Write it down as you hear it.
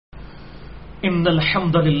إن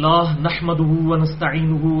الحمد لله نحمده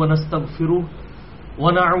ونستعينه ونستغفره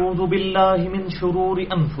ونعوذ بالله من شرور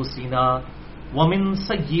أنفسنا ومن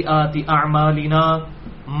سيئات أعمالنا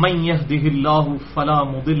من يهده الله فلا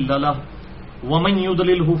مضل له ومن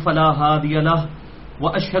يضلله فلا هادي له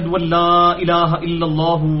وأشهد أن لا إله إلا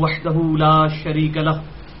الله وحده لا شريك له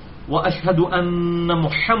وأشهد أن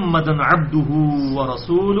محمدا عبده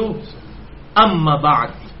ورسوله أما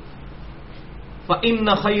بعد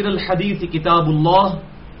فإن خير الحديث كتاب الله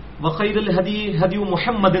وخير الهدي هدي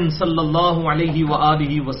محمد صلى الله عليه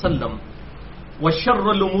وآله وسلم وشر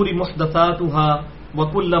الأمور محدثاتها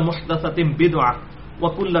وكل محدثة بدعة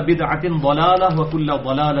وكل بدعة ضلالة وكل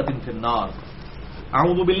ضلالة في النار.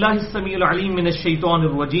 أعوذ بالله السميع العليم من الشيطان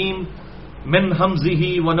الرجيم من همزه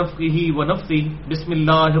ونفخه ونفثه. بسم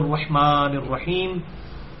الله الرحمن الرحيم.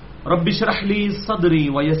 رب اشرح لي صدري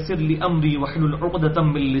ويسر لي أمري واحلل عقدة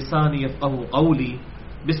من لساني يفقهوا قولي.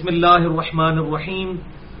 بسم الله الرحمن الرحيم.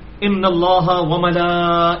 إن الله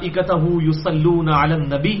وملائكته يصلون على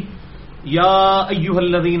النبي يا أيها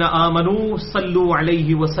الذين آمنوا صلوا عليه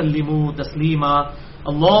وسلموا تسليما.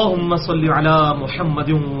 اللهم صل على محمد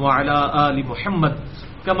وعلى آل محمد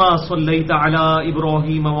كما صليت على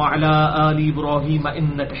إبراهيم وعلى آل إبراهيم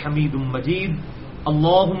إنك حميد مجيد.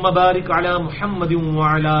 اللهم بارك على محمد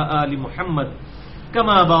وعلى آل محمد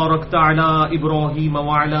كما باركت على إبراهيم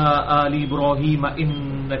وعلى آل إبراهيم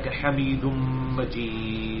إنك حميد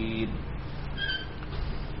مجيد.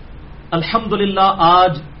 الحمدللہ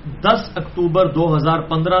آج 10 اکتوبر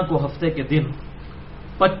 2015 کو ہفتے کے دن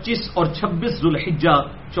 25 اور 26 ذوالحجہ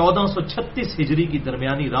 1436 ہجری کی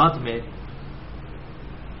درمیانی رات میں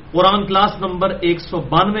قرآن کلاس نمبر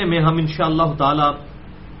 192 میں ہم انشاءاللہ تعالی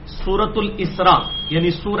سورۃ الاسراء یعنی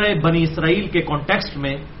سورہ بنی اسرائیل کے کانٹیکسٹ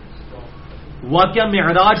میں واقعہ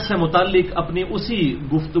معراج سے متعلق اپنی اسی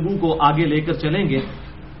گفتگو کو آگے لے کر چلیں گے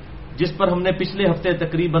جس پر ہم نے پچھلے ہفتے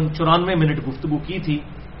تقریباً 94 منٹ گفتگو کی تھی،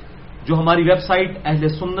 جو ہماری ویب سائٹ اہل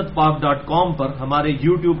سنت پاک.com پر ہمارے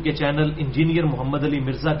یوٹیوب کے چینل انجینئر محمد علی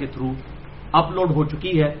مرزا کے تھرو اپلوڈ ہو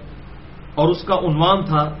چکی ہے، اور اس کا عنوان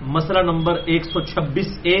تھا مسئلہ نمبر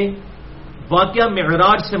 126A، واقعہ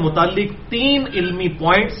معراج سے متعلق 3 علمی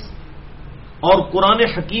پوائنٹس اور قرآن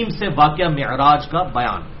حکیم سے واقعہ معراج کا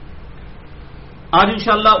بیان. آج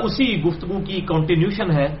انشاءاللہ اسی گفتگو کی کنٹینیوشن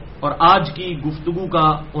ہے، اور آج کی گفتگو کا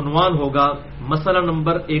عنوان ہوگا مسئلہ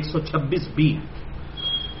نمبر 126B،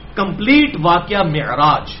 کمپلیٹ واقعہ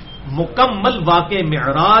معراج، مکمل واقعہ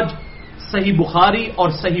معراج صحیح بخاری اور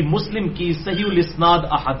صحیح مسلم کی صحیح الاسناد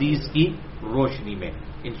احادیث کی روشنی میں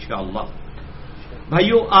انشاءاللہ.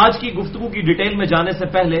 بھائیو، آج کی گفتگو کی ڈیٹیل میں جانے سے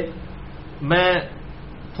پہلے میں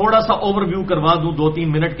تھوڑا سا اوور ویو کروا دوں 2-3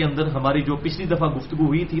 منٹ کے اندر ہماری جو پچھلی دفعہ گفتگو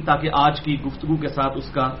ہوئی تھی، تاکہ آج کی گفتگو کے ساتھ اس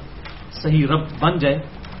کا صحیح ربط بن جائے.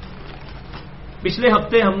 پچھلے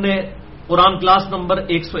ہفتے ہم نے قرآن کلاس نمبر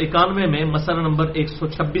 191 میں مسئلہ نمبر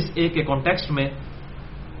 126A کے کانٹیکسٹ میں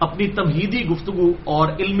اپنی تمہیدی گفتگو اور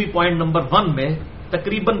علمی پوائنٹ نمبر 1 میں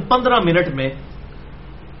تقریباً 15 منٹ میں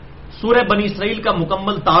سورہ بنی اسرائیل کا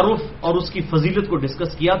مکمل تعارف اور اس کی فضیلت کو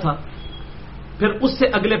ڈسکس کیا تھا. پھر اس سے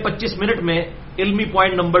اگلے 25 منٹ میں علمی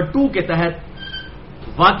پوائنٹ نمبر 2 کے تحت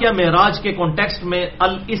واقعہ معراج کے کانٹیکسٹ میں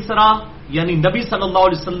الاسراء یعنی نبی صلی اللہ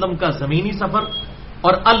علیہ وسلم کا زمینی سفر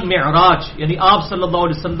اور المعراج یعنی آپ صلی اللہ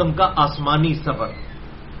علیہ وسلم کا آسمانی سفر،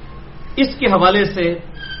 اس کے حوالے سے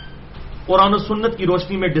قرآن و سنت کی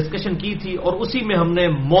روشنی میں ڈسکشن کی تھی، اور اسی میں ہم نے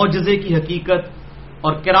معجزے کی حقیقت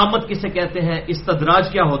اور کرامت کسے کہتے ہیں، استدراج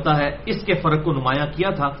کیا ہوتا ہے، اس کے فرق کو نمایاں کیا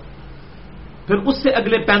تھا. پھر اس سے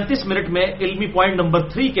اگلے 35 منٹ میں علمی پوائنٹ نمبر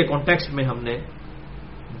 3 کے کانٹیکسٹ میں ہم نے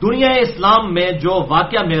دنیا اسلام میں جو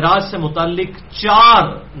واقعہ معراج سے متعلق 4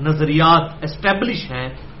 نظریات اسٹیبلش ہیں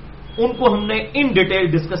ان کو ہم نے ان ڈیٹیل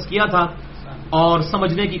ڈسکس کیا تھا اور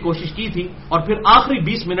سمجھنے کی کوشش کی تھی. اور پھر آخری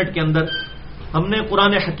 20 منٹ کے اندر ہم نے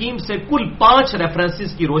قرآن حکیم سے کل 5 ریفرنسز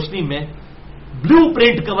کی روشنی میں بلو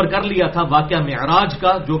پرنٹ کور کر لیا تھا واقعہ معراج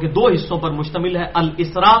کا، جو کہ 2 حصوں پر مشتمل ہے.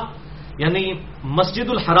 الاسراء یعنی مسجد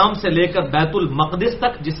الحرام سے لے کر بیت المقدس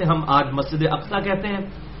تک، جسے ہم آج مسجد اقصی کہتے ہیں،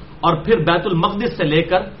 اور پھر بیت المقدس سے لے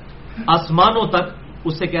کر آسمانوں تک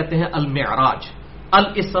اسے کہتے ہیں المعراج،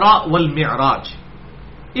 الاسراء والمعراج.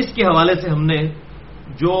 اس کے حوالے سے ہم نے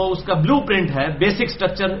جو اس کا بلو پرنٹ ہے، بیسک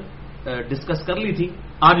سٹرکچر ڈسکس کر لی تھی.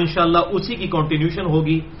 آج انشاءاللہ اسی کی کنٹینیوشن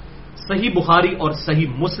ہوگی صحیح بخاری اور صحیح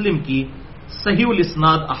مسلم کی صحیح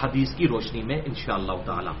الاسناد احادیث کی روشنی میں انشاءاللہ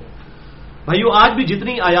تعالی. بھائیو، آج بھی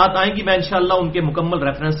جتنی آیات آئیں گی میں انشاءاللہ ان کے مکمل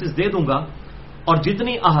ریفرنسز دے دوں گا، اور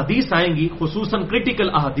جتنی احادیث آئیں گی خصوصاً کریٹیکل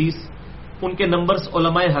احادیث ان کے نمبرز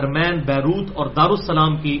علماء حرمین، بیروت اور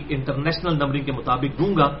دارالسلام کی انٹرنیشنل نمبرنگ کے مطابق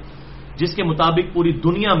دوں گا، جس کے مطابق پوری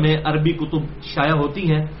دنیا میں عربی کتب شائع ہوتی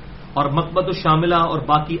ہیں. اور مکتبۃ الشاملہ اور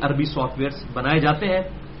باقی عربی سافٹ ویئرس بنائے جاتے ہیں.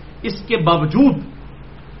 اس کے باوجود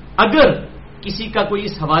اگر کسی کا کوئی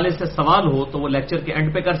اس حوالے سے سوال ہو تو وہ لیکچر کے اینڈ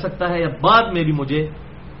پہ کر سکتا ہے، یا بعد میں بھی مجھے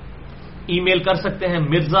ای میل کر سکتے ہیں.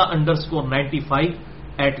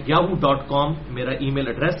 mirza_95@yahoo.com میرا ای میل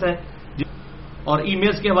ایڈریس ہے. اور ای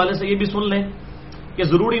میلز کے حوالے سے یہ بھی سن لیں کہ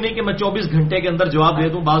ضروری نہیں کہ میں 24 گھنٹے کے اندر جواب دے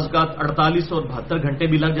دوں، بعض اوقات 48 اور 72 گھنٹے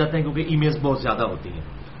بھی لگ جاتے ہیں کیونکہ ای میلز بہت زیادہ ہوتی ہیں.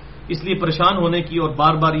 اس لیے پریشان ہونے کی اور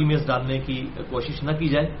بار بار ای میلز ڈالنے کی کوشش نہ کی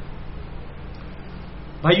جائے.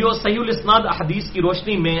 بھائیو، صحیح الاسناد احادیث کی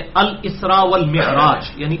روشنی میں الاسراء والمعراج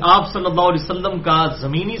یعنی آپ صلی اللہ علیہ وسلم کا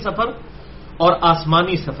زمینی سفر اور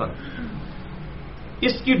آسمانی سفر،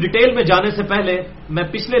 اس کی ڈیٹیل میں جانے سے پہلے میں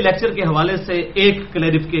پچھلے لیکچر کے حوالے سے ایک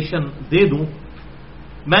کلیریفیکیشن دے دوں.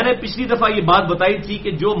 میں نے پچھلی دفعہ یہ بات بتائی تھی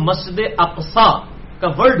کہ جو مسجد اقصی کا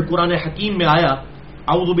ورڈ قرآن حکیم میں آیا،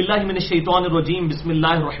 اعوذ باللہ من الشیطان الرجیم، بسم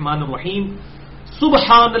اللہ الرحمن الرحیم،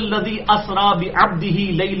 سبحان الذی اسری بعبدہ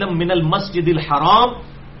لیلا من المسجد الحرام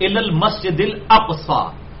الی المسجد الاقصی،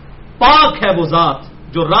 پاک ہے وہ ذات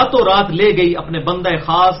جو راتوں رات لے گئی اپنے بندہ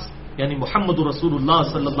خاص یعنی محمد رسول اللہ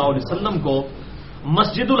صلی اللہ علیہ وسلم کو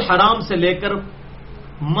مسجد الحرام سے لے کر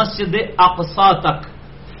مسجد اقصی تک.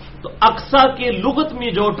 تو اقصی کے لغت میں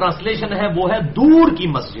جو ٹرانسلیشن ہے وہ ہے دور کی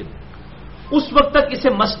مسجد. اس وقت تک اسے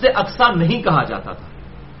مسجد اقصی نہیں کہا جاتا تھا.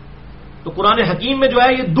 تو قرآن حکیم میں جو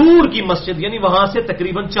ہے یہ دور کی مسجد یعنی وہاں سے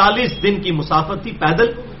تقریباً 40 دن کی مسافت تھی پیدل.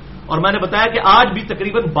 اور میں نے بتایا کہ آج بھی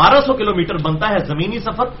تقریباً 1200 کلومیٹر بنتا ہے زمینی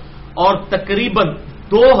سفر اور تقریباً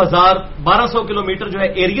 1200 کلومیٹر جو ہے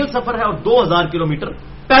ایریل سفر ہے اور 2000 کلومیٹر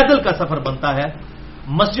پیدل کا سفر بنتا ہے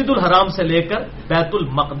مسجد الحرام سے لے کر بیت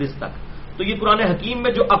المقدس تک. تو یہ قرآن حکیم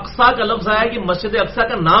میں جو اقصی کا لفظ آیا یہ مسجد اقصی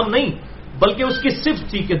کا نام نہیں بلکہ اس کی صفت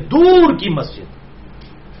تھی کہ دور کی مسجد.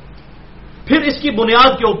 پھر اس کی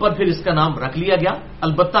بنیاد کے اوپر پھر اس کا نام رکھ لیا گیا.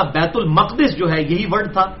 البتہ بیت المقدس جو ہے یہی ورڈ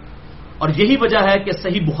تھا اور یہی وجہ ہے کہ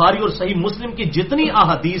صحیح بخاری اور صحیح مسلم کی جتنی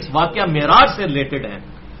احادیث واقعہ معراج سے ریلیٹڈ ہیں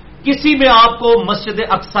کسی میں آپ کو مسجد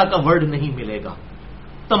اقصی کا ورڈ نہیں ملے گا.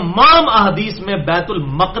 تمام احادیث میں بیت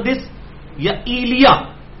المقدس یا ایلیا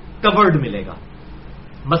کا ورڈ ملے گا.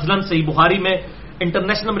 مثلا صحیح بخاری میں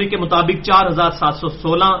انٹرنیشنل نمبر کے مطابق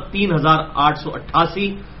 4716، 3888،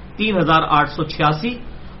 3886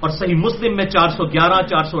 اور صحیح مسلم میں 411،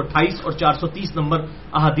 428 اور 430 نمبر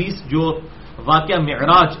احادیث جو واقعہ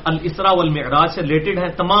معراج الاسراء والمعراج سے ریلیٹڈ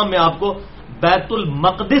ہیں تمام میں آپ کو بیت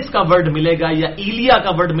المقدس کا ورڈ ملے گا یا ایلیا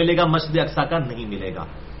کا ورڈ ملے گا، مسجد اقصی کا نہیں ملے گا.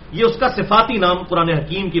 یہ اس کا صفاتی نام قرآن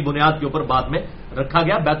حکیم کی بنیاد کے اوپر بعد میں رکھا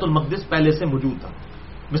گیا. بیت المقدس پہلے سے موجود تھا.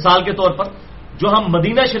 مثال کے طور پر جو ہم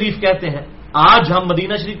مدینہ شریف کہتے ہیں، آج ہم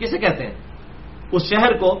مدینہ شریف کسے کہتے ہیں؟ اس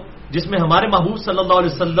شہر کو جس میں ہمارے محبوب صلی اللہ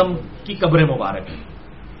علیہ وسلم کی قبر مبارک ہے.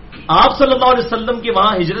 آپ صلی اللہ علیہ وسلم کی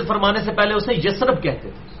وہاں ہجرت فرمانے سے پہلے اسے یثرب کہتے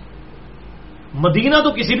تھے. مدینہ تو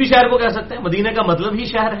کسی بھی شہر کو کہہ سکتے ہیں، مدینہ کا مطلب ہی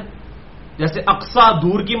شہر ہے. جیسے اقصی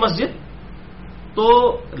دور کی مسجد، تو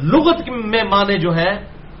لغت میں معنی جو ہے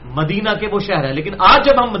مدینہ کے وہ شہر ہے. لیکن آج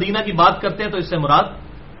جب ہم مدینہ کی بات کرتے ہیں تو اس سے مراد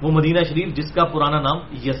وہ مدینہ شریف جس کا پرانا نام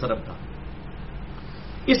یثرب تھا.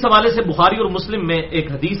 اس حوالے سے بخاری اور مسلم میں ایک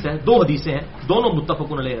حدیث ہے، دو حدیثیں ہیں، دونوں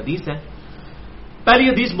متفقون علیہ حدیث ہیں. پہلی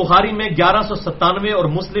حدیث بخاری میں 1197 اور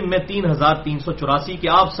مسلم میں 3384 کہ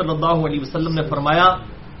آپ صلی اللہ علیہ وسلم نے فرمایا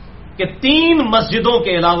کہ 3 مسجدوں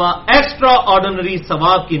کے علاوہ ایکسٹرا آرڈنری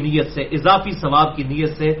ثواب کی نیت سے، اضافی ثواب کی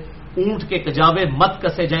نیت سے اونٹ کے کجاوے مت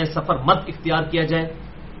کسے جائیں، سفر مت اختیار کیا جائے.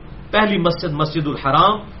 پہلی مسجد مسجد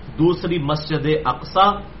الحرام، دوسری مسجد اقصی،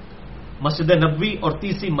 مسجد نبوی اور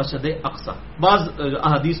تیسری مسجد اقصی. بعض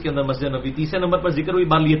احادیث کے اندر مسجد نبوی تیسرے نمبر پر ذکر ہوئی،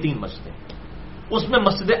 بال یہ 3 مسجدیں، اس میں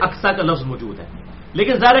مسجد اقصی کا لفظ موجود ہے.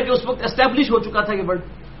 لیکن ظاہر ہے کہ اس وقت اسٹیبلش ہو چکا تھا یہ ورڈ.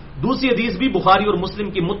 دوسری حدیث بھی بخاری اور مسلم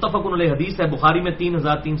کی متفقون علیہ حدیث ہے. بخاری میں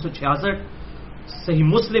 3366، صحیح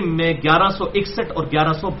مسلم میں 1161 اور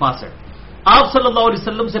 1162. آپ صلی اللہ علیہ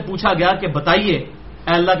وسلم سے پوچھا گیا کہ بتائیے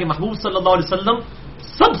اے اللہ کے محبوب صلی اللہ علیہ وسلم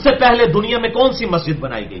سب سے پہلے دنیا میں کون سی مسجد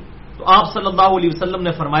بنائی گئی؟ تو آپ صلی اللہ علیہ وسلم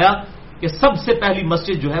نے فرمایا کہ سب سے پہلی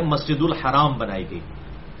مسجد جو ہے مسجد الحرام بنائی گئی.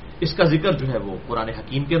 اس کا ذکر جو ہے وہ قرآن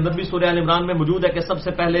حکیم کے اندر بھی سورہ آل عمران میں موجود ہے کہ سب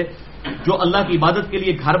سے پہلے جو اللہ کی عبادت کے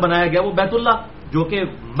لیے گھر بنایا گیا وہ بیت اللہ جو کہ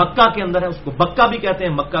مکہ کے اندر ہے، اس کو بکہ بھی کہتے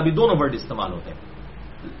ہیں، مکہ بھی، دونوں ورڈ استعمال ہوتے ہیں.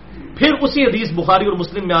 پھر اسی حدیث بخاری اور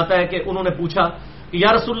مسلم میں آتا ہے کہ انہوں نے پوچھا کہ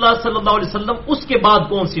یا رسول اللہ صلی اللہ علیہ وسلم اس کے بعد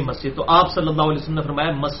کون سی مسجد؟ تو آپ صلی اللہ علیہ وسلم نے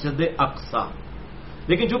فرمایا مسجد اقصی.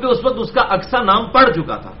 لیکن چونکہ اس وقت اس کا اقصی نام پڑ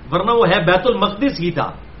چکا تھا، ورنہ وہ ہے بیت المقدس ہی تھا،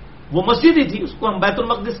 وہ مسجد ہی تھی، اس کو ہم بیت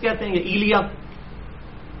المقدس کہتے ہیں، یہ ایلیا.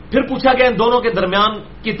 پھر پوچھا گیا ان دونوں کے درمیان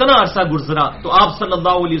کتنا عرصہ گزرا؟ تو آپ صلی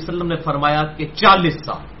اللہ علیہ وسلم نے فرمایا کہ 40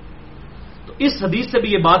 سال. تو اس حدیث سے بھی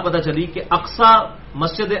یہ بات پتہ چلی کہ اقصی،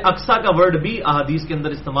 مسجد اقصی کا ورڈ بھی احادیث کے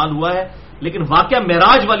اندر استعمال ہوا ہے لیکن واقعہ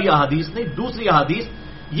معراج والی احادیث نہیں، دوسری احادیث،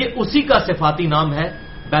 یہ اسی کا صفاتی نام ہے،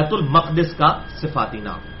 بیت المقدس کا صفاتی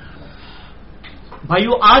نام۔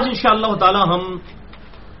 بھائیو، آج انشاءاللہ تعالی ہم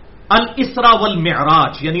الاسراء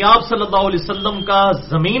والمعراج یعنی آپ صلی اللہ علیہ وسلم کا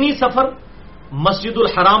زمینی سفر مسجد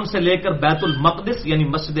الحرام سے لے کر بیت المقدس یعنی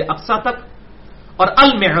مسجد اقصی تک، اور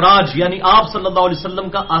المعراج یعنی آپ صلی اللہ علیہ وسلم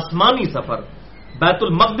کا آسمانی سفر بیت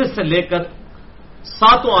المقدس سے لے کر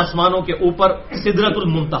 7 آسمانوں کے اوپر سدرۃ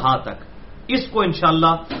المنتہا تک، اس کو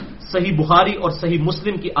انشاءاللہ صحیح بخاری اور صحیح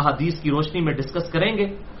مسلم کی احادیث کی روشنی میں ڈسکس کریں گے۔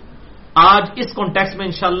 آج اس کانٹیکسٹ میں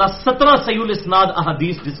انشاءاللہ 17 صحیح الاسناد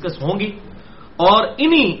احادیث ڈسکس ہوں گی، اور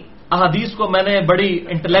انہی احادیث کو میں نے بڑی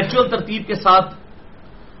انٹلیکچوئل ترتیب کے ساتھ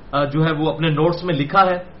جو ہے وہ اپنے نوٹس میں لکھا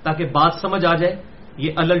ہے تاکہ بات سمجھ آ جائے۔ یہ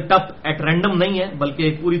الل ٹپ ایٹ رینڈم نہیں ہے بلکہ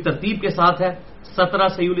ایک پوری ترتیب کے ساتھ ہے، 17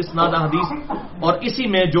 صحیح الاسناد احادیث، اور اسی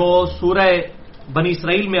میں جو سورہ بنی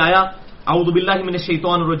اسرائیل میں آیا اعوذ باللہ من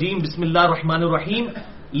الشیطان الرجیم بسم اللہ الرحمن الرحیم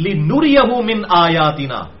لنریہ من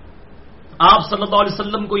آیاتنا، آپ صلی اللہ علیہ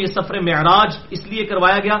وسلم کو یہ سفر معراج اس لیے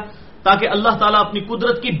کروایا گیا تاکہ اللہ تعالیٰ اپنی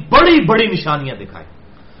قدرت کی بڑی بڑی نشانیاں دکھائے۔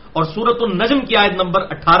 اور سورۃ النجم کی آیت نمبر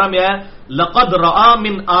 18 میں آیا لقد رأى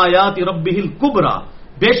من آیات ربہ الکبریٰ،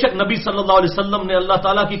 بے شک نبی صلی اللہ علیہ وسلم نے اللہ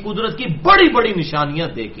تعالیٰ کی قدرت کی بڑی بڑی نشانیاں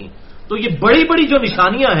دیکھی۔ تو یہ بڑی بڑی جو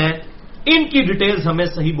نشانیاں ہیں ان کی ڈیٹیلز ہمیں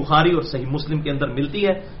صحیح بخاری اور صحیح مسلم کے اندر ملتی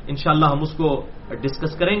ہے، انشاءاللہ ہم اس کو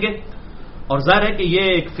ڈسکس کریں گے۔ اور ظاہر ہے کہ یہ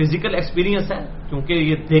ایک فزیکل ایکسپیرینس ہے کیونکہ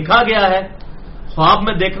یہ دیکھا گیا ہے، خواب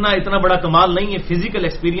میں دیکھنا اتنا بڑا کمال نہیں ہے، فزیکل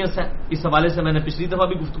ایکسپیرینس ہے۔ اس حوالے سے میں نے پچھلی دفعہ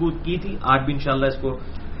بھی گفتگو کی تھی، آج بھی انشاءاللہ اس کو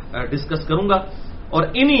ڈسکس کروں گا۔ اور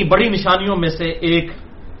انہی بڑی نشانیوں میں سے ایک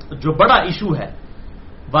جو بڑا ایشو ہے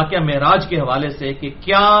واقعہ معراج کے حوالے سے کہ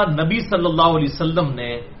کیا نبی صلی اللہ علیہ وسلم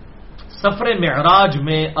نے سفر معراج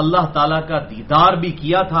میں اللہ تعالی کا دیدار بھی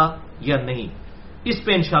کیا تھا یا نہیں، اس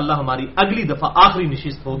پہ انشاءاللہ ہماری اگلی دفعہ آخری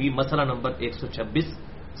نشست ہوگی، مسئلہ نمبر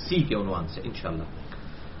 126C کے عنوان سے انشاءاللہ۔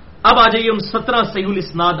 اب آ جائیے ان 17 صحیح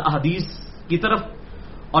الاسناد احادیث کی طرف،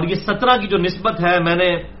 اور یہ 17 کی جو نسبت ہے، میں نے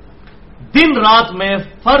دن رات میں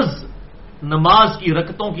فرض نماز کی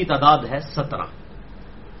رکعتوں کی تعداد ہے 17،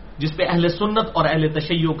 جس پہ اہل سنت اور اہل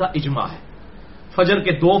تشیع کا اجماع ہے۔ فجر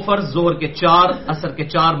کے 2 فرض، ظہر کے 4، عصر کے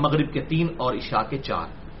 4، مغرب کے 3 اور عشاء کے 4،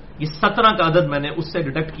 یہ 17 کا عدد میں نے اس سے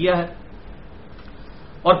ڈیڈکٹ کیا ہے۔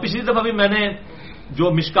 اور پچھلی دفعہ بھی میں نے جو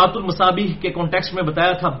مشکات المصابیح کے کانٹیکسٹ میں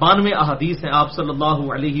بتایا تھا 92 احادیث ہیں آپ صلی اللہ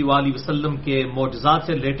علیہ وآلہ وسلم کے معجزات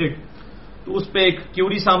سے ریلیٹڈ، تو اس پہ ایک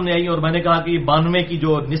کیوری سامنے آئی اور میں نے کہا کہ یہ 92 کی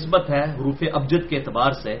جو نسبت ہے حروف ابجد کے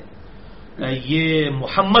اعتبار سے، یہ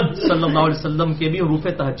محمد صلی اللہ علیہ وسلم کے بھی حروف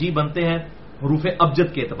تہجی بنتے ہیں حروف ابجد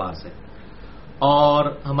کے اعتبار سے، اور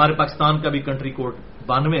ہمارے پاکستان کا بھی کنٹری کوڈ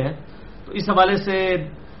 92 ہے۔ تو اس حوالے سے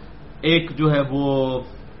ایک جو ہے وہ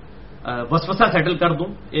وسوسہ سیٹل کر دوں،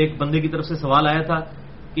 ایک بندے کی طرف سے سوال آیا تھا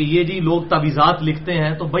کہ یہ جی لوگ تعویذات لکھتے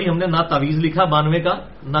ہیں، تو بھائی ہم نے نہ تعویذ لکھا 92 کا،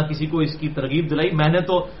 نہ کسی کو اس کی ترغیب دلائی، میں نے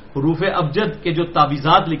تو حروف ابجد کے جو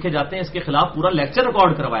تعویذات لکھے جاتے ہیں اس کے خلاف پورا لیکچر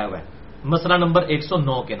ریکارڈ کروایا ہوا ہے، مسئلہ نمبر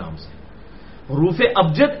 109 کے نام سے۔ حروف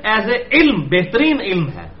ابجد ایز اے علم بہترین علم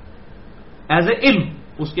ہے، ایز اے علم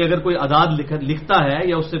اس کے اگر کوئی اعداد لکھتا ہے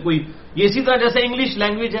یا اس سے کوئی، یہ اسی طرح جیسے انگلش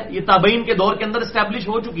لینگویج ہے، یہ تابعین کے دور کے اندر اسٹیبلش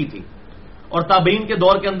ہو چکی تھی، اور تابعین کے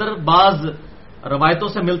دور کے اندر بعض روایتوں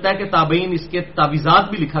سے ملتا ہے کہ تابعین اس کے تعویذات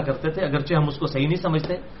بھی لکھا کرتے تھے، اگرچہ ہم اس کو صحیح نہیں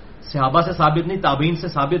سمجھتے، صحابہ سے ثابت نہیں، تابعین سے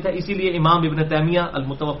ثابت ہے، اسی لیے امام ابن تیمیہ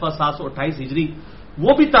المتوفا 728 ہجری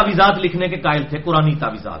وہ بھی تعویذات لکھنے کے قائل تھے، قرآنی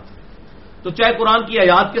تعویذات۔ تو چاہے قرآن کی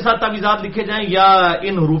آیات کے ساتھ تعویذات لکھے جائیں یا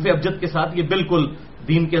ان حروف ابجد کے ساتھ، یہ بالکل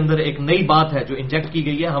دین کے اندر ایک نئی بات ہے جو انجیکٹ کی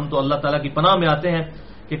گئی ہے۔ ہم تو اللہ تعالیٰ کی پناہ میں آتے ہیں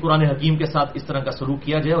کہ قرآن حکیم کے ساتھ اس طرح کا سلوک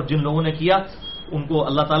کیا جائے، اور جن لوگوں نے کیا ان کو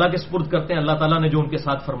اللہ تعالیٰ کے سپرد کرتے ہیں، اللہ تعالیٰ نے جو ان کے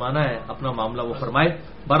ساتھ فرمانا ہے اپنا معاملہ وہ فرمائے،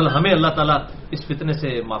 بہرحال ہمیں اللہ تعالیٰ اس فتنے سے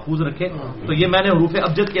محفوظ رکھے۔ تو یہ میں نے حروف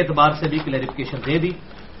ابجد کے اعتبار سے بھی کلیریفیکیشن دے دی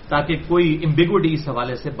تاکہ کوئی امبیگوٹی اس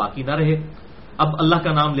حوالے سے باقی نہ رہے۔ اب اللہ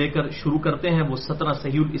کا نام لے کر شروع کرتے ہیں وہ 17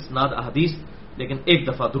 صحیح الاسناد احادیث، لیکن ایک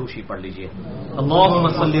دفعہ دروشی پڑھ لیجئے۔ اللہم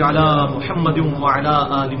صلی علی محمد وعلی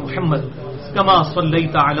آل محمد کما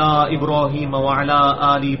صلیت علی ابراہیم وعلی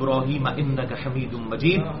آل ابراہیم انک حمید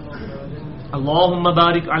مجید۔ اللہم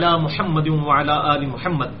بارک علی محمد وعلی آل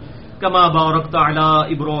محمد کما بارکت علی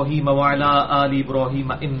ابراہیم وعلی آل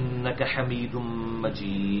ابراہیم انک حمید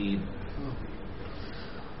مجید۔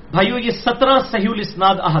 بھائیو، یہ 17 صحیح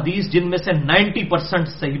الاسناد احادیث جن میں سے 90%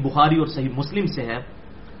 صحیح بخاری اور صحیح مسلم سے ہیں،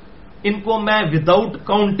 ان کو میں وداؤٹ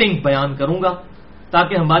کاؤنٹنگ بیان کروں گا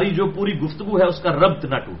تاکہ ہماری جو پوری گفتگو ہے اس کا ربط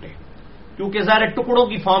نہ ٹوٹے، کیونکہ ظاہر ٹکڑوں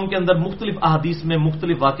کی فارم کے اندر مختلف احادیث میں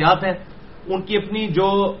مختلف واقعات ہیں، ان کی اپنی جو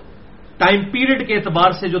ٹائم پیریڈ کے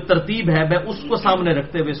اعتبار سے جو ترتیب ہے میں اس کو سامنے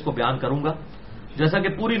رکھتے ہوئے اس کو بیان کروں گا۔ جیسا کہ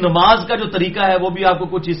پوری نماز کا جو طریقہ ہے وہ بھی آپ کو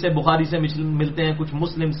کچھ اس سے بخاری سے ملتے ہیں، کچھ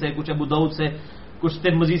مسلم سے، کچھ ابو داؤد سے، کچھ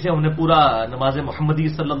ترمذی سے. ہم نے پورا نماز محمدی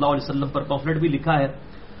صلی اللہ علیہ وسلم پر پمفلٹ بھی لکھا ہے.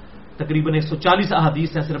 تقریباً 140 احادیث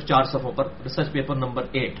ہیں صرف 4 صفحوں پر، ریسرچ پیپر نمبر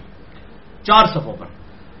 8، 4 صفحوں پر.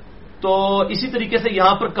 تو اسی طریقے سے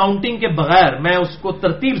یہاں پر کاؤنٹنگ کے بغیر میں اس کو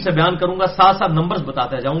ترتیب سے بیان کروں گا، ساتھ ساتھ نمبرز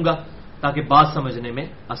بتاتا جاؤں گا تاکہ بات سمجھنے میں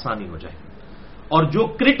آسانی ہو جائے. اور جو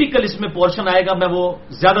کرٹیکل اس میں پورشن آئے گا، میں وہ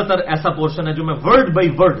زیادہ تر ایسا پورشن ہے جو میں ورڈ بائی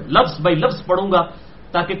ورڈ، لفظ بائی لفظ پڑھوں گا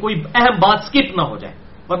تاکہ کوئی اہم بات سکپ نہ ہو جائے،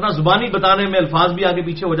 ورنہ زبانی بتانے میں الفاظ بھی آگے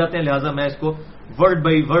پیچھے ہو جاتے ہیں. لہٰذا میں اس کو ورڈ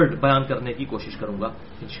بائی ورڈ بیان کرنے کی کوشش کروں گا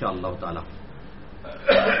انشاءاللہ تعالی.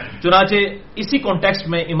 چنانچہ اسی کانٹیکسٹ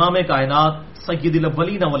میں امام کائنات سید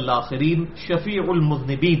الاولین والآخرین شفیع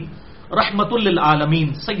المذنبین رحمت للعالمین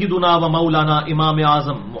سیدنا و مولانا امام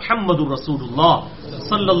اعظم محمد الرسول اللہ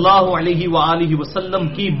صلی اللہ علیہ وآلہ وسلم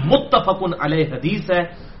کی متفق علیہ حدیث ہے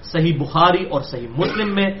صحیح بخاری اور صحیح مسلم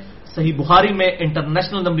میں. صحیح بخاری میں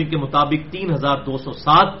انٹرنیشنل نمبر کے مطابق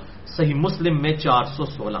 3207، صحیح مسلم میں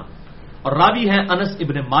 416. اور راوی ہیں انس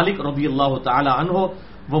ابن مالک رضی اللہ تعالی عنہ.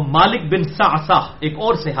 وہ مالک بن سعصع ایک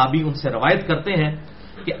اور صحابی ان سے روایت کرتے ہیں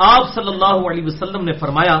کہ آپ صلی اللہ علیہ وسلم نے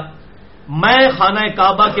فرمایا، میں خانہ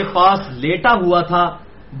کعبہ کے پاس لیٹا ہوا تھا،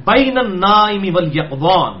 بین النائم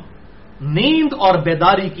والیقظان، نیند اور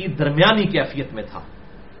بیداری کی درمیانی کیفیت میں تھا،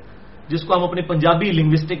 جس کو ہم اپنی پنجابی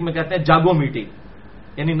لنگوسٹک میں کہتے ہیں جاگو میٹی،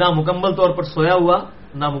 یعنی نہ مکمل طور پر سویا ہوا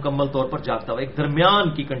نہ مکمل طور پر جاگتا ہوا، ایک درمیان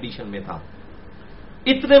کی کنڈیشن میں تھا.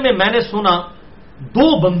 اتنے میں میں نے سنا 2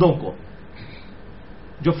 بندوں کو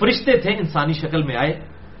جو فرشتے تھے انسانی شکل میں آئے.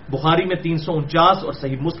 بخاری میں 349 اور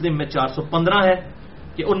صحیح مسلم میں 415 ہے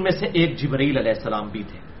کہ ان میں سے ایک جبرائیل علیہ السلام بھی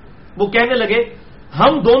تھے. وہ کہنے لگے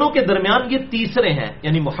ہم دونوں کے درمیان یہ تیسرے ہیں،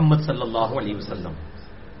 یعنی محمد صلی اللہ علیہ وسلم.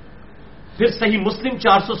 پھر صحیح مسلم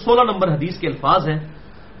 416 نمبر حدیث کے الفاظ ہیں،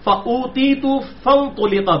 فَأُوتِيتُ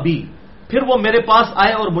فَانطُلِقَ بِي، پھر وہ میرے پاس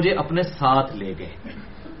آئے اور مجھے اپنے ساتھ لے گئے.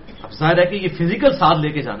 اب ظاہر ہے کہ یہ فزیکل ساتھ لے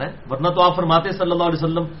کے جانا ہے، ورنہ تو آپ فرماتے صلی اللہ علیہ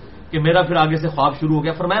وسلم کہ میرا پھر آگے سے خواب شروع ہو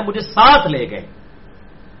گیا. فرمایا مجھے ساتھ لے گئے.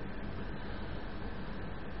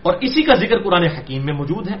 اور اسی کا ذکر قرآن حکیم میں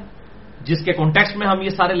موجود ہے، جس کے کانٹیکسٹ میں ہم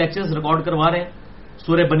یہ سارے لیکچرز ریکارڈ کروا رہے ہیں.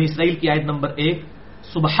 سورہ بنی اسرائیل کی آیت نمبر 1،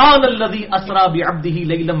 سبحان الذی اسری بعبدہ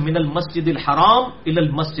لیلا من المسجد الحرام الی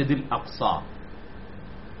المسجد الاقصی،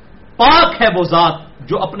 پاک ہے وہ ذات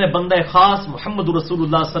جو اپنے بندہ خاص محمد رسول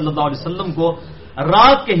اللہ صلی اللہ علیہ وسلم کو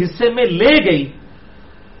رات کے حصے میں لے گئی،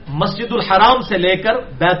 مسجد الحرام سے لے کر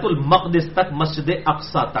بیت المقدس تک، مسجد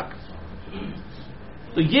اقصی تک.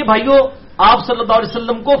 تو یہ بھائیو آپ صلی اللہ علیہ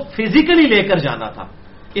وسلم کو فزیکلی لے کر جانا تھا.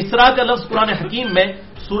 اسراء کا لفظ قرآن حکیم میں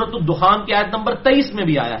سورۃ الدخان کی آیت نمبر 23 میں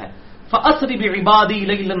بھی آیا ہے، فَأَسْرِ بِعِبَادِي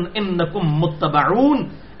لَيْلًا إِنَّكُمْ مُتَّبَعُونَ،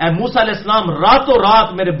 اے موسیٰ علیہ السلام راتوں رات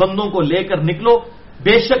میرے بندوں کو لے کر نکلو،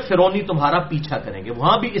 بے شک فرعونی تمہارا پیچھا کریں گے.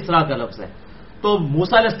 وہاں بھی اسراء کا لفظ ہے. تو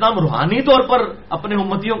موسیٰ علیہ السلام روحانی طور پر اپنے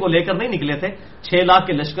امتیوں کو لے کر نہیں نکلے تھے، 6 لاکھ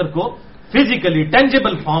کے لشکر کو فزیکلی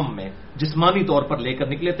ٹینجیبل فارم میں جسمانی طور پر لے کر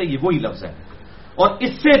نکلے تھے. یہ وہی لفظ ہے. اور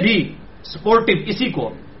اس سے بھی سپورٹو اسی کو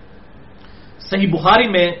صحیح بخاری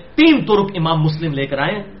میں 3 طرق امام مسلم لے کر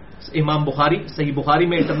آئے. امام بخاری صحیح بخاری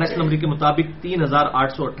میں انٹرنیشنل نمبر کے مطابق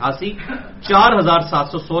 3888،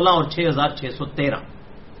 4716 اور 6613.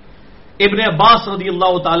 ابن عباس رضی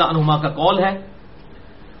اللہ تعالی عنہما کا قول ہے،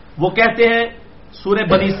 وہ کہتے ہیں سورہ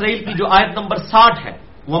بنی اسرائیل کی جو آیت نمبر 60 ہے،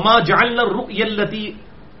 وما جعلنا الرؤيا التي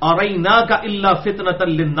اريناك الا فتنة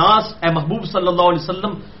للناس، اے محبوب صلی اللہ علیہ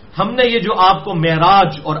وسلم ہم نے یہ جو آپ کو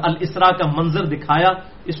معراج اور الاسراء کا منظر دکھایا،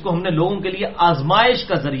 اس کو ہم نے لوگوں کے لیے آزمائش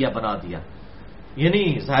کا ذریعہ بنا دیا. یعنی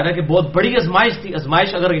ظاہر ہے کہ بہت بڑی آزمائش تھی. آزمائش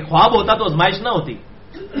اگر خواب ہوتا تو آزمائش نہ ہوتی.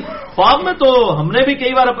 خواب میں تو ہم نے بھی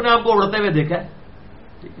کئی بار اپنے آپ کو اڑتے ہوئے دیکھا ہے،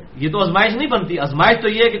 ٹھیک ہے، یہ تو آزمائش نہیں بنتی. آزمائش تو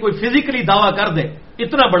یہ ہے کہ کوئی فزیکلی دعویٰ کر دے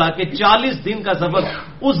اتنا بڑا کہ 40 دن کا سفر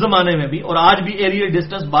اس زمانے میں بھی، اور آج بھی ایریل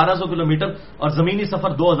ڈسٹینس 1200 کلومیٹر اور زمینی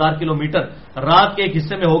سفر 2000 کلومیٹر، رات کے ایک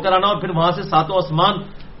حصے میں ہو کر آنا اور پھر وہاں سے 7 آسمان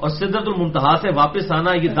اور سدرۃ المنتہا سے واپس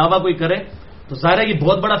آنا، یہ دعویٰ کوئی کرے تو ظاہر ہے یہ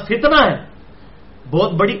بہت بڑا فتنہ ہے،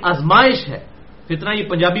 بہت بڑی آزمائش ہے. فتنہ یہ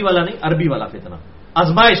پنجابی والا نہیں، عربی والا فتنہ.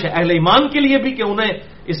 آزمائش ہے اہل ایمان کے لیے بھی کہ انہیں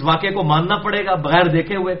اس واقعے کو ماننا پڑے گا بغیر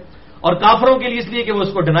دیکھے ہوئے، اور کافروں کے لیے اس لیے کہ وہ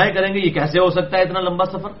اس کو ڈینائی کریں گے. یہ کیسے ہو سکتا ہے اتنا لمبا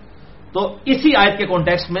سفر؟ تو اسی آیت کے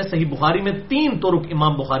کانٹیکسٹ میں صحیح بخاری میں 3 طرق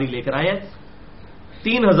امام بخاری لے کر آئے ہیں،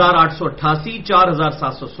 3888،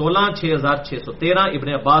 4716، 6613. ابن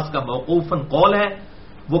عباس کا موقوفاً قول ہے.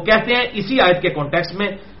 وہ کہتے ہیں اسی آیت کے کانٹیکسٹ میں،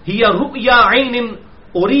 ہی رؤیا عین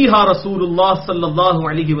اریہا رسول اللہ صلی اللہ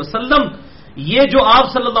علیہ وسلم، یہ جو آپ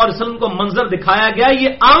صلی اللہ علیہ وسلم کو منظر دکھایا گیا یہ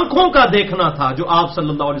آنکھوں کا دیکھنا تھا جو آپ صلی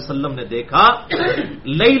اللہ علیہ وسلم نے دیکھا.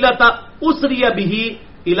 لیلۃ اسری بہ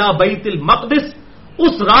الی بیت المقدس،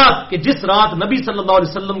 اس رات کہ جس رات نبی صلی اللہ علیہ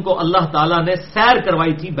وسلم کو اللہ تعالیٰ نے سیر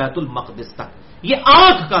کروائی تھی بیت المقدس تک. یہ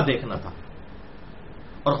آنکھ کا دیکھنا تھا,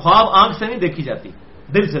 اور خواب آنکھ سے نہیں دیکھی جاتی,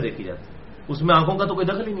 دل سے دیکھی جاتی, اس میں آنکھوں کا تو کوئی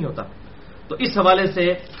دخل ہی نہیں ہوتا. تو اس حوالے سے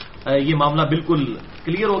یہ معاملہ بالکل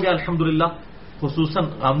کلیئر ہو گیا الحمدللہ, خصوصاً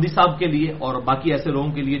غامدی صاحب کے لیے اور باقی ایسے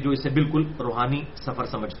لوگوں کے لیے جو اسے بالکل روحانی سفر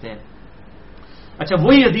سمجھتے ہیں. اچھا,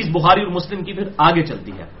 وہی حدیث بخاری اور مسلم کی پھر آگے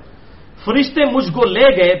چلتی ہے. فرشتے مجھ کو لے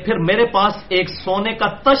گئے, پھر میرے پاس ایک سونے کا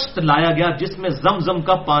تشت لایا گیا جس میں زمزم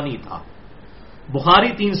کا پانی تھا. بخاری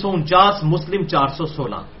 349, مسلم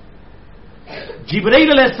 416. جبرائیل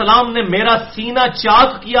علیہ السلام نے میرا سینہ چاک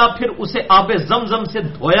کیا, پھر اسے آب زمزم سے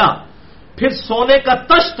دھویا, پھر سونے کا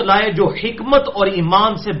تشت لائے جو حکمت اور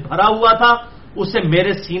ایمان سے بھرا ہوا تھا, اسے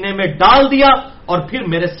میرے سینے میں ڈال دیا اور پھر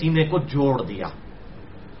میرے سینے کو جوڑ دیا.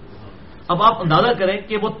 اب آپ اندازہ کریں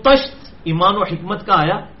کہ وہ تشت ایمان و حکمت کا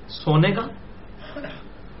آیا, سونے کا.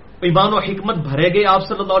 ایمان و حکمت بھرے گئے آپ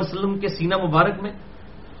صلی اللہ علیہ وسلم کے سینہ مبارک میں,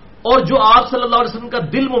 اور جو آپ صلی اللہ علیہ وسلم کا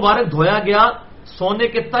دل مبارک دھویا گیا سونے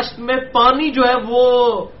کے تشت میں, پانی جو ہے وہ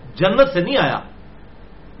جنت سے نہیں آیا,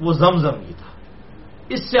 وہ زمزم ہی تھا.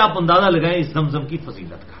 اس سے آپ اندازہ لگائیں اس زمزم کی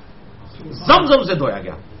فضیلت کا. زمزم سے دھویا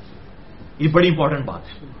گیا, یہ بڑی انپورٹنٹ بات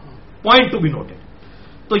ہے, پوائنٹ ٹو بی نوٹڈ.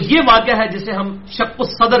 تو یہ واقعہ ہے جسے ہم شق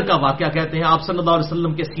الصدر کا واقعہ کہتے ہیں, آپ صلی اللہ علیہ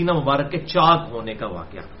وسلم کے سینہ مبارک کے چاک ہونے کا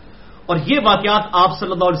واقعہ. اور یہ واقعات آپ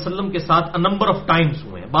صلی اللہ علیہ وسلم کے ساتھ نمبر آف ٹائمز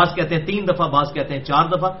ہوئے ہیں. بعض کہتے ہیں 3 دفعہ, بعض کہتے ہیں 4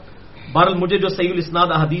 دفعہ. بہرحال مجھے جو صحیح الاسناد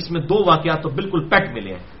احادیث میں 2 واقعات تو بالکل پیٹ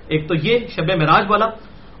ملے ہیں. ایک تو یہ شب معراج والا,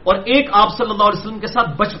 اور ایک آپ صلی اللہ علیہ وسلم کے ساتھ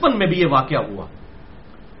بچپن میں بھی یہ واقعہ ہوا,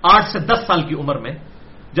 8 سے 10 سال کی عمر میں,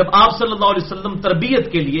 جب آپ صلی اللہ علیہ وسلم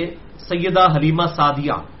تربیت کے لیے سیدہ حلیمہ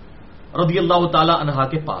سعدیہ رضی اللہ تعالی عنہا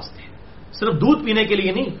کے پاس تھے. صرف دودھ پینے کے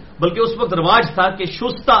لیے نہیں, بلکہ اس وقت رواج تھا کہ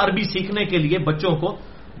شستہ عربی سیکھنے کے لیے بچوں کو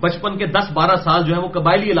بچپن کے 10-12 سال جو ہے وہ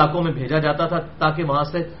قبائلی علاقوں میں بھیجا جاتا تھا تاکہ وہاں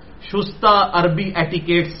سے شستہ عربی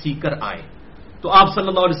ایٹیکیٹ سیکھ کر آئیں. تو آپ صلی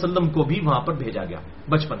اللہ علیہ وسلم کو بھی وہاں پر بھیجا گیا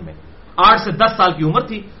بچپن میں. 8 سے 10 سال کی عمر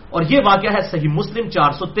تھی, اور یہ واقعہ ہے صحیح مسلم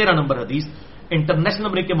 413 نمبر حدیث انٹرنیشنل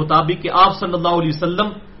نمبر کے مطابق کہ آپ صلی اللہ علیہ وسلم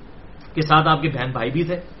کے ساتھ آپ کے بہن بھائی بھی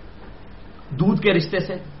تھے دودھ کے رشتے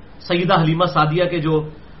سے. سیدہ حلیمہ سعدیہ کے جو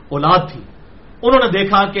اولاد تھی, انہوں نے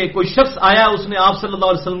دیکھا کہ کوئی شخص آیا, اس نے آپ صلی اللہ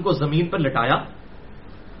علیہ وسلم کو زمین پر لٹایا,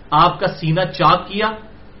 آپ کا سینہ چاک کیا,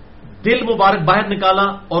 دل مبارک باہر نکالا,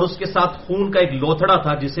 اور اس کے ساتھ خون کا ایک لوتھڑا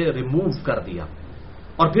تھا جسے ریموو کر دیا,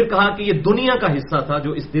 اور پھر کہا کہ یہ دنیا کا حصہ تھا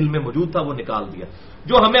جو اس دل میں موجود تھا وہ نکال دیا,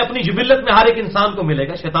 جو ہمیں اپنی جبلت میں ہر ایک انسان کو ملے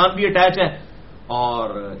گا. شیطان بھی اٹیچ ہے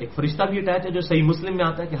اور ایک فرشتہ بھی اٹیچ ہے, جو صحیح مسلم میں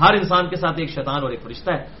آتا ہے کہ ہر انسان کے ساتھ ایک شیطان اور ایک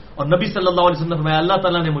فرشتہ ہے. اور نبی صلی اللہ علیہ وسلم نے فرمایا اللہ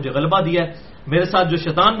تعالیٰ نے مجھے غلبہ دیا ہے, میرے ساتھ جو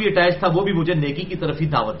شیطان بھی اٹیچ تھا وہ بھی مجھے نیکی کی طرف ہی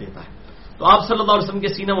دعوت دیتا ہے. تو آپ صلی اللہ علیہ وسلم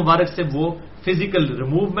کے سینہ مبارک سے وہ فزیکل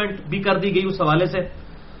ریموومنٹ بھی کر دی گئی اس حوالے سے.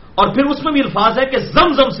 اور پھر اس میں بھی الفاظ ہے کہ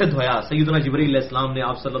زمزم سے دھویا سیدنا جبرائیل علیہ السلام نے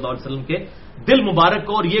آپ صلی اللہ علیہ وسلم کے دل مبارک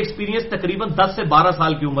کو. اور یہ ایکسپیرینس تقریباً 10 سے 12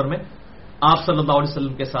 سال کی عمر میں آپ صلی اللہ علیہ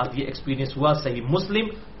وسلم کے ساتھ یہ ایکسپیرینس ہوا. صحیح مسلم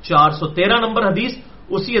 413 نمبر حدیث.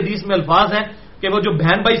 اسی حدیث میں الفاظ ہیں کہ وہ جو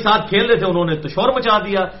بہن بھائی ساتھ کھیل رہے تھے انہوں نے تو شور مچا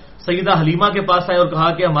دیا, سیدہ حلیمہ کے پاس آئے اور کہا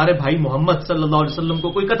کہ ہمارے بھائی محمد صلی اللہ علیہ وسلم کو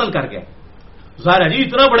کوئی قتل کر گیا. ظاہر ہے جی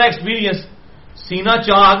اتنا بڑا ایکسپیرینس, سینہ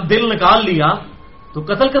چاک, دل نکال لیا, تو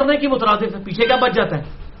قتل کرنے کی مترادف ہے, پیچھے کیا بچ جاتا ہے.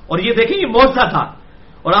 اور یہ دیکھیں یہ معجزہ تھا,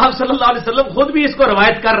 اور آپ صلی اللہ علیہ وسلم خود بھی اس کو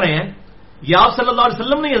روایت کر رہے ہیں. یہ آپ صلی اللہ علیہ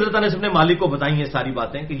وسلم نے حضرت انس بن مالک کو بتائی ہیں ساری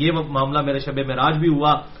باتیں کہ یہ معاملہ میرے شب معراج بھی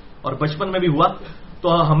ہوا اور بچپن میں بھی ہوا. تو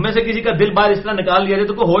ہم میں سے کسی کا دل باہر اس طرح نکال لیا جائے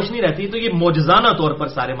تو کوئی ہوش نہیں رہتی. تو یہ معجزانہ طور پر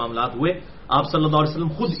سارے معاملات ہوئے, آپ صلی اللہ علیہ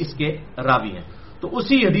وسلم خود اس کے راوی ہیں. تو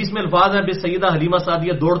اسی حدیث میں الفاظ ہیں بے سیدہ حلیمہ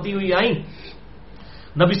سعدیہ دوڑتی ہوئی آئیں,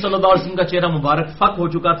 نبی صلی اللہ علیہ وسلم کا چہرہ مبارک فک ہو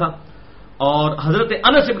چکا تھا, اور حضرت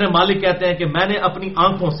انس بن مالک کہتے ہیں کہ میں نے اپنی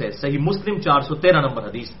آنکھوں سے صحیح مسلم 413 نمبر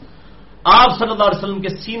حدیث آپ صلی اللہ علیہ وسلم کے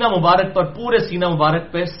سینہ مبارک پر, پورے سینہ مبارک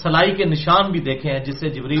پہ سلائی کے نشان بھی دیکھے ہیں جس سے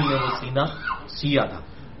جبریل نے وہ سینہ سیا تھا.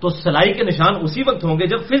 تو سلائی کے نشان اسی وقت ہوں گے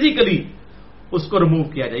جب فزیکلی اس کو ریموو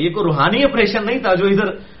کیا جائے. یہ کوئی روحانی آپریشن نہیں تھا جو ادھر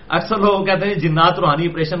اکثر لوگ کہتے ہیں جنات روحانی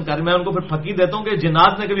آپریشن کر. میں ان کو پھر پھکی دیتا ہوں کہ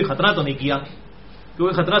جنات نے کبھی خطرہ تو نہیں کیا,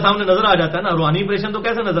 کیونکہ خطرہ سامنے نظر آ جاتا ہے نا. روحانی آپریشن تو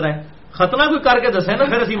کیسے نظر آئے, خطرہ کوئی کر کے دسے نا,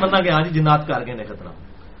 پھر اسی مننا کہ ہاں جی جنات کر گئے نے خطرہ,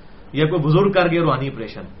 یا کوئی بزرگ کر گئے روحانی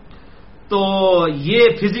آپریشن. تو یہ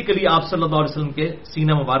فزیکلی آپ صلی اللہ علیہ وسلم کے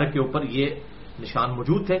سینہ مبارک کے اوپر یہ نشان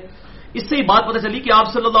موجود تھے. اس سے یہ بات پتہ چلی کہ آپ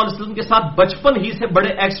صلی اللہ علیہ وسلم کے ساتھ بچپن ہی سے بڑے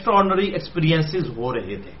ایکسٹرا آرڈنری ایکسپیرینسز ہو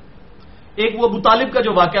رہے تھے. ایک وہ ابو طالب کا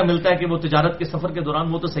جو واقعہ ملتا ہے کہ وہ تجارت کے سفر کے دوران,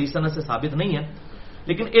 وہ تو صحیح سند سے ثابت نہیں ہے,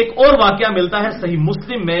 لیکن ایک اور واقعہ ملتا ہے صحیح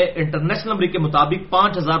مسلم میں انٹرنیشنل نمبر کے مطابق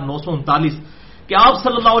 5939 کہ آپ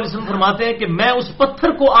صلی اللہ علیہ وسلم فرماتے ہیں کہ میں اس پتھر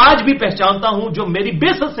کو آج بھی پہچانتا ہوں جو میری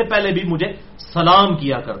بعثت سے پہلے بھی مجھے سلام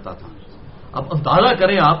کیا کرتا تھا. اب اندازہ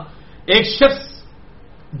کریں آپ، ایک شخص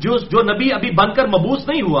جو نبی ابھی بن کر مبعوث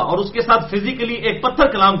نہیں ہوا اور اس کے ساتھ فزیکلی ایک پتھر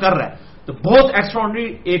کلام کر رہا ہے، تو بہت ایکسٹراڈنری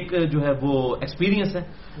ایک جو ہے وہ ایکسپیرینس ہے.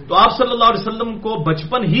 تو آپ صلی اللہ علیہ وسلم کو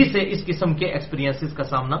بچپن ہی سے اس قسم کے ایکسپیرینسز کا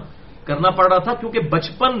سامنا کرنا پڑ رہا تھا، کیونکہ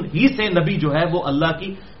بچپن ہی سے نبی جو ہے وہ اللہ کی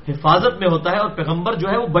حفاظت میں ہوتا ہے، اور پیغمبر جو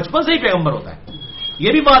ہے وہ بچپن سے ہی پیغمبر ہوتا ہے. یہ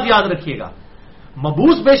بھی بات یاد رکھیے گا،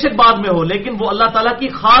 مبعوث بے شک بعد میں ہو، لیکن وہ اللہ تعالیٰ کی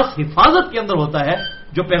خاص حفاظت کے اندر ہوتا ہے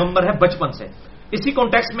جو پیغمبر ہے بچپن سے. اسی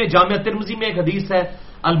کانٹیکسٹ میں جامعہ ترمذی میں ایک حدیث ہے،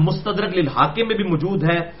 المستدرک للحاکم میں بھی موجود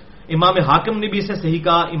ہے، امام حاکم نے بھی اسے صحیح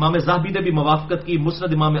کہا، امام ذہبی نے بھی موافقت کی،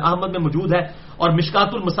 مسند امام احمد میں موجود ہے، اور مشکات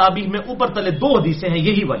المصابیح میں اوپر تلے 2 حدیثیں ہیں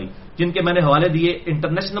یہی والی، جن کے میں نے حوالے دیے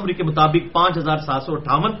انٹرنیشنل نمبر کے مطابق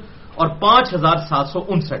 5758 اور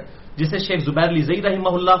 5759، جسے شیخ زبیر علی زئی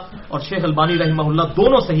رحمہ اللہ اور شیخ البانی رحمہ اللہ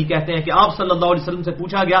دونوں صحیح کہتے ہیں کہ آپ صلی اللہ علیہ وسلم سے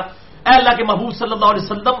پوچھا گیا، اے اللہ کے محبوب صلی اللہ علیہ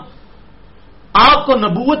وسلم، آپ کو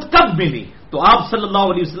نبوت کب ملی؟ تو آپ صلی اللہ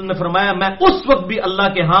علیہ وسلم نے فرمایا، میں اس وقت بھی اللہ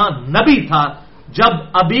کے ہاں نبی تھا جب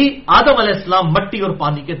ابھی آدم علیہ السلام مٹی اور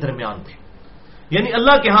پانی کے درمیان تھے. یعنی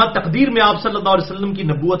اللہ کے ہاں تقدیر میں آپ صلی اللہ علیہ وسلم کی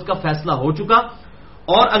نبوت کا فیصلہ ہو چکا.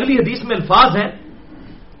 اور اگلی حدیث میں الفاظ ہیں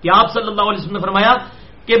کہ آپ صلی اللہ علیہ وسلم نے فرمایا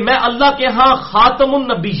کہ میں اللہ کے ہاں خاتم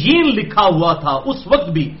النبیین لکھا ہوا تھا اس وقت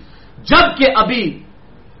بھی جب کہ ابھی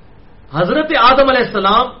حضرت آدم علیہ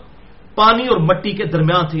السلام پانی اور مٹی کے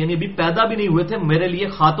درمیان تھے، یعنی ابھی پیدا بھی نہیں ہوئے تھے، میرے لیے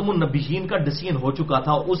خاتم النبیین کا ڈسیژن ہو چکا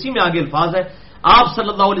تھا. اور اسی میں آگے الفاظ ہے، آپ صلی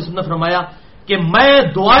اللہ علیہ وسلم نے فرمایا کہ میں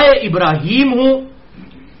دعائے ابراہیم ہوں،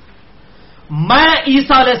 میں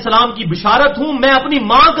عیسیٰ علیہ السلام کی بشارت ہوں، میں اپنی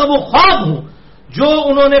ماں کا وہ خواب ہوں جو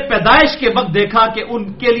انہوں نے پیدائش کے وقت دیکھا کہ ان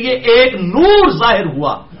کے لیے ایک نور ظاہر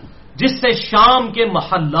ہوا جس سے شام کے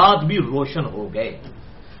محلات بھی روشن ہو گئے.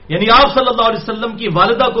 یعنی آپ صلی اللہ علیہ وسلم کی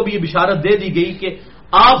والدہ کو بھی یہ بشارت دے دی گئی کہ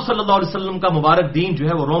آپ صلی اللہ علیہ وسلم کا مبارک دین جو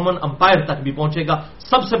ہے وہ رومن امپائر تک بھی پہنچے گا،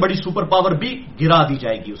 سب سے بڑی سپر پاور بھی گرا دی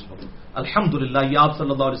جائے گی اس وقت. الحمدللہ یہ آپ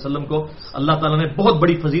صلی اللہ علیہ وسلم کو اللہ تعالیٰ نے بہت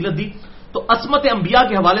بڑی فضیلت دی. تو عصمت انبیاء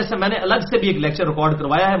کے حوالے سے میں نے الگ سے بھی ایک لیکچر ریکارڈ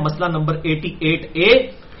کروایا ہے، مسئلہ نمبر 88A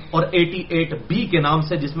اور 88B کے نام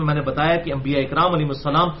سے، جس میں نے بتایا کہ انبیاء اکرام علیہ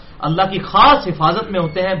السلام اللہ کی خاص حفاظت میں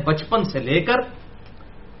ہوتے ہیں بچپن سے لے کر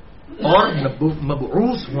اور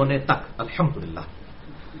مبعوث ہونے تک. الحمدللہ.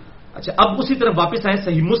 اچھا، اب اسی طرف واپس آئے،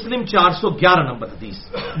 صحیح مسلم 411 نمبر حدیث،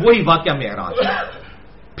 وہی واقعہ معراج.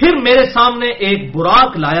 پھر میرے سامنے ایک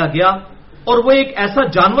براق لایا گیا اور وہ ایک ایسا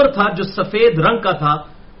جانور تھا جو سفید رنگ کا تھا،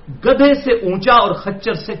 گدھے سے اونچا اور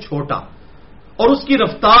خچر سے چھوٹا، اور اس کی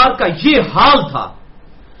رفتار کا یہ حال تھا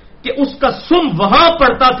کہ اس کا سم وہاں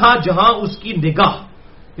پڑتا تھا جہاں اس کی نگاہ،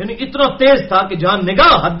 یعنی اتنا تیز تھا کہ جہاں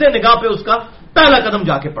نگاہ، حد نگاہ پہ اس کا پہلا قدم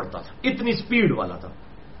جا کے پڑتا تھا، اتنی سپیڈ والا تھا.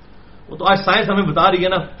 وہ تو آج سائنس ہمیں بتا رہی ہے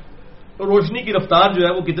نا، روشنی کی رفتار جو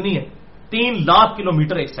ہے وہ کتنی ہے، 3 لاکھ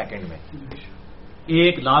کلومیٹر ایک سیکنڈ میں،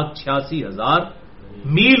 1,86,000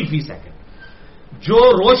 میل فی سیکنڈ. جو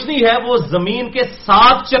روشنی ہے وہ زمین کے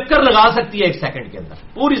 7 چکر لگا سکتی ہے ایک سیکنڈ کے اندر،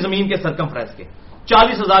 پوری زمین کے سرکمفرنس کے.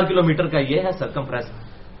 40,000 کلومیٹر کا یہ ہے سرکمفرنس،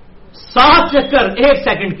 7 چکر ایک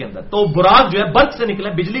سیکنڈ کے اندر. تو براق جو ہے برق سے نکلا،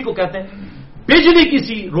 بجلی کو کہتے ہیں، بجلی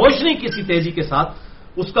کسی روشنی کسی تیزی کے ساتھ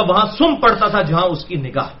اس کا وہاں سم پڑتا تھا جہاں اس کی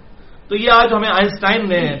نگاہ. تو یہ آج ہمیں آئنسٹائن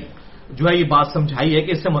نے جو ہے یہ بات سمجھائی ہے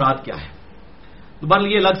کہ اس سے مراد کیا ہے. دوبارہ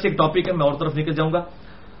یہ الگ سے ایک ٹاپک ہے، میں اور طرف نکل جاؤں گا.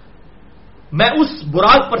 میں اس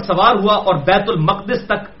براق پر سوار ہوا اور بیت المقدس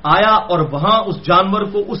تک آیا اور وہاں اس جانور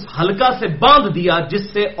کو اس حلقہ سے باندھ دیا جس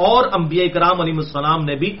سے اور انبیاء کرام علیہ السلام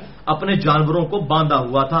نے بھی اپنے جانوروں کو باندھا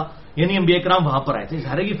ہوا تھا. یعنی انبیاء کرام وہاں پر آئے تھے،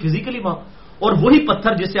 ظاہر ہے کہ فزیکلی وہاں، اور وہی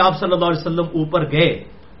پتھر جسے آپ صلی اللہ علیہ وسلم اوپر گئے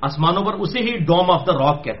آسمانوں پر، اسے ہی ڈوم آف دا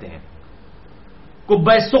راک کہتے ہیں.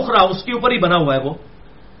 قبہ سخرا اس کے اوپر ہی بنا ہوا ہے وہ.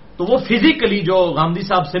 تو وہ فزیکلی، جو غامدی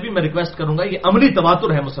صاحب سے بھی میں ریکویسٹ کروں گا، یہ عملی تواتر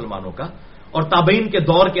ہے مسلمانوں کا، اور تابعین کے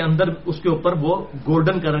دور کے اندر اس کے اوپر وہ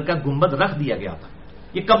گولڈن کلر کا گنبد رکھ دیا گیا تھا.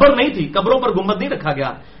 یہ قبر نہیں تھی، قبروں پر گنبد نہیں رکھا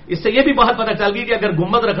گیا. اس سے یہ بھی بات پتہ چل گئی کہ اگر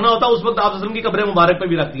گنبد رکھنا ہوتا اس وقت آپ وسلم کی قبر مبارک پہ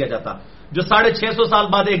بھی رکھ دیا جاتا. جو 650 سال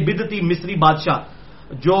بعد ایک بدعتی مصری بادشاہ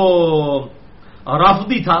جو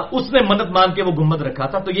رافضی تھا، اس نے منت مان کے وہ گنبد رکھا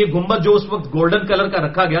تھا. تو یہ گنبد جو اس وقت گولڈن کلر کا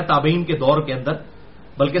رکھا گیا تابعین کے دور کے اندر،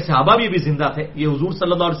 بلکہ صحابہ بھی زندہ تھے. یہ حضور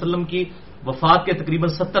صلی اللہ علیہ وسلم کی وفات کے تقریباً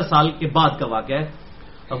 70 سال کے بعد کا واقعہ ہے.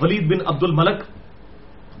 ولید بن عبد الملک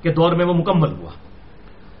کے دور میں وہ مکمل ہوا.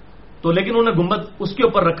 تو لیکن انہوں نے گنبد اس کے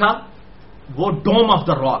اوپر رکھا، وہ ڈوم آف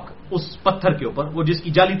دا راک، اس پتھر کے اوپر، وہ جس کی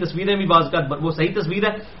جعلی تصویریں بھی بعض کا، وہ صحیح تصویر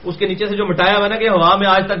ہے، اس کے نیچے سے جو مٹایا ہوا ہے نا کہ ہوا میں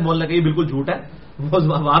آج تک معلق ہے، یہ بالکل جھوٹ ہے. وہ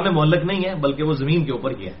ہوا میں معلق نہیں ہے بلکہ وہ زمین کے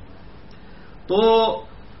اوپر ہی ہے. تو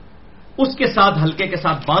اس کے ساتھ حلقے کے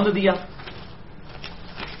ساتھ باندھ دیا.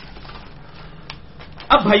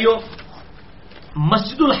 اب بھائیو،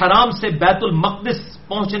 مسجد الحرام سے بیت المقدس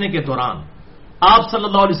پہنچنے کے دوران آپ صلی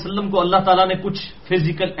اللہ علیہ وسلم کو اللہ تعالیٰ نے کچھ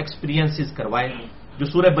فزیکل ایکسپیرینسز کروائے جو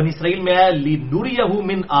سورہ بنی اسرائیل میں ہے، لِنُرِيَهُ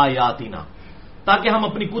مِنْ آیاتنا، تاکہ ہم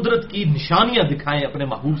اپنی قدرت کی نشانیاں دکھائیں اپنے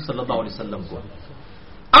محبوب صلی اللہ علیہ وسلم کو۔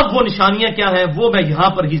 اب وہ نشانیاں کیا ہیں وہ میں یہاں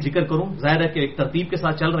پر ہی ذکر کروں، ظاہر ہے کہ ایک ترتیب کے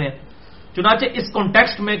ساتھ چل رہے ہیں۔ چنانچہ اس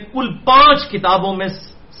کانٹیکسٹ میں کل 5 کتابوں میں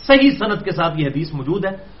صحیح سند کے ساتھ یہ حدیث موجود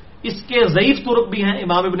ہے۔ اس کے ضعیف طرق بھی ہیں،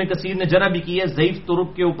 امام ابن کثیر نے جرح بھی کی ہے، ضعیف طرق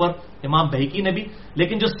کے اوپر امام بھائقی نے بھی،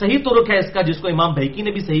 لیکن جو صحیح طرق ہے اس کا، جس کو امام بھائقی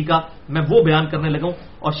نے بھی صحیح کہا، میں وہ بیان کرنے لگا ہوں،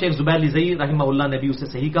 اور شیخ زبیر لزئی رحمہ اللہ نے بھی اسے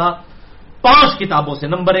صحیح کہا 5 کتابوں سے۔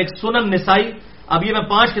 نمبر 1 سنن نسائی۔ اب یہ میں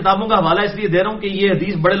 5 کتابوں کا حوالہ اس لیے دے رہا ہوں کہ یہ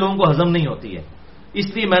حدیث بڑے لوگوں کو ہضم نہیں ہوتی ہے، اس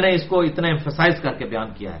لیے میں نے اس کو اتنا ایمفسائز کر کے بیان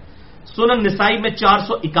کیا ہے۔ سنن نسائی میں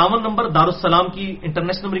 451 نمبر دارالسلام کی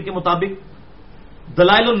انٹرنیشنل نمبر کے مطابق،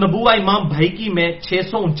 دلائل النبوہ امام بھائقی میں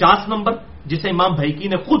 649 نمبر، جسے امام بھائقی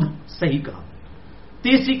نے خود صحیح کہا۔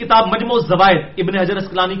 تیسری کتاب مجموع الزوائد ابن حجر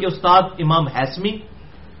اسقلانی کے استاد امام حیثمی،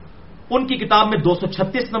 ان کی کتاب میں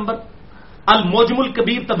 236 نمبر۔ المعجم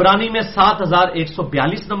الکبیر طبرانی میں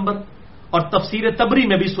 7142 نمبر، اور تفسیر تبری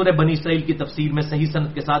میں بھی سورہ بنی اسرائیل کی تفسیر میں صحیح سند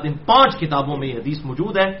کے ساتھ ان 5 کتابوں میں یہ حدیث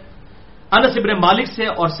موجود ہے، انس ابن مالک سے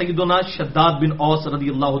اور سیدنا شداد بن اوس رضی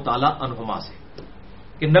اللہ تعالی عنہما سے،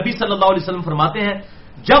 کہ نبی صلی اللہ علیہ وسلم فرماتے ہیں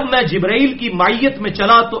جب میں جبرائیل کی معیت میں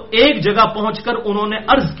چلا تو ایک جگہ پہنچ کر انہوں نے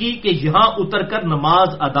عرض کی کہ یہاں اتر کر نماز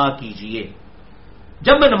ادا کیجئے۔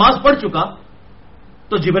 جب میں نماز پڑھ چکا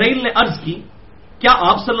تو جبرائیل نے عرض کی کیا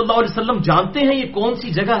آپ صلی اللہ علیہ وسلم جانتے ہیں یہ کون سی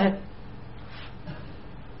جگہ ہے؟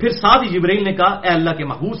 پھر ساتھ ہی جبرائیل نے کہا اے اللہ کے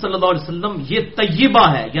محبوب صلی اللہ علیہ وسلم یہ طیبہ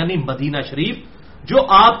ہے، یعنی مدینہ شریف، جو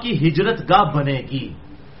آپ کی ہجرت گاہ بنے گی۔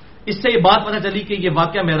 اس سے یہ بات پتہ چلی کہ یہ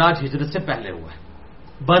واقعہ معراج ہجرت سے پہلے ہوا ہے،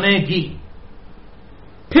 بنے گی۔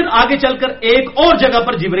 پھر آگے چل کر ایک اور جگہ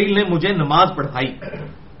پر جبرائیل نے مجھے نماز پڑھائی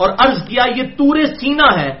اور عرض کیا یہ طور سینا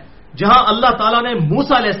ہے جہاں اللہ تعالیٰ نے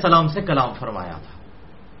موسیٰ علیہ السلام سے کلام فرمایا تھا۔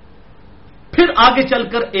 پھر آگے چل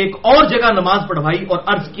کر ایک اور جگہ نماز پڑھوائی اور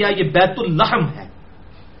عرض کیا یہ بیت اللحم ہے،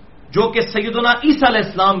 جو کہ سیدنا عیسیٰ علیہ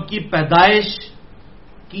السلام کی پیدائش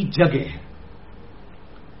کی جگہ ہے۔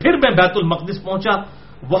 پھر میں بیت المقدس پہنچا،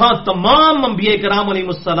 وہاں تمام انبیاء کرام علیہ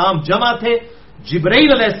السلام جمع تھے،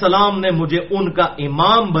 جبرائیل علیہ السلام نے مجھے ان کا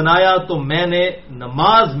امام بنایا تو میں نے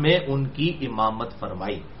نماز میں ان کی امامت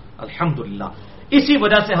فرمائی۔ الحمدللہ، اسی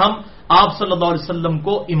وجہ سے ہم آپ صلی اللہ علیہ وسلم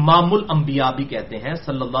کو امام الانبیاء بھی کہتے ہیں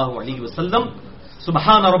صلی اللہ علیہ وسلم۔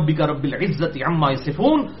 سبحان ربک رب العزت عما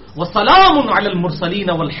یصفون وسلام علی المرسلین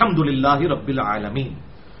والحمد للہ رب العالمین۔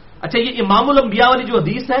 اچھا، یہ امام الانبیاء والی جو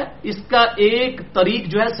حدیث ہے اس کا ایک طریق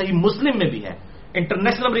جو ہے صحیح مسلم میں بھی ہے،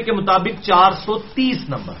 انٹرنیشنل نمبر کے مطابق 430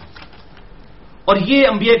 نمبر، اور یہ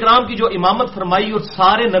انبیاء کرام کی جو امامت فرمائی اور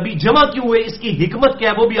سارے نبی جمع کیوں ہوئے، اس کی حکمت کیا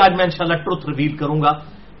ہے وہ بھی آج میں انشاءاللہ ٹروتھ ریویل کروں گا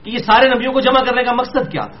کہ یہ سارے نبیوں کو جمع کرنے کا مقصد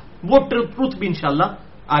کیا تھا، وہ ٹروتھ بھی انشاءاللہ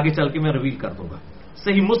آگے چل کے میں ریویل کر دوں گا۔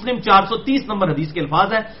 صحیح مسلم 430 نمبر حدیث کے الفاظ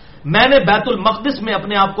ہے، میں نے بیت المقدس میں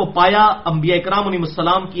اپنے آپ کو پایا، انبیاء کرام علیہ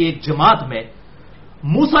السلام کی ایک جماعت میں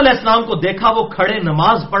موسیٰ علیہ السلام کو دیکھا، وہ کھڑے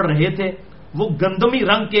نماز پڑھ رہے تھے، وہ گندمی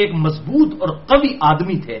رنگ کے ایک مضبوط اور قوی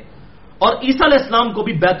آدمی تھے، اور عیسیٰ علیہ السلام کو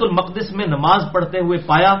بھی بیت المقدس میں نماز پڑھتے ہوئے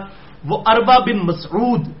پایا، وہ اربا بن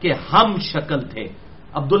مسعود کے ہم شکل تھے،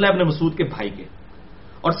 عبداللہ ابن مسعود کے بھائی کے۔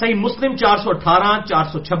 اور صحیح مسلم 418،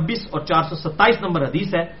 426 اور 427 نمبر حدیث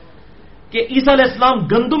ہے کہ عیسیٰ علیہ السلام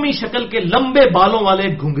گندمی شکل کے لمبے بالوں والے،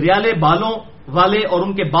 گھنگریالے بالوں والے، اور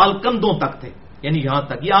ان کے بال کندھوں تک تھے، یعنی یہاں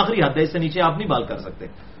تک، یہ آخری حد ہے، اس سے نیچے آپ نہیں بال کر سکتے،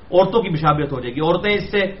 عورتوں کی مشابہت ہو جائے گی، عورتیں اس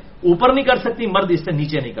سے اوپر نہیں کر سکتی، مرد اس سے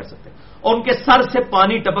نیچے نہیں کر سکتے، اور ان کے سر سے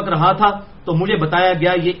پانی ٹپک رہا تھا، تو مجھے بتایا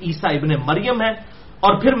گیا یہ عیسیٰ ابن مریم ہے۔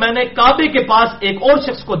 اور پھر میں نے کعبے کے پاس ایک اور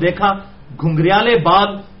شخص کو دیکھا، گھنگریالے بال،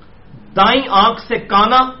 دائیں آنکھ سے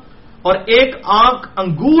کانا، اور ایک آنکھ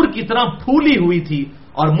انگور کی طرح پھولی ہوئی تھی،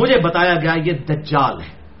 اور مجھے بتایا گیا یہ دجال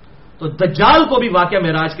ہے۔ تو دجال کو بھی واقعہ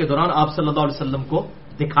معراج کے دوران آپ صلی اللہ علیہ وسلم کو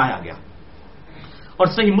دکھایا گیا۔ اور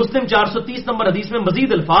صحیح مسلم 430 نمبر حدیث میں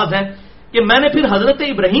مزید الفاظ ہیں کہ میں نے پھر حضرت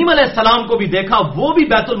ابراہیم علیہ السلام کو بھی دیکھا، وہ بھی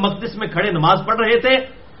بیت المقدس میں کھڑے نماز پڑھ رہے تھے،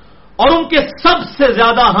 اور ان کے سب سے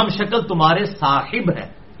زیادہ ہم شکل تمہارے صاحب ہے،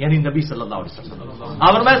 یعنی نبی صلی اللہ علیہ وسلم،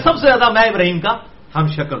 اور میں سب سے زیادہ میں ابراہیم کا ہم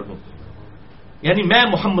شکل ہوں، یعنی میں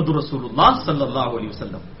محمد رسول اللہ صلی اللہ علیہ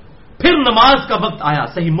وسلم۔ پھر نماز کا وقت آیا،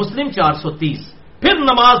 صحیح مسلم 430، پھر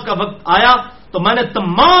نماز کا وقت آیا تو میں نے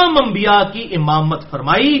تمام انبیاء کی امامت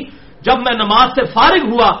فرمائی۔ جب میں نماز سے فارغ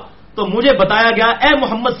ہوا تو مجھے بتایا گیا اے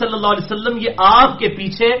محمد صلی اللہ علیہ وسلم، یہ آپ کے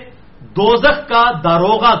پیچھے دوزخ کا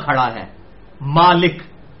داروغہ کھڑا ہے، مالک،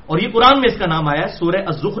 اور یہ قرآن میں اس کا نام آیا ہے، سورہ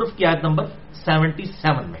الزخرف کی آیت نمبر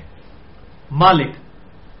 77 میں، مالک۔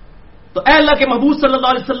 تو اے اللہ کے محبوب صلی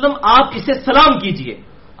اللہ علیہ وسلم، آپ اسے سلام کیجئے،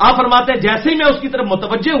 آپ فرماتے ہیں جیسے ہی میں اس کی طرف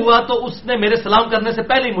متوجہ ہوا تو اس نے میرے سلام کرنے سے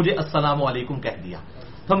پہلے ہی مجھے السلام علیکم کہہ دیا،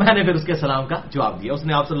 تو میں نے پھر اس کے سلام کا جواب دیا. اس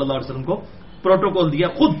نے آپ صلی اللہ علیہ وسلم کو پروٹوکول دیا،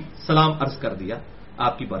 خود سلام عرض کر دیا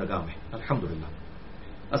آپ کی بارگاہ میں. الحمدللہ.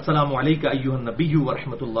 السلام علیکم ایھا النبی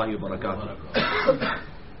ورحمۃ اللہ وبرکاتہ.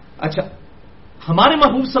 اچھا، ہمارے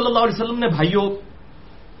محبوب صلی اللہ علیہ وسلم نے بھائیوں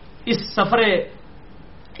اس سفر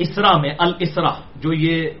اسرا میں، الاسرا جو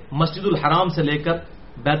یہ مسجد الحرام سے لے کر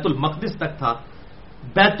بیت المقدس تک تھا،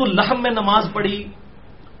 بیت اللحم میں نماز پڑھی،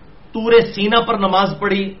 طور سینا پر نماز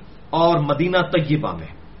پڑھی اور مدینہ طیبہ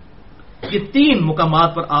میں. یہ 3 مقامات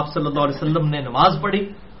پر آپ صلی اللہ علیہ وسلم نے نماز پڑھی.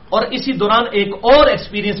 اور اسی دوران ایک اور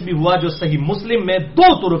ایکسپیرینس بھی ہوا جو صحیح مسلم میں 2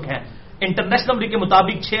 طرق ہیں. انٹرنیشنل نمبر کے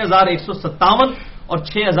مطابق 6157 اور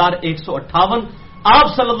 6158. آپ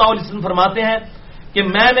صلی اللہ علیہ وسلم فرماتے ہیں کہ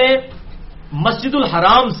میں نے مسجد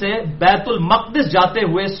الحرام سے بیت المقدس جاتے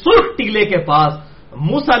ہوئے سرخ ٹیلے کے پاس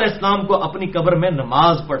موسیٰ علیہ السلام کو اپنی قبر میں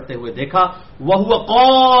نماز پڑھتے ہوئے دیکھا. وَهُوَ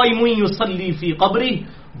قَائِمٌ يُصَلِّي فِي قَبْرِهِ،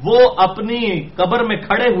 وہ اپنی قبر میں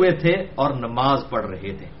کھڑے ہوئے تھے اور نماز پڑھ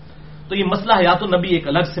رہے تھے. تو یہ مسئلہ حیات النبی ایک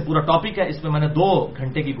الگ سے پورا ٹاپک ہے، اس میں نے 2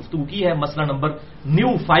 گھنٹے کی گفتگو کی ہے. مسئلہ نمبر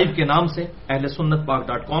نیو 5 کے نام سے اہل سنت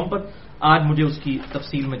پاک.com پر. آج مجھے اس کی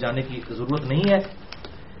تفصیل میں جانے کی ضرورت نہیں ہے.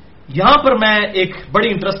 یہاں پر میں ایک بڑی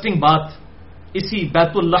انٹرسٹنگ بات اسی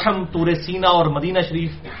بیت اللحم، طور سینا اور مدینہ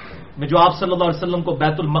شریف میں جو آپ صلی اللہ علیہ وسلم کو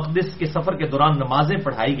بیت المقدس کے سفر کے دوران نمازیں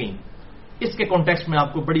پڑھائی گئیں، اس کے کانٹیکسٹ میں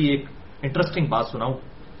آپ کو بڑی ایک انٹرسٹنگ بات سناؤں.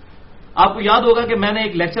 آپ کو یاد ہوگا کہ میں نے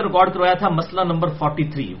ایک لیکچر ریکارڈ کروایا تھا، مسئلہ نمبر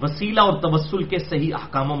 43، وسیلہ اور توسل کے صحیح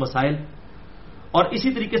احکام و مسائل. اور اسی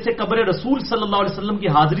طریقے سے قبر رسول صلی اللہ علیہ وسلم کی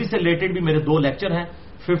حاضری سے ریلیٹڈ بھی میرے 2 لیکچر ہیں،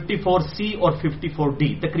 54C اور 54D.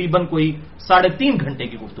 تقریباً کوئی 3.5 گھنٹے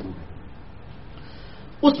کی گفتگو ہے.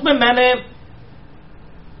 اس میں نے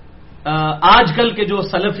آج کل کے جو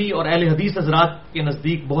سلفی اور اہل حدیث حضرات کے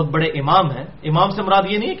نزدیک بہت بڑے امام ہیں، امام سے مراد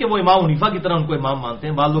یہ نہیں ہے کہ وہ امام حنیفہ کی طرح ان کو امام مانتے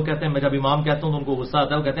ہیں. بعض لوگ کہتے ہیں میں جب امام کہتا ہوں تو ان کو غصہ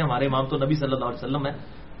آتا ہے، وہ کہتے ہیں ہمارے امام تو نبی صلی اللہ علیہ وسلم ہے.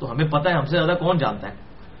 تو ہمیں پتہ ہے ہم سے زیادہ کون جانتا ہے.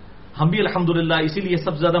 ہم بھی الحمدللہ اسی لیے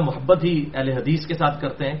سب سے زیادہ محبت ہی اہل حدیث کے ساتھ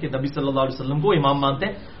کرتے ہیں کہ نبی صلی اللہ علیہ وسلم کو امام مانتے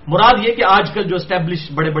ہیں. مراد یہ کہ آج کل جو اسٹیبلش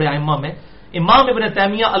بڑے بڑے ائمہ میں امام ابن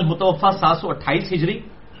تیمیہ المتوفا 728 ہجری،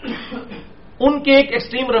 ان کے ایک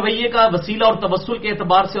ایکسٹریم رویے کا وسیلہ اور توسل کے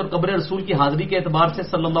اعتبار سے اور قبر رسول کی حاضری کے اعتبار سے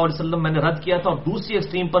صلی اللہ علیہ وسلم میں نے رد کیا تھا. اور دوسری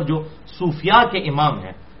ایکسٹریم پر جو صوفیاء کے امام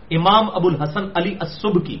ہیں، امام ابو الحسن علی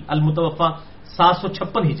السبکی المتوفا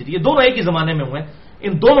 756 ہجری، یہ دونوں ایک ہی زمانے میں ہوئے.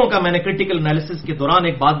 ان دونوں کا میں نے کریٹیکل انالیسس کے دوران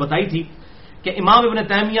ایک بات بتائی تھی کہ امام ابن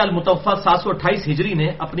تیمیہ المتوفا 728 ہجری نے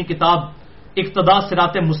اپنی کتاب اقتداء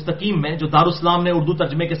صراط مستقیم میں، جو دارالاسلام نے اردو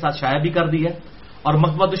ترجمے کے ساتھ شائع بھی کر دی ہے، اور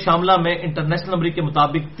مکتبۃ الشاملہ میں انٹرنیشنل نمبر کے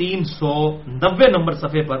مطابق 390 نمبر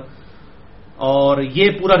صفحے پر، اور یہ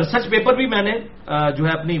پورا ریسرچ پیپر بھی میں نے جو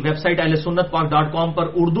ہے اپنی ویب سائٹ اہل سنت پاک.com پر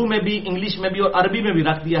اردو میں بھی، انگلش میں بھی اور عربی میں بھی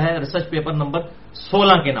رکھ دیا ہے، ریسرچ پیپر نمبر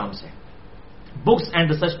 16 کے نام سے، بکس اینڈ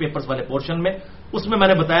ریسرچ پیپرز والے پورشن میں. اس میں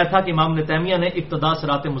نے بتایا تھا کہ امام ابن تیمیہ نے اقتداء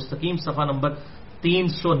صراط مستقیم صفحہ نمبر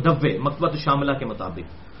 390 مکتبۃ الشاملہ کے مطابق،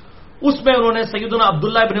 اس میں انہوں نے سیدنا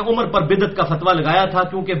عبداللہ ابن عمر پر بدعت کا فتویٰ لگایا تھا،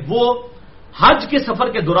 کیونکہ وہ حج کے سفر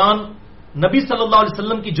کے دوران نبی صلی اللہ علیہ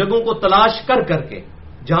وسلم کی جگہوں کو تلاش کر کے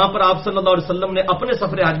جہاں پر آپ صلی اللہ علیہ وسلم نے اپنے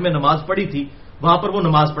سفر حج میں نماز پڑھی تھی وہاں پر وہ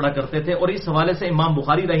نماز پڑھا کرتے تھے. اور اس حوالے سے امام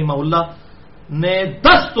بخاری رحمہ اللہ نے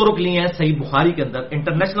 10 طرق لیے ہیں صحیح بخاری کے اندر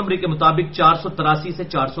انٹرنیشنل نمبر کے مطابق 483 سے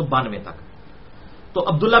 492 تک. تو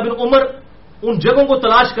عبداللہ بن عمر ان جگہوں کو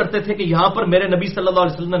تلاش کرتے تھے کہ یہاں پر میرے نبی صلی اللہ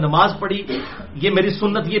علیہ وسلم نے نماز پڑھی، یہ میری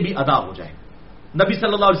سنت یہ بھی ادا ہو جائے. نبی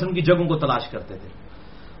صلی اللہ علیہ وسلم کی جگہوں کو تلاش کرتے تھے.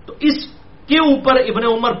 تو اس کے اوپر ابن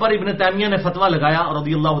عمر پر ابن تیمیہ نے فتویٰ لگایا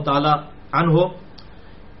رضی اللہ تعالی عنہ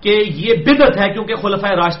کہ یہ بدعت ہے، کیونکہ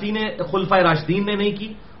خلفائے راشدین نے نہیں کی،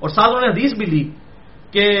 اور ساتھ انہوں نے حدیث بھی لی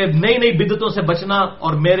کہ نئی نئی بدعتوں سے بچنا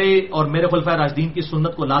اور میرے خلفائے راشدین کی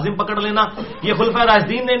سنت کو لازم پکڑ لینا. یہ خلفائے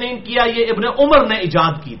راشدین نے نہیں کیا، یہ ابن عمر نے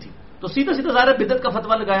ایجاد کی تھی. تو سیدھا ظاہر بدعت کا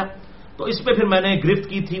فتویٰ لگایا. تو اس پہ پھر میں نے گرفت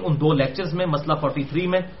کی تھی ان 2 لیکچرز میں، مسئلہ 43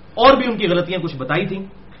 میں، اور بھی ان کی غلطیاں کچھ بتائی تھیں.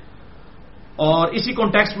 اور اسی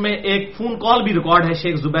کانٹیکسٹ میں ایک فون کال بھی ریکارڈ ہے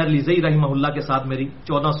شیخ زبیر لیزئی رحمہ اللہ کے ساتھ میری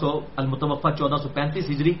 1435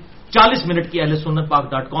 ہجری 40 منٹ کی اہل سنت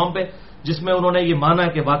پاک.com پہ، جس میں انہوں نے یہ مانا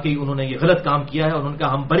کہ واقعی انہوں نے یہ غلط کام کیا ہے، اور ان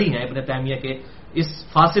کا ہم بری ہیں ابن تیمیہ کے اس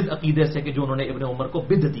فاسد عقیدے سے کہ جو انہوں نے ابن عمر کو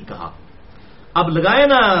بدعتی کہا. اب لگائے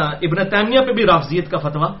نا ابن تیمیہ پہ بھی رافضیت کا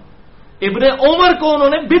فتویٰ، ابن عمر کو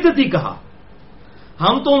انہوں نے بدعتی کہا.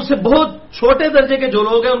 ہم تو ان سے بہت چھوٹے درجے کے جو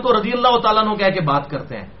لوگ ہیں ان کو رضی اللہ تعالیٰ عنہ کہہ کے بات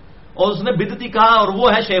کرتے ہیں، اور اس نے بدعتی کہا، اور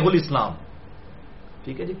وہ ہے شیخ الاسلام.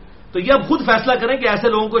 ٹھیک ہے جی. تو یہ اب خود فیصلہ کریں کہ ایسے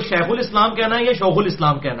لوگوں کو شیخ الاسلام کہنا ہے یا شوخ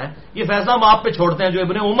الاسلام کہنا ہے. یہ فیصلہ ہم آپ پہ چھوڑتے ہیں. جو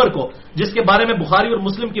ابن عمر کو، جس کے بارے میں بخاری اور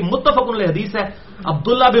مسلم کی متفق علیہ حدیث ہے،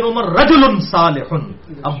 عبداللہ بن عمر رجل صالح،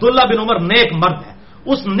 عبداللہ بن عمر نیک مرد ہے.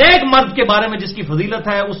 اس نیک مرد کے بارے میں جس کی فضیلت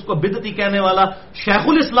ہے اس کو بدعتی کہنے والا شیخ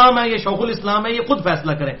الاسلام ہے، یہ شیخ الاسلام ہے، یہ خود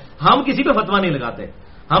فیصلہ کریں. ہم کسی پہ فتویٰ نہیں لگاتے.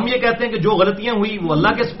 ہم یہ کہتے ہیں کہ جو غلطیاں ہوئی وہ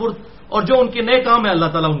اللہ کے سپرد، اور جو ان کے نیک کام ہے اللہ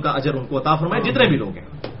تعالیٰ ان کا اجر ان کو عطا فرمائے، جتنے بھی لوگ ہیں.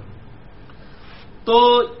 تو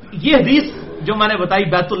یہ حدیث جو میں نے بتائی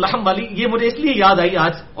بیت اللحم والی، یہ مجھے اس لیے یاد آئی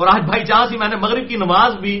آج. اور آج بھائی جہاں سے میں نے مغرب کی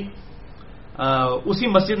نماز بھی اسی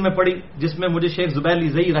مسجد میں پڑھی جس میں مجھے شیخ زبیر علی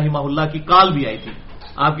زئی رحمہ اللہ کی کال بھی آئی تھی.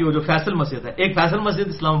 آپ کی وہ جو فیصل مسجد ہے، ایک فیصل مسجد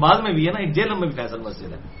اسلام آباد میں بھی ہے نا، ایک جیلم میں بھی فیصل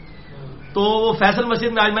مسجد ہے. تو وہ فیصل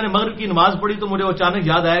مسجد میں آج میں نے مغرب کی نماز پڑھی تو مجھے اچانک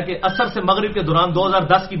یاد آیا کہ عصر سے مغرب کے دوران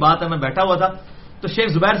 2010 کی بات ہے، میں بیٹھا ہوا تھا تو شیخ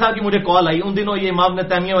زبیر صاحب کی مجھے کال آئی. ان دنوں یہ امام ابن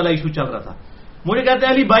تیمیہ والا ایشو چل رہا تھا. مجھے کہتے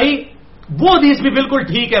ہیں علی بھائی وہ حدیث بھی بالکل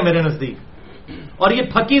ٹھیک ہے میرے نزدیک، اور یہ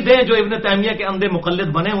فقید ہیں جو ابن تیمیہ کے اندھے مقلد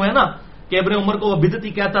بنے ہوئے ہیں نا، کہ ابن عمر کو وہ بدعتی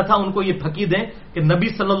کہتا تھا، ان کو یہ فقید ہیں کہ نبی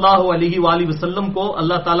صلی اللہ علیہ وآلہ وسلم کو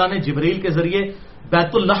اللہ تعالیٰ نے جبرائیل کے ذریعے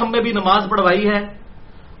بیت اللحم میں بھی نماز پڑھوائی ہے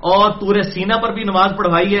اور طور سینہ پر بھی نماز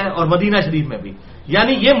پڑھوائی ہے اور مدینہ شریف میں بھی.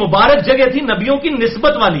 یعنی یہ مبارک جگہ تھی نبیوں کی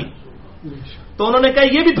نسبت والی. تو انہوں نے کہا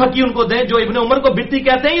یہ بھی پھکی ان کو دیں جو ابن عمر کو بدعتی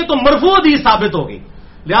کہتے ہیں، یہ تو مرفوع حدیث ثابت ہوگی.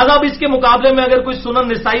 لہذا اب اس کے مقابلے میں اگر کوئی سنن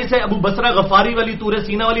نسائی سے ابو بصرہ غفاری والی طور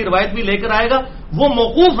سینہ والی روایت بھی لے کر آئے گا وہ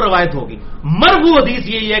موقوف روایت ہوگی. مرفوع حدیث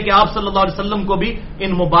یہی ہے کہ آپ صلی اللہ علیہ وسلم کو بھی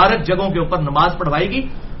ان مبارک جگہوں کے اوپر نماز پڑھوائے گی.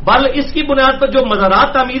 بل اس کی بنیاد پر جو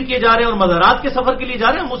مزارات تعمیر کیے جا رہے ہیں اور مزارات کے سفر کے لیے جا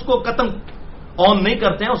رہے ہیں ہم اس کو قطعاً آن نہیں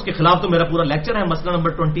کرتے ہیں. اس کے خلاف تو میرا پورا لیکچر ہے مسئلہ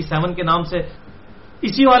نمبر 27 کے نام سے.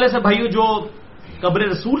 اسی حوالے سے بھائیو جو قبر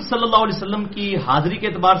رسول صلی اللہ علیہ وسلم کی حاضری کے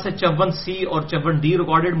اعتبار سے 54C اور 54D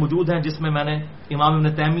ریکارڈڈ موجود ہیں، جس میں میں نے امام ابن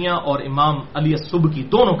تیمیہ اور امام علی السبکی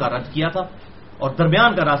دونوں کا رد کیا تھا اور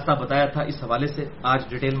درمیان کا راستہ بتایا تھا. اس حوالے سے آج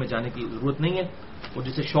ڈیٹیل میں جانے کی ضرورت نہیں ہے، وہ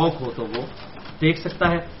جسے شوق ہو تو وہ دیکھ سکتا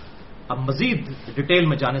ہے. اب مزید ڈیٹیل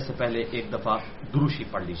میں جانے سے پہلے ایک دفعہ دروشی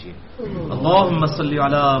پڑھ لیجیے. اللہم صلی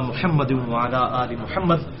علی محمد وعلی آل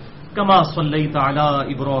محمد کما صلیت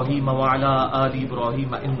علی ابراہیم وعلی آل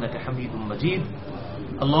ابراہیم انک حمید مجید.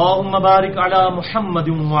 اللہم بارک علی محمد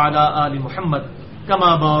وعلی آل محمد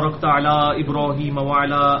کما بارکت علی ابراہیم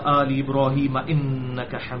وعلی آل ابراہیم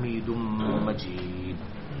انک حمید مجید.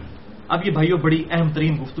 اب یہ بھائیو بڑی اہم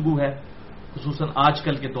ترین گفتگو ہے، خصوصاً آج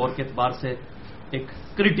کل کے دور کے اعتبار سے ایک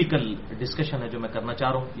کریٹیکل ڈسکشن ہے جو میں کرنا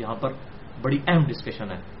چاہ رہا ہوں یہاں پر. بڑی اہم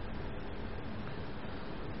ڈسکشن ہے.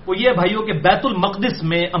 وہ یہ بھائیوں کہ بیت المقدس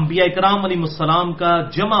میں انبیاء اکرام علیہ السلام کا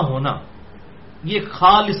جمع ہونا یہ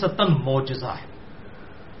خالصتاً معجزہ ہے.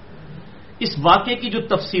 اس واقعے کی جو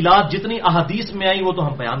تفصیلات جتنی احادیث میں آئی وہ تو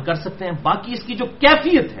ہم بیان کر سکتے ہیں، باقی اس کی جو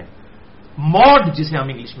کیفیت ہے، موڈ جسے ہم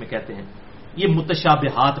انگلش میں کہتے ہیں، یہ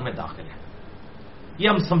متشابہات میں داخل ہے. یہ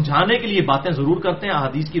ہم سمجھانے کے لیے باتیں ضرور کرتے ہیں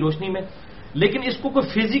احادیث کی روشنی میں، لیکن اس کو کوئی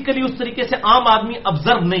فزیکلی اس طریقے سے عام آدمی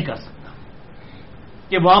آبزرو نہیں کر سکتا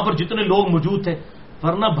کہ وہاں پر جتنے لوگ موجود تھے.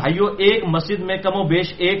 ورنہ بھائیوں ایک مسجد میں کم و بیش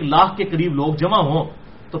 1 لاکھ کے قریب لوگ جمع ہوں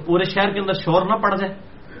تو پورے شہر کے اندر شور نہ پڑ جائے.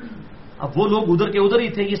 اب وہ لوگ ادھر کے ادھر ہی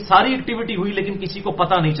تھے، یہ ساری ایکٹیویٹی ہوئی لیکن کسی کو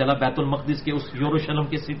پتہ نہیں چلا بیت المقدس کے اس یروشلم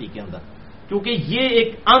کے سٹی کے اندر، کیونکہ یہ ایک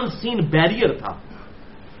ان سین بیریئر تھا،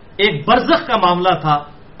 ایک برزخ کا معاملہ تھا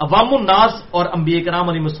عوام الناس اور انبیاء کرام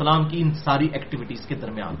علیہ السلام کی ان ساری ایکٹیویٹیز کے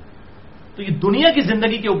درمیان. تو یہ دنیا کی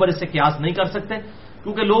زندگی کے اوپر اس سے قیاس نہیں کر سکتے،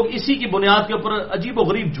 کیونکہ لوگ اسی کی بنیاد کے اوپر عجیب و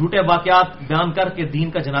غریب جھوٹے واقعات بیان کر کے دین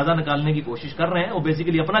کا جنازہ نکالنے کی کوشش کر رہے ہیں. وہ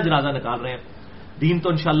بیسیکلی اپنا جنازہ نکال رہے ہیں. دین تو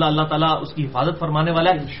انشاءاللہ اللہ تعالیٰ اس کی حفاظت فرمانے والا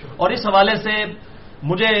ہے. اور اس حوالے سے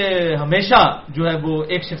مجھے ہمیشہ جو ہے وہ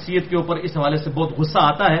ایک شخصیت کے اوپر اس حوالے سے بہت غصہ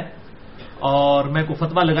آتا ہے، اور میں کو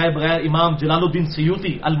فتویٰ لگائے بغیر امام جلال الدین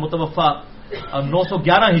سیوطی المتوفا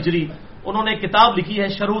 911 ہجری، انہوں نے ایک کتاب لکھی ہے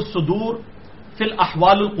شرح الصدور فی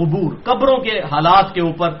الاحوال القبور، قبروں کے حالات کے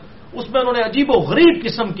اوپر. اس میں انہوں نے عجیب و غریب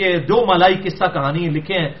قسم کے 2 مالائی قصہ کہانی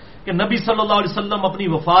لکھے ہیں کہ نبی صلی اللہ علیہ وسلم اپنی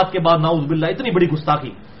وفات کے بعد نعوذ باللہ اتنی بڑی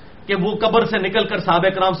گستاخی کہ وہ قبر سے نکل کر صحابہ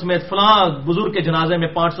کرام سمیت فلاں بزرگ کے جنازے میں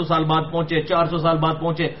 500 سال بعد پہنچے، 400 سال بعد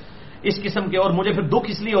پہنچے، اس قسم کے. اور مجھے پھر دکھ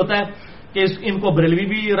اس لیے ہوتا ہے کہ ان کو بریلوی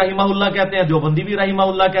بھی رحمہ اللہ کہتے ہیں، دیوبندی بھی رحمہ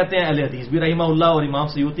اللہ کہتے ہیں، اہل حدیث بھی رحمہ اللہ، اور امام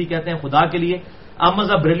سیوطی کہتے ہیں. خدا کے لیے احمد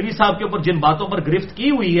بریلوی صاحب کے اوپر جن باتوں پر گرفت کی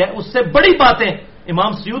ہوئی ہے اس سے بڑی باتیں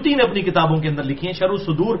امام سیوطی نے اپنی کتابوں کے اندر لکھی ہیں. شرح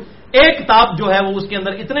الصدور ایک کتاب جو ہے وہ اس کے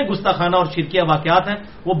اندر اتنے گستاخانہ اور شرکیہ واقعات ہیں،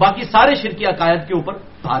 وہ باقی سارے شرکیہ عقائد کے اوپر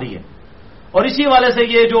بھاری ہے. اور اسی حوالے سے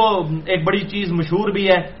یہ جو ایک بڑی چیز مشہور بھی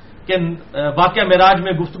ہے کہ واقعہ معراج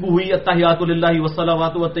میں گفتگو ہوئی التحیات للہ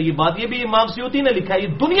والصلوات والطیبات، یہ بھی امام سیوطی نے لکھا ہے.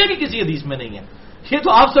 یہ دنیا کی کسی حدیث میں نہیں ہے. یہ تو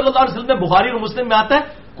آپ صلی اللہ علیہ وسلم نے بخاری اور مسلم میں آتا ہے،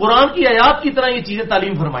 قرآن کی آیات کی طرح یہ چیزیں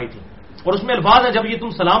تعلیم فرمائی تھی. اور اس میں الفاظ ہے جب یہ تم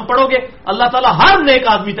سلام پڑھو گے اللہ تعالیٰ ہر نیک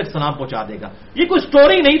آدمی تک سلام پہنچا دے گا. یہ کوئی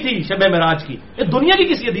سٹوری نہیں تھی شب معراج کی، یہ دنیا کی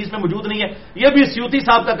کسی حدیث میں موجود نہیں ہے. یہ بھی سیوطی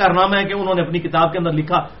صاحب کا کارنامہ ہے کہ انہوں نے اپنی کتاب کے اندر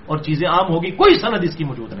لکھا اور چیزیں عام ہوگی، کوئی سند اس کی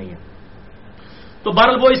موجود نہیں ہے. تو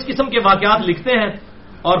بہرحال وہ اس قسم کے واقعات لکھتے ہیں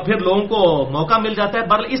اور پھر لوگوں کو موقع مل جاتا ہے.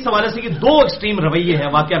 بہرحال اس حوالے سے یہ دو ایکسٹریم رویے ہیں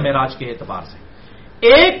واقعہ معراج کے اعتبار سے.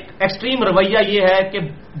 ایک ایکسٹریم رویہ یہ ہے کہ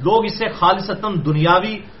لوگ اسے خالصتاً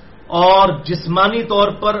دنیاوی اور جسمانی طور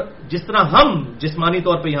پر، جس طرح ہم جسمانی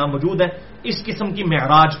طور پہ یہاں موجود ہیں، اس قسم کی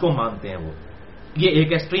معراج کو مانتے ہیں. وہ یہ ایک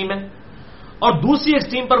ایکسٹریم ہے. اور دوسری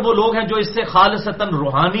ایکسٹریم پر وہ لوگ ہیں جو اس سے خالصتاً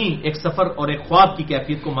روحانی ایک سفر اور ایک خواب کی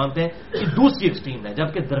کیفیت کو مانتے ہیں. یہ دوسری ایکسٹریم ہے.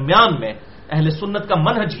 جبکہ درمیان میں اہل سنت کا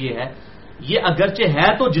منہج یہ ہے، یہ اگرچہ ہے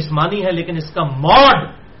تو جسمانی ہے لیکن اس کا موڈ،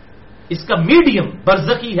 اس کا میڈیم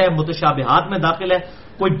برزخی ہے، متشابہات میں داخل ہے.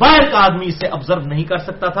 کوئی باہر کا آدمی اسے آبزرو نہیں کر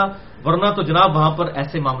سکتا تھا. ورنہ تو جناب وہاں پر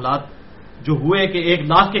ایسے معاملات جو ہوئے کہ 1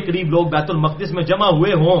 لاکھ کے قریب لوگ بیت المقدس میں جمع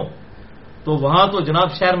ہوئے ہوں تو وہاں تو جناب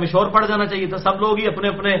شہر میں شور پڑ جانا چاہیے تھا. سب لوگ ہی اپنے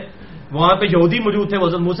اپنے، وہاں پہ یہودی موجود تھے، وہ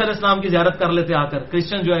حضرت موسیٰ علیہ السلام کی زیارت کر لیتے آ کر.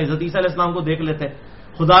 کرسچن جو ہے حضرت عیسیٰ علیہ السلام کو دیکھ لیتے.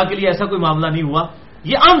 خدا کے لیے ایسا کوئی معاملہ نہیں ہوا.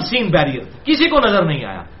 یہ ان سین بیریئر تھا، کسی کو نظر نہیں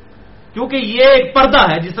آیا کیونکہ یہ ایک پردہ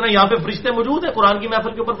ہے. جس طرح یہاں پہ فرشتے موجود ہیں، قرآن کی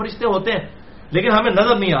محفل کے اوپر فرشتے ہوتے ہیں لیکن ہمیں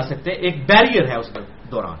نظر نہیں آ سکتے. ایک بیریئر ہے اس کے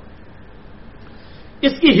دوران.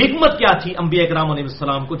 اس کی حکمت کیا تھی انبیاء کرام علیہ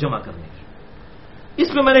السلام کو جمع کرنے کی؟ اس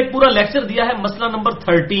میں میں نے ایک پورا لیکچر دیا ہے، مسئلہ نمبر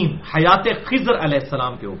 13 حیات خضر علیہ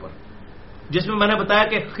السلام کے اوپر، جس میں نے بتایا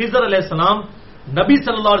کہ خضر علیہ السلام نبی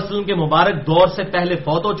صلی اللہ علیہ وسلم کے مبارک دور سے پہلے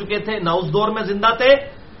فوت ہو چکے تھے. نہ اس دور میں زندہ تھے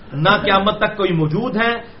نہ قیامت تک کوئی موجود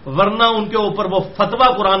ہیں، ورنہ ان کے اوپر وہ فتویٰ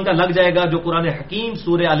قرآن کا لگ جائے گا جو قرآن حکیم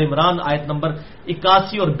سورہ آل عمران آیت نمبر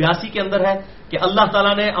 81 اور 82 کے اندر ہے کہ اللہ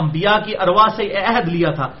تعالیٰ نے انبیاء کی ارواح سے عہد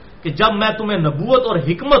لیا تھا کہ جب میں تمہیں نبوت اور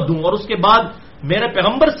حکمت دوں اور اس کے بعد میرے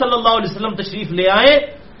پیغمبر صلی اللہ علیہ وسلم تشریف لے آئے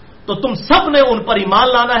تو تم سب نے ان پر ایمان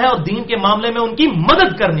لانا ہے اور دین کے معاملے میں ان کی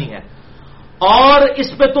مدد کرنی ہے. اور اس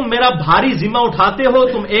پہ تم میرا بھاری ذمہ اٹھاتے ہو،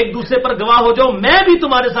 تم ایک دوسرے پر گواہ ہو جاؤ، میں بھی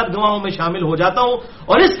تمہارے ساتھ گواہوں میں شامل ہو جاتا ہوں،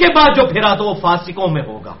 اور اس کے بعد جو پھرا تو وہ فاسقوں میں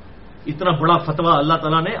ہوگا. اتنا بڑا فتویٰ اللہ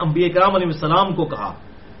تعالیٰ نے انبیاء کرام علیہ السلام کو کہا.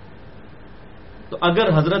 تو اگر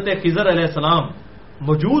حضرت خضر علیہ السلام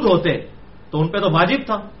موجود ہوتے تو ان پہ تو واجب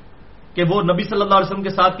تھا کہ وہ نبی صلی اللہ علیہ وسلم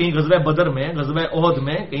کے ساتھ کہیں غزوہ بدر میں، غزوہ احد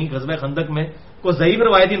میں، کہیں غزوہ خندق میں کوئی ضعیف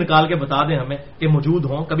روایتی نکال کے بتا دیں ہمیں کہ موجود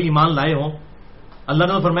ہوں، کبھی ایمان لائے ہوں. اللہ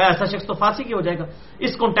نے فرمایا ایسا شخص تو فاسق ہی ہو جائے گا.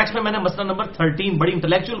 اس کانٹیکسٹ میں نے مسئلہ نمبر 13 بڑی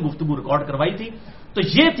انٹلیکچوئل گفتگو ریکارڈ کروائی تھی. تو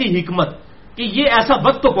یہ تھی حکمت کہ یہ ایسا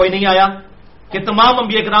وقت تو کوئی نہیں آیا کہ تمام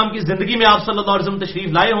انبیاء کرام کی زندگی میں آپ صلی اللہ علیہ وسلم تشریف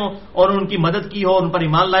لائے ہوں اور ان کی مدد کی ہو، ان پر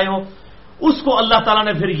ایمان لائے ہوں. اس کو اللہ تعالیٰ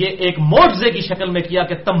نے پھر یہ ایک معجزے کی شکل میں کیا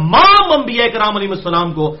کہ تمام انبیاء کرام علیہ السلام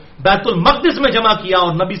کو بیت المقدس میں جمع کیا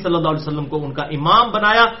اور نبی صلی اللہ علیہ وسلم کو ان کا امام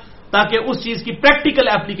بنایا تاکہ اس چیز کی پریکٹیکل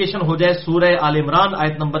اپلیکیشن ہو جائے سورہ آل عمران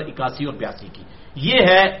آیت نمبر 81 اور 82 کی. یہ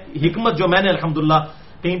ہے حکمت جو میں نے الحمدللہ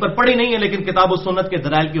کہیں پر پڑھی نہیں ہے لیکن کتاب و سنت کے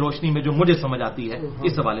دلائل کی روشنی میں جو مجھے سمجھ آتی ہے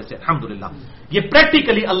اس حوالے سے الحمدللہ یہ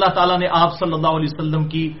پریکٹیکلی اللہ تعالیٰ نے آپ صلی اللہ علیہ وسلم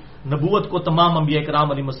کی نبوت کو تمام انبیاء کرام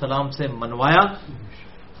علیہ السلام سے منوایا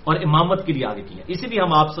اور امامت کے لیے آگے کیا. اسی لیے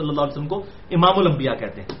ہم آپ صلی اللہ علیہ وسلم کو امام الانبیاء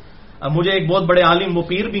کہتے ہیں. مجھے ایک بہت بڑے عالم وہ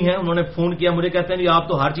پیر بھی ہیں، انہوں نے فون کیا، مجھے کہتے ہیں جی آپ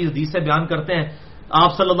تو ہر چیز حدیث سے بیان کرتے ہیں، آپ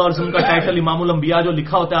صلی اللہ علیہ وسلم کا ٹائٹل امام الانبیاء جو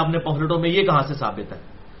لکھا ہوتا ہے آپ نے پمفلٹوں میں، یہ کہاں سے ثابت ہے؟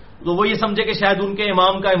 تو وہ یہ سمجھے کہ شاید ان کے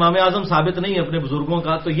امام کا امام اعظم ثابت نہیں ہے اپنے بزرگوں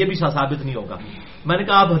کا، تو یہ بھی ثابت نہیں ہوگا. میں نے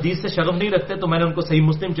کہا آپ حدیث سے شغف نہیں رکھتے، تو میں نے ان کو صحیح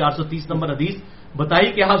مسلم 430 نمبر حدیث بتائی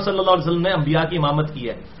کہ آپ صلی اللہ علیہ وسلم نے انبیاء کی امامت کی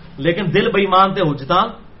ہے، لیکن دل بےایمان تھے حجتا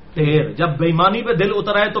ٹھہر. جب بےایمانی پہ دل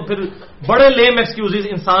اتر آئے تو پھر بڑے لیم ایکسکیوزز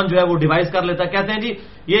انسان جو ہے وہ ڈیوائز کر لیتا ہے. کہتے ہیں جی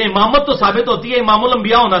یہ امامت تو ثابت ہوتی ہے، امام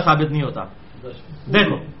الانبیاء ہونا ثابت نہیں ہوتا.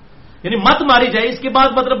 دیکھو یعنی مت ماری جائے. اس کے بعد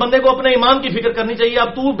مطلب بندے کو اپنے ایمان کی فکر کرنی چاہیے. اب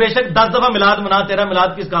تو بے شک 10 دفعہ میلاد منا، تیرا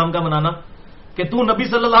میلاد کس کام کا منانا کہ تو نبی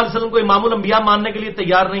صلی اللہ علیہ وسلم کو امام الانبیاء ماننے کے لیے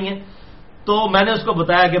تیار نہیں ہے. تو میں نے اس کو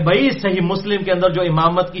بتایا کہ بھائی صحیح مسلم کے اندر جو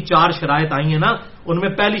امامت کی 4 شرائط آئی ہیں نا، ان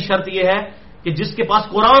میں پہلی شرط یہ ہے کہ جس کے پاس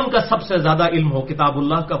قرآن کا سب سے زیادہ علم ہو، کتاب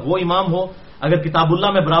اللہ کا، وہ امام ہو. اگر کتاب اللہ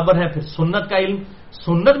میں برابر ہے پھر سنت کا علم،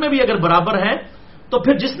 سنت میں بھی اگر برابر ہے تو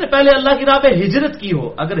پھر جس نے پہلے اللہ کی راہ پہ ہجرت کی ہو،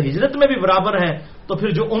 اگر ہجرت میں بھی برابر ہے تو پھر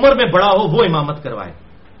جو عمر میں بڑا ہو وہ امامت کروائے.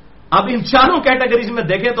 اب ان چاروں کیٹیگریز میں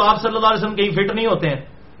دیکھیں تو آپ صلی اللہ علیہ وسلم کہیں فٹ نہیں ہوتے ہیں.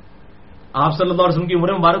 آپ صلی اللہ علیہ وسلم کی عمر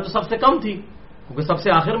مبارک تو سب سے کم تھی کیونکہ سب سے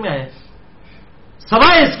آخر میں آئے،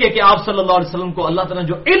 سوائے اس کے کہ آپ صلی اللہ علیہ وسلم کو اللہ تعالیٰ نے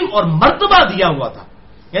جو علم اور مرتبہ دیا ہوا تھا،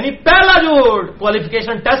 یعنی پہلا جو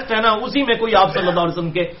کوالیفیکیشن ٹیسٹ ہے نا، اسی میں کوئی آپ صلی اللہ علیہ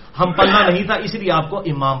وسلم کے ہم پلہ نہیں تھا، اس لیے آپ کو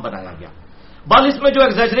امام بنایا گیا. بال اس میں جو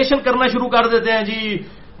ایگزیجریشن کرنا شروع کر دیتے ہیں جی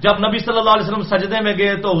جب نبی صلی اللہ علیہ وسلم سجدے میں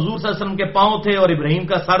گئے تو حضور صلی اللہ علیہ وسلم کے پاؤں تھے اور ابراہیم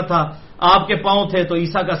کا سر تھا، آپ کے پاؤں تھے تو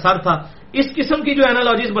عیسیٰ کا سر تھا. اس قسم کی جو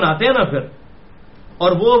اینالوجیز بناتے ہیں نا پھر،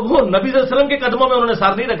 اور وہ نبی صلی اللہ علیہ وسلم کے قدموں میں انہوں نے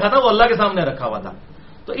سر نہیں رکھا تھا، وہ اللہ کے سامنے رکھا ہوا تھا.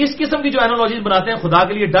 تو اس قسم کی جو اینالوجیز بناتے ہیں خدا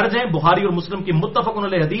کے لیے ڈر جائیں. بخاری اور مسلم کی متفق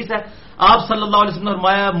علیہ حدیث ہے، آپ صلی اللہ علیہ وسلم نے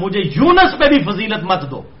فرمایا مجھے یونس پہ بھی فضیلت مت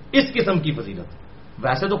دو، اس قسم کی فضیلت.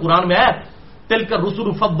 ویسے تو قرآن میں ہے تلک الرسل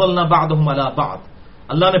فضلنا بعضهم علی بعض،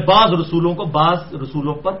 اللہ نے بعض رسولوں کو بعض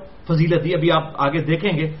رسولوں پر فضیلت دی. ابھی آپ آگے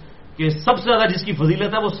دیکھیں گے کہ سب سے زیادہ جس کی فضیلت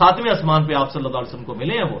ہے وہ 7ویں آسمان پہ آپ صلی اللہ علیہ وسلم کو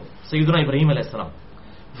ملے ہیں، وہ سیدنا ابراہیم علیہ السلام.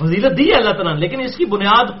 فضیلت دی ہے اللہ تعالیٰ نے، لیکن اس کی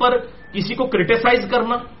بنیاد پر کسی کو کرٹیسائز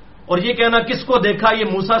کرنا اور یہ کہنا کس کو دیکھا، یہ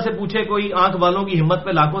موسیٰ سے پوچھے کوئی آنکھ والوں کی ہمت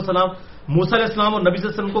پہ لاکھوں سلام. موسیٰ علیہ السلام اور نبی صلی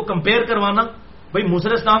اللہ علیہ وسلم کو کمپیئر کروانا، بھائی موسیٰ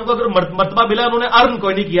علیہ السلام کو اگر مرتبہ ملا انہوں نے ارن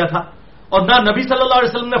کوئی نہیں کیا تھا، اور نہ نبی صلی اللہ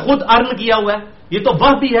علیہ وسلم نے خود ارن کیا ہوا ہے، یہ تو وہ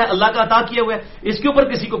بھی ہے اللہ کا عطا کیا ہوا ہے، اس کے اوپر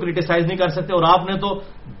کسی کو کرٹیسائز نہیں کر سکتے. اور آپ نے تو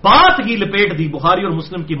بات ہی لپیٹ دی بخاری اور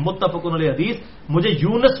مسلم کی متفق علیہ حدیث مجھے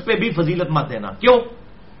یونس پہ بھی فضیلت مت دینا. کیوں؟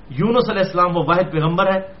 یونس علیہ السلام وہ واحد پیغمبر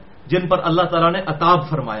ہے جن پر اللہ تعالیٰ نے عتاب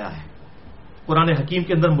فرمایا ہے. قرآن حکیم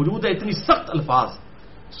کے اندر موجود ہے اتنی سخت الفاظ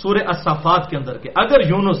سورہ الصافات کے اندر کہ اگر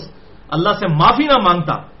یونس اللہ سے معافی نہ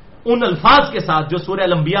مانگتا ان الفاظ کے ساتھ جو سورہ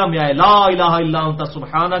الانبیاء میں آئے لا الہ الا انت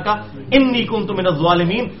سبحانک انی کنت من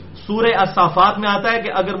الظالمین، سورہ الصافات میں آتا ہے کہ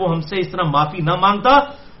اگر وہ ہم سے اس طرح معافی نہ مانگتا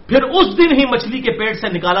پھر اس دن ہی مچھلی کے پیٹ سے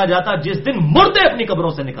نکالا جاتا جس دن مردے اپنی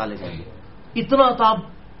قبروں سے نکالے جائیں گے. اتنا عذاب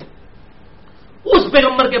اس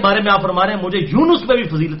پیغمبر کے بارے میں آپ فرما رہے ہیں مجھے یونس میں بھی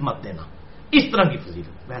فضیلت مت دینا. اس طرح کی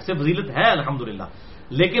فضیلت، ویسے فضیلت ہے الحمدللہ،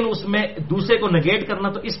 لیکن اس میں دوسرے کو نگیٹ کرنا،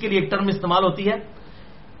 تو اس کے لیے ایک ٹرم استعمال ہوتی ہے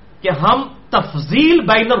کہ ہم تفضیل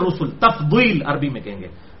بین الرسل، تفضیل عربی میں کہیں گے،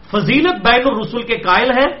 فضیلت بین الرسل کے قائل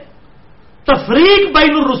ہیں، تفریق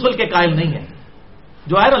بین الرسل کے قائل نہیں ہیں.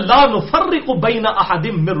 جو ہے لا نفرق بین احد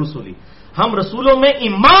من رسلی، ہم رسولوں میں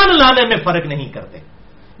ایمان لانے میں فرق نہیں کرتے.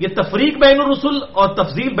 یہ تفریق بین الرسل اور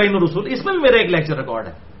تفضیل بین الرسل، اس میں بھی میرا ایک لیکچر ریکارڈ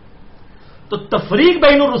ہے. تو تفریق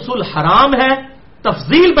بین الرسل حرام ہے،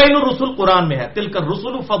 تفضیل بین الرسل قرآن میں ہے. تلک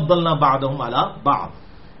الرسل فضلنا بعضهم علی بعض،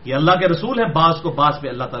 یہ اللہ کے رسول ہیں، بعض کو بعض پہ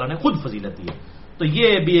اللہ تعالیٰ نے خود فضیلت دی ہے. تو یہ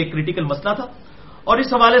بھی ایک کریٹیکل مسئلہ تھا. اور اس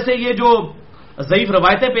حوالے سے یہ جو ضعیف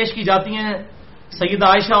روایتیں پیش کی جاتی ہیں سیدہ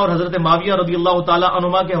عائشہ اور حضرت معاویہ رضی اللہ تعالیٰ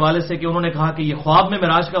عنہما کے حوالے سے کہ انہوں نے کہا کہ یہ خواب میں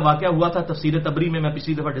معراج کا واقعہ ہوا تھا، تفسیر تبری میں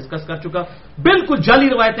پچھلی دفعہ ڈسکس کر چکا، بالکل جعلی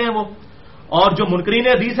روایتیں ہیں وہ. اور جو منکرین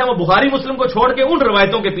حدیث ہیں وہ بخاری مسلم کو چھوڑ کے ان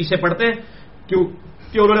روایتوں کے پیچھے پڑتے ہیں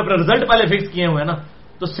کہ انہوں نے اپنا رزلٹ پہلے فکس کیے ہوئے ہیں نا.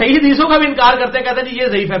 تو صحیح حدیثوں کا بھی انکار کرتے ہیں، کہتے ہیں جی یہ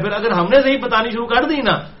ضعیف ہے. پھر اگر ہم نے ضعیف بتانی شروع کر دی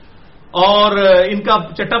نا اور ان کا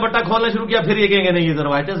چٹا بٹا کھولنا شروع کیا پھر یہ کہیں گے نہیں یہ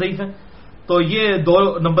روایتیں ضعیف ہیں. تو یہ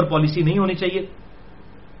 2 نمبر پالیسی نہیں ہونی چاہیے.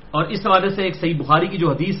 اور اس حوالے سے ایک صحیح بخاری کی جو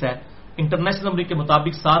حدیث ہے انٹرنیشنل نمبر کے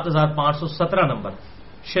مطابق 7517 نمبر،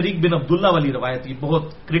 شریک بن عبداللہ والی روایت، یہ بہت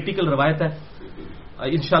کریٹیکل روایت ہے.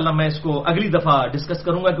 انشاءاللہ میں اس کو اگلی دفعہ ڈسکس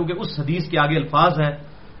کروں گا کیونکہ اس حدیث کے آگے الفاظ ہیں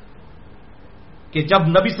کہ جب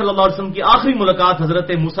نبی صلی اللہ علیہ وسلم کی آخری ملاقات حضرت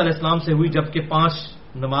موسیٰ علیہ السلام سے ہوئی جبکہ 5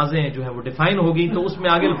 نمازیں جو ہیں وہ ڈیفائن ہو گئی، تو اس میں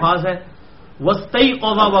آگے الفاظ ہے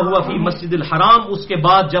وَاسْتَيْقَظَ وَهُوَ فِي مَسْجِدِ الْحَرَامِ، اس کے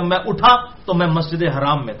بعد جب میں اٹھا تو میں مسجد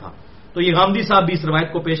حرام میں تھا. تو یہ غامدی صاحب بھی اس روایت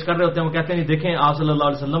کو پیش کر رہے ہوتے ہیں، وہ کہتے ہیں دیکھیں آپ صلی اللہ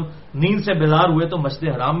علیہ وسلم نیند سے بیدار ہوئے تو مسجد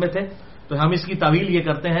حرام میں تھے. تو ہم اس کی تعویل یہ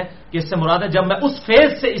کرتے ہیں کہ اس سے مراد ہے جب میں اس فیز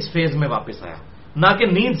سے اس فیز میں واپس آیا، نہ کہ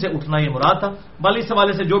نیند سے اٹھنا یہ مراد تھا. بل اس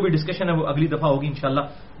حوالے سے جو بھی ڈسکشن ہے وہ اگلی دفعہ ہوگی انشاءاللہ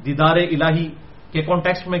دیدار الہی کے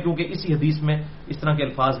کانٹیکسٹ میں، کیونکہ اسی حدیث میں اس طرح کے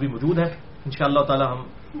الفاظ بھی موجود ہیں. انشاءاللہ تعالی ہم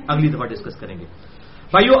اگلی دفعہ ڈسکس کریں گے.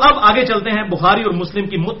 بھائیو اب آگے چلتے ہیں بخاری اور مسلم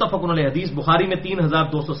کی متفق علیہ حدیث. بخاری میں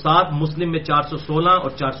 3207، مسلم میں 416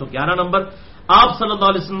 اور 411 نمبر. آپ صلی اللہ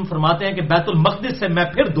علیہ وسلم فرماتے ہیں کہ بیت المقدس سے میں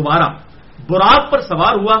پھر دوبارہ براق پر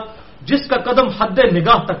سوار ہوا جس کا قدم حد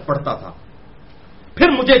نگاہ تک پڑتا تھا. پھر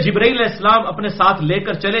مجھے جبرائیل علیہ السلام اپنے ساتھ لے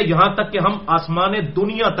کر چلے یہاں تک کہ ہم آسمان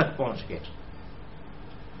دنیا تک پہنچ گئے.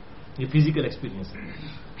 یہ فزیکل ایکسپیرینس ہے.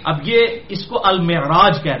 اب یہ اس کو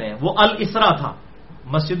المعراج کہہ رہے ہیں، وہ الاسرا تھا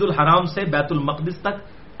مسجد الحرام سے بیت المقدس تک،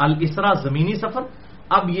 الاسرا زمینی سفر،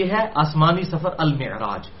 اب یہ ہے آسمانی سفر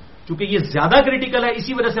المعراج. چونکہ یہ زیادہ کریٹیکل ہے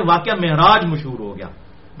اسی وجہ سے واقعہ معراج مشہور ہو گیا،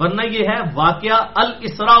 ورنہ یہ ہے واقعہ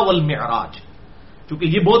الاسرا والمعراج. چونکہ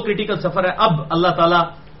یہ بہت کریٹیکل سفر ہے. اب اللہ تعالی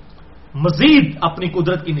مزید اپنی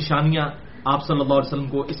قدرت کی نشانیاں آپ صلی اللہ علیہ وسلم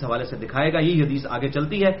کو اس حوالے سے دکھائے گا. یہی حدیث آگے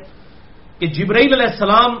چلتی ہے کہ جبرائیل علیہ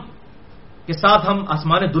السلام کے ساتھ ہم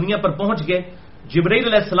آسمان دنیا پر پہنچ گئے. جبرائیل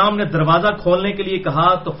علیہ السلام نے دروازہ کھولنے کے لیے کہا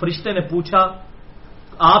تو فرشتے نے پوچھا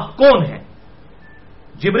آپ کون ہیں؟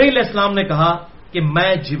 جبرائیل علیہ السلام نے کہا کہ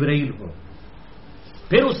میں جبرائیل ہوں.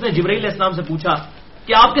 پھر اس نے جبرائیل علیہ السلام سے پوچھا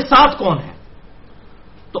کہ آپ کے ساتھ کون ہے؟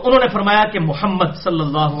 تو انہوں نے فرمایا کہ محمد صلی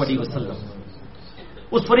اللہ علیہ وسلم.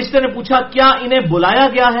 اس فرشتے نے پوچھا کیا انہیں بلایا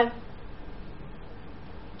گیا ہے؟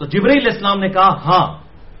 تو جبرائیل علیہ السلام نے کہا ہاں.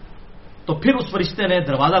 تو تو پھر اس فرشتے نے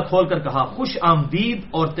دروازہ کھول کر کہا خوش آمدید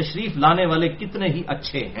اور تشریف لانے والے کتنے ہی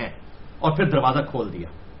اچھے ہیں، اور پھر دروازہ کھول دیا۔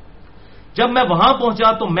 جب میں وہاں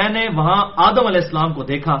پہنچا تو میں نے وہاں آدم علیہ السلام کو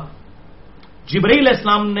دیکھا۔ جبرائیل علیہ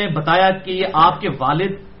السلام نے بتایا کہ یہ آپ کے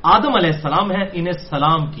والد آدم علیہ السلام ہیں، انہیں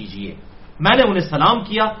سلام کیجئے۔ میں نے انہیں سلام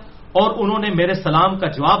کیا اور انہوں نے میرے سلام کا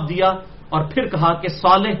جواب دیا اور پھر کہا کہ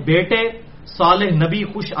صالح بیٹے، صالح نبی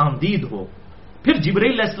خوش آمدید ہو۔ پھر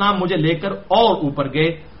جبرائیل علیہ السلام مجھے لے کر اور اوپر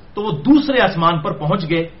گئے تو وہ دوسرے آسمان پر پہنچ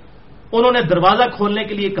گئے۔ انہوں نے دروازہ کھولنے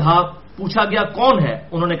کے لیے کہا، پوچھا گیا کون ہے؟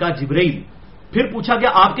 انہوں نے کہا جبرائیل۔ پھر پوچھا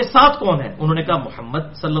گیا آپ کے ساتھ کون ہے؟ انہوں نے کہا محمد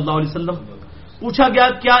صلی اللہ علیہ وسلم۔ پوچھا گیا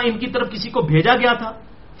کیا ان کی طرف کسی کو بھیجا گیا تھا؟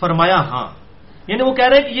 فرمایا ہاں۔ یعنی وہ کہہ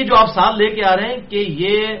رہے ہیں کہ یہ جو آپ ساتھ لے کے آ رہے ہیں کہ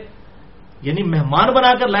یہ یعنی مہمان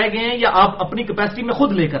بنا کر لائے گئے ہیں یا آپ اپنی کیپیسٹی میں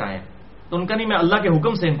خود لے کر آئے ہیں؟ تو ان کا نہیں، میں اللہ کے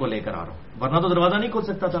حکم سے ان کو لے کر آ رہا ہوں، ورنہ تو دروازہ نہیں کھول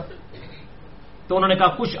سکتا تھا۔ تو انہوں نے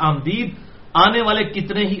کہا خوش آمدید، آنے والے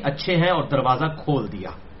کتنے ہی اچھے ہیں، اور دروازہ کھول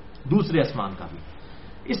دیا دوسرے آسمان کا بھی۔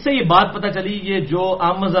 اس سے یہ بات پتہ چلی، یہ جو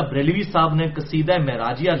احمد بریلوی صاحب نے قصیدہ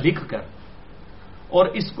معراجیہ لکھ کر اور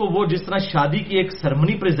اس کو وہ جس طرح شادی کی ایک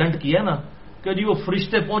سرمنی پریزنٹ کیا نا کہ جی وہ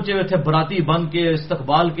فرشتے پہنچے ہوئے تھے براتی بن کے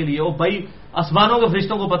استقبال کے لیے، وہ بھائی آسمانوں کے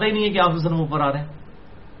فرشتوں کو پتہ ہی نہیں ہے کہ آپ وسلم اوپر آ رہے ہیں،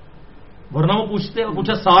 ورنہ وہ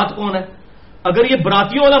پوچھا ساتھ کون ہے۔ اگر یہ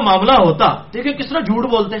براتیوں والا معاملہ ہوتا، دیکھیں کس طرح جھوٹ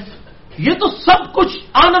بولتے ہیں، یہ تو سب کچھ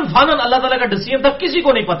آنن فانن اللہ تعالیٰ کا ڈسیزن تھا، کسی کو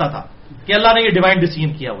نہیں پتا تھا کہ اللہ نے یہ ڈیوائن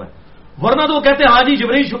ڈسیزن کیا ہوا ہے، ورنہ تو وہ کہتے ہیں ہاں جی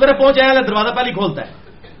جبرائیل شکر ہے پہنچ آیا، دروازہ پہلے کھولتا ہے۔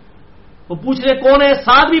 وہ پوچھ رہے کون ہے،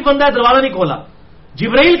 ساتھ بھی بندہ ہے، دروازہ نہیں کھولا،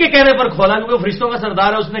 جبرائیل کے کہنے پر کھولا کیونکہ فرشتوں کا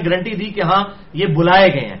سردار ہے، اس نے گارنٹی دی کہ ہاں یہ بلائے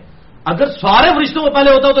گئے ہیں۔ اگر سارے فرشتوں کو پہلے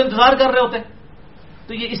ہوتا تو انتظار کر رہے ہوتے۔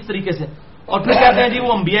 تو یہ اس طریقے سے، اور پھر کہتے ہیں جی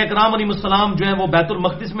وہ انبیاء کرام علیہ السلام جو ہیں وہ بیت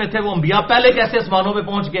المقدس میں تھے، وہ انبیاء پہلے کیسے آسمانوں پہ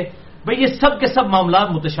پہنچ گئے؟ بھئی یہ سب کے سب معاملات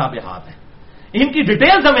متشابہات ہیں، ان کی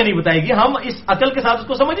ڈیٹیلز ہمیں نہیں بتائے گی، ہم اس عقل کے ساتھ اس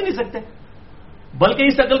کو سمجھ نہیں سکتے۔ بلکہ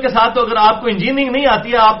اس عقل کے ساتھ تو اگر آپ کو انجینئرنگ نہیں آتی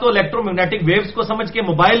ہے، آپ تو الیکٹرو میگنیٹک ویوز کو سمجھ کے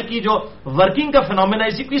موبائل کی جو ورکنگ کا فینومینا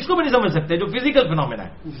ہے اس کو بھی نہیں سمجھ سکتے، جو فزیکل فینومینا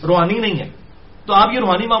ہے، روحانی نہیں ہے۔ تو آپ یہ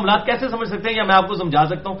روحانی معاملات کیسے سمجھ سکتے ہیں؟ یا میں آپ کو سمجھا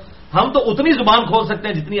سکتا ہوں، ہم تو اتنی زبان کھول سکتے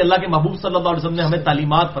ہیں جتنی اللہ کے محبوب صلی اللہ علیہ وسلم نے ہمیں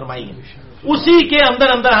تعلیمات فرمائی ہیں، اسی کے اندر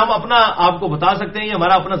اندر ہم اپنا آپ کو بتا سکتے ہیں، یہ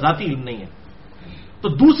ہمارا اپنا ذاتی علم نہیں ہے۔ تو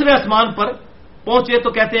دوسرے آسمان پر پہنچے تو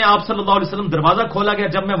کہتے ہیں آپ صلی اللہ علیہ وسلم، دروازہ کھولا گیا،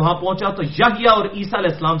 جب میں وہاں پہنچا تو یحییٰ اور عیسیٰ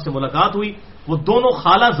علیہ السلام سے ملاقات ہوئی، وہ دونوں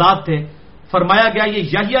خالہ ذات تھے۔ فرمایا گیا یہ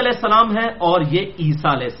یحییٰ علیہ السلام ہے اور یہ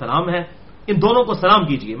عیسیٰ علیہ السلام ہے، ان دونوں کو سلام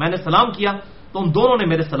کیجیے۔ میں نے سلام کیا تو ان دونوں نے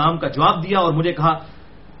میرے سلام کا جواب دیا اور مجھے کہا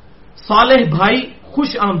صالح بھائی خوش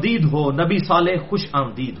آمدید ہو، نبی صالح خوش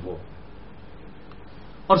آمدید ہو۔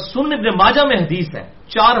 اور سنن ابن ماجہ میں حدیث ہے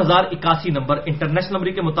 4081 نمبر انٹرنیشنل نمبر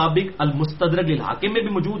کے مطابق، المستدرک للحاکم میں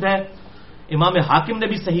بھی موجود ہے، امام حاکم نے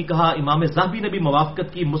بھی صحیح کہا، امام ذہبی نے بھی موافقت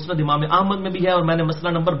کی، مسند امام احمد میں بھی ہے، اور میں نے مسئلہ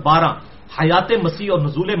نمبر 12 حیات مسیح اور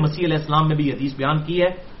نزول مسیح علیہ السلام میں بھی یہ حدیث بیان کی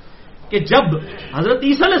ہے کہ جب حضرت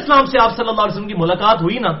عیسیٰ علیہ السلام سے آپ صلی اللہ علیہ وسلم کی ملاقات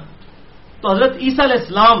ہوئی نا، تو حضرت عیسیٰ علیہ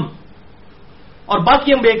السلام اور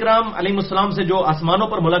باقی انبیاء کرام علیہ السلام سے جو آسمانوں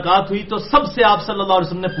پر ملاقات ہوئی تو سب سے آپ صلی اللہ علیہ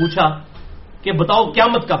وسلم نے پوچھا کہ بتاؤ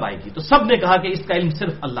قیامت کب آئے گی؟ تو سب نے کہا کہ اس کا علم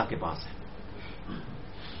صرف اللہ کے پاس ہے،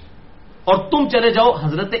 اور تم چلے جاؤ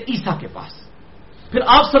حضرت عیسیٰ کے پاس۔ پھر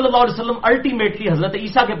آپ صلی اللہ علیہ وسلم الٹیمیٹلی حضرت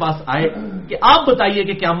عیسیٰ کے پاس آئے کہ آپ بتائیے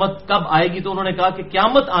کہ قیامت کب آئے گی؟ تو انہوں نے کہا کہ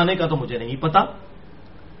قیامت آنے کا تو مجھے نہیں پتا،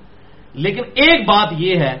 لیکن ایک بات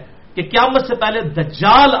یہ ہے کہ قیامت سے پہلے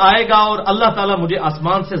دجال آئے گا اور اللہ تعالیٰ مجھے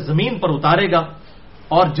آسمان سے زمین پر اتارے گا،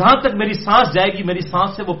 اور جہاں تک میری سانس جائے گی میری سانس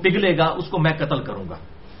سے وہ پگھلے گا، اس کو میں قتل کروں گا۔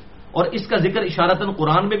 اور اس کا ذکر اشارتاً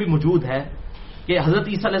قرآن میں بھی موجود ہے کہ حضرت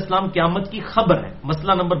عیسیٰ علیہ السلام قیامت کی خبر ہے۔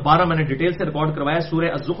 مسئلہ نمبر 12 میں نے ڈیٹیل سے ریکارڈ کروایا، سورہ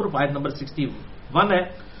الزخرف آیت نمبر 61 ہے،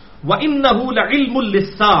 وَإِنَّهُ لَعِلْمٌ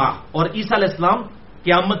لِلسَّاعَةِ، اور عیسیٰ علیہ السلام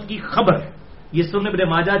قیامت کی خبر ہے۔ یہ سنن ابن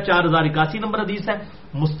ماجہ 4081 نمبر حدیث ہے،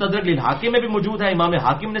 مستدرک للحاکم میں بھی موجود ہے، امام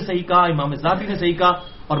حاکم نے صحیح کہا، امام ذہبی نے صحیح کہا،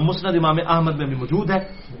 اور مسند امام احمد میں بھی موجود ہے۔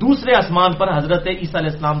 دوسرے آسمان پر حضرت عیسیٰ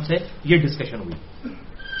علیہ السلام سے یہ ڈسکشن ہوئی۔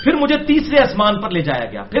 پھر مجھے تیسرے آسمان پر لے جایا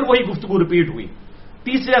گیا، پھر وہی گفتگو ریپیٹ ہوئی۔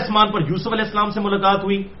 تیسرے آسمان پر یوسف علیہ السلام سے ملاقات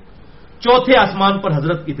ہوئی، چوتھے آسمان پر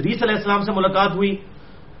حضرت ادریس علیہ السلام سے ملاقات ہوئی،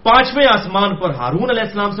 پانچویں آسمان پر ہارون علیہ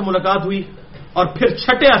السلام سے ملاقات ہوئی، اور پھر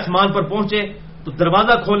چھٹے آسمان پر پہنچے تو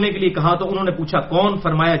دروازہ کھولنے کے لیے کہا تو انہوں نے پوچھا کون؟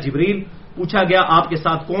 فرمایا جبریل۔ پوچھا گیا آپ کے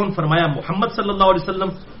ساتھ کون؟ فرمایا محمد صلی اللہ علیہ وسلم۔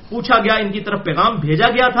 پوچھا گیا ان کی طرف پیغام بھیجا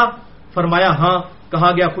گیا تھا؟ فرمایا ہاں۔ کہا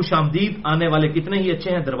گیا خوش آمدید، آنے والے کتنے ہی اچھے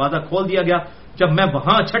ہیں۔ دروازہ کھول دیا گیا۔ جب میں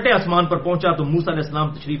وہاں چھٹے آسمان پر پہنچا تو موسیٰ علیہ السلام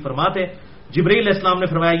تشریف فرما تھے۔ جبریل علیہ السلام نے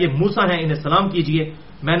فرمایا یہ موسیٰ ہیں، انہیں سلام کیجئے۔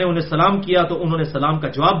 میں نے انہیں سلام کیا تو انہوں نے سلام کا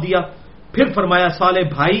جواب دیا۔ پھر فرمایا صالح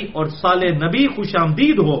بھائی اور صالح نبی خوش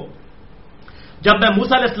آمدید ہو۔ جب میں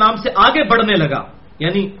موسیٰ علیہ السلام سے آگے بڑھنے لگا،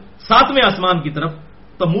 یعنی 7वें आसमान की तरफ,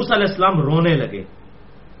 तो मूसा अलैहि सलाम रोने लगे।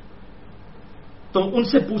 तो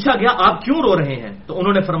उनसे पूछा गया आप क्यों रो रहे हैं? तो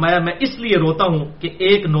उन्होंने फरमाया मैं इसलिए रोता हूं कि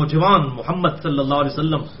एक नौजवान मोहम्मद सल्लल्लाहु अलैहि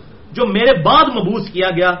वसल्लम जो मेरे बाद मबूस किया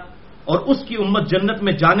गया और उसकी उम्मत जन्नत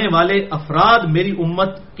में जाने वाले अफराद मेरी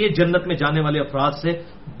उम्मत के जन्नत में जाने वाले अफराद से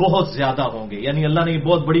बहुत ज्यादा होंगे। यानी अल्लाह ने ये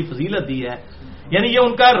बहुत बड़ी फजीलत दी है। यानी ये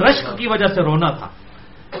उनका रश्क की वजह से रोना था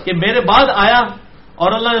कि मेरे बाद आया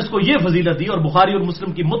और अल्लाह ने उसको ये फजीलत दी। और बुखारी और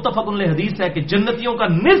मुस्लिम की मुत्तफक़ुन अलैह हदीस है कि जन्नतियों का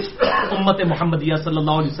निस्फ उम्मत मुहम्मदिया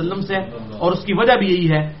सल्लल्लाहु अलैहि वसल्लम से है। और उसकी वजह भी यही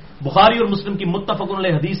है, बुखारी और मुस्लिम की मुत्तफक़ुन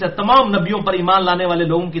अलैह हदीस है, तमाम नबियों पर ईमान लाने वाले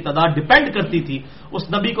लोगों की तादाद डिपेंड करती थी उस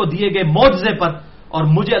नबी को दिए गए मौजज़े पर। और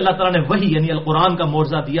मुझे अल्लाह ताला ने वही यानी अल कुरान का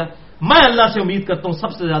मौजज़ा दिया। मैं अल्लाह से उम्मीद करता हूं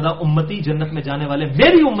सबसे ज्यादा उम्मती जन्नत में जाने वाले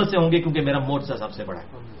मेरी उम्मत से होंगे, क्योंकि मेरा मौजज़ा सबसे बड़ा है।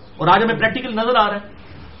 और आज हमें प्रैक्टिकल नजर आ रहा है।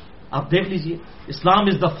 आप देख लीजिए, इस्लाम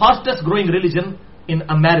is the fastest growing religion in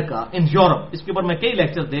America, in Europe. इसके ऊपर मैं कई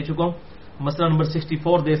लेक्चर दे चुका हूं। मसला नंबर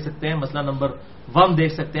 64 देख सकते हैं, मसला नंबर 1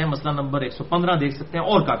 देख सकते हैं, मसला नंबर 115 देख सकते हैं,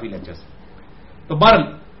 और काफी लेक्चर्स। तो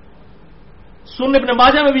बहरहाल सुन्न इब्न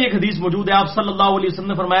माजा में भी एक हदीस मौजूद है। आप सल्लल्लाहु अलैहि वसल्लम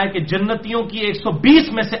ने फरमाया कि जन्नतियों की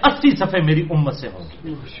 120 में से 80 सफ़े मेरी उम्मत से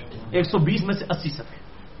होंगी। 120 में से 80 सफ़े।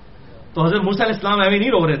 तो हजरत मूसा अलैहि सलाम ऐसे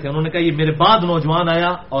नहीं रो रहे थे। उन्होंने कहा ये मेरे बाद नौजवान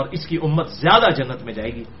आया और इसकी उम्मत ज्यादा जन्नत में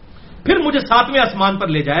जाएगी। फिर मुझे 7वें आसमान पर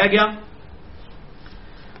ले जाया गया।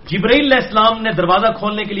 जिब्रील अलैहिस्सलाम ने दरवाजा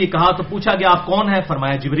खोलने के लिए कहा तो पूछा गया आप कौन है?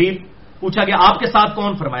 फरमाया जिब्रील। पूछा गया आपके साथ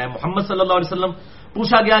कौन? फरमाया मोहम्मद सल्लल्लाहु अलैहि वसल्लम।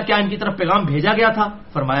 पूछा गया क्या इनकी तरफ पैगाम भेजा गया था?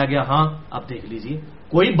 फरमाया गया हां। आप देख लीजिए,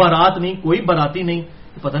 कोई बारात नहीं, कोई बाराती नहीं,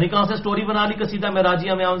 पता नहीं कहां से स्टोरी बना ली कसीदा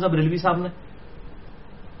मेराजिया में आमजा बरेलवी साहब ने।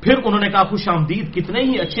 फिर उन्होंने कहा खुश आमदीद, कितने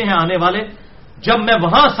ही अच्छे हैं आने वाले। जब मैं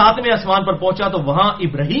वहां 7वें आसमान पर पहुंचा तो वहां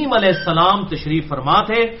इब्राहीम अलैहिस्सलाम तशरीफ फरमा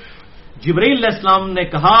थे। जिब्रील अलैहिस्सलाम ने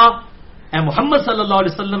कहा ए मोहम्मद सल्लल्लाहु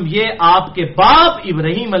अलैहि वसल्लम, ये आपके बाप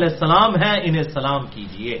इब्राहीम अलैहिस्सलाम हैं, इन्हें सलाम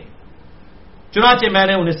कीजिए। चुनाचे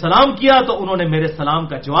मैंने उन्हें सलाम किया तो उन्होंने मेरे सलाम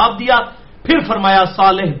का जवाब दिया। फिर फरमाया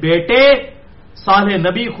सालेह बेटे, सालेह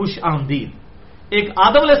नबी, खुश आमदीद। एक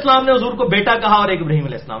आदम अलैहिस्सलाम ने हुजूर को बेटा कहा और एक इब्राहीम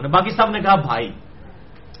अलैहिस्सलाम ने, बाकी सब ने कहा भाई।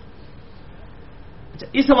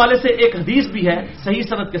 इस हवाले से एक हदीस भी है सही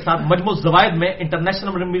सनद के साथ मजमू ज़वाइद में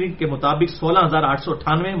इंटरनेशनल नंबरिंग के मुताबिक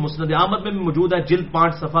 16,898, मुस्नद अहमद में भी मौजूद है जिल्द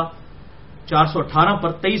 5 सफ़ा 418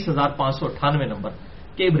 पर 23,598 नंबर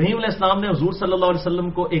कि इब्राहीम अलैहिस्सलाम ने हुजूर सल्लल्लाहु अलैहि वसल्लम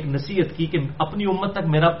को एक नसीहत की कि अपनी उम्मत तक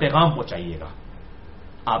मेरा पैगाम पहुंचाइएगा,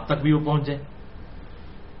 आप तक भी वो पहुंच जाए।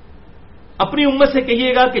 अपनी उम्मत से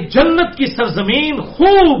कहिएगा कि जन्नत की सरजमीन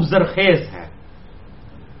खूब जरखेज है,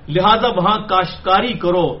 लिहाजा वहां काश्तकारी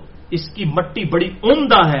करो, इसकी मट्टी बड़ी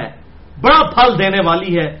उम्दा है, बड़ा फल देने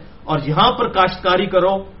वाली है, और यहां पर काश्तकारी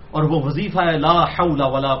करो और वो वजीफा है ला हौला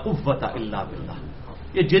वला कुव्वता इल्ला बिल्लाह।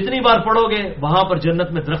 ये जितनी बार पढ़ोगे वहां पर जन्नत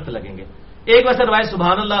में दरख्त लगेंगे। एक वैसे रवायत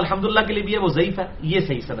सुभान अल्लाह अल्हम्दुलिल्लाह के लिए भी है, वो ज़ईफ है, ये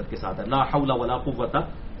सही सनद के साथ है ला हौला वला कुव्वता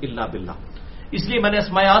इल्ला बिल्लाह। इसलिए मैंने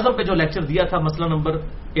इस्माए आजम पे जो लेक्चर दिया था मसला नंबर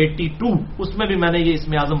 82, उसमें भी मैंने ये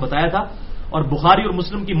इसमें आजम बताया था। और बुखारी और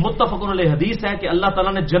मुस्लिम की मुत्तफक़ुन अलैह हदीस है कि अल्लाह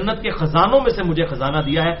ताला ने जन्नत के खजानों में से मुझे खजाना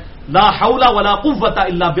दिया है ला हौला वला कुव्वता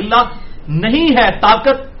इल्ला बिल्लाह। नहीं है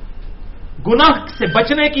ताकत गुनाह से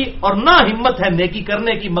बचने की और ना हिम्मत है नेकी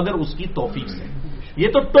करने की मगर उसकी तौफीक से। ये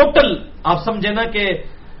तो टोटल आप समझे ना कि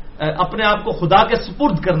अपने आप को खुदा के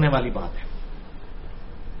सुपुर्द करने वाली बात है।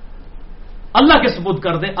 अल्लाह के सुपुर्द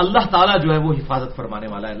कर दे, अल्लाह ताला जो है वो हिफाजत फरमाने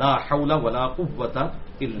वाला है ला हौला वला कुव्वता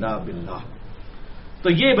इल्ला बिल्लाह। तो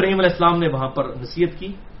ये इब्राहीम अलैहिस्सलाम ने वहां पर नसीहत की।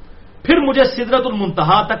 फिर मुझे सिदरतुल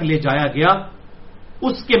मुंतहा तक ले जाया गया।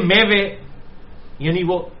 उसके मेवे यानी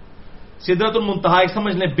वो सिदरतुल मुंतहा एक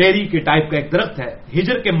समझ लें बेरी के टाइप का एक दरख्त है,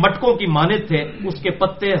 हिजर के मटकों की मानित थे, उसके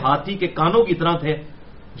पत्ते हाथी के कानों की तरह थे।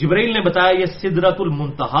 जिब्रील ने बताया ये सिदरतुल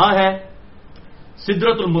मुंतहा है।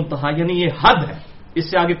 सिदरतुल मुंतहा यानी ये हद है,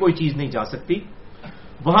 इससे आगे कोई चीज नहीं जा सकती।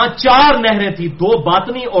 वहां 4 नहरें थी, 2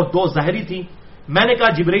 बातनी और 2 ज़ाहिरी थी। मैंने कहा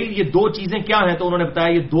जिब्रील ये 2 चीजें क्या हैं? तो उन्होंने बताया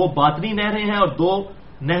ये 2 बातनी नहरें हैं और 2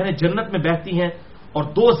 नहरें जन्नत में बहती हैं और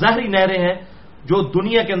 2 ज़ाहिरी नहरें हैं जो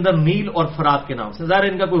दुनिया के अंदर नील और फरात के नाम से।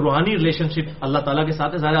 ज़ाहिर इनका कोई रूहानी रिलेशनशिप अल्लाह ताला के साथ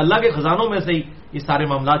है, ज़ाहिर अल्लाह के खजानों में से ही ये सारे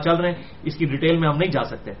मामला चल रहे हैं, इसकी डिटेल में हम नहीं जा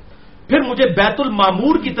सकते। फिर मुझे बैतुल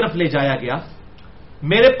मामूर की तरफ ले जाया गया।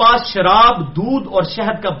 मेरे पास शराब, दूध और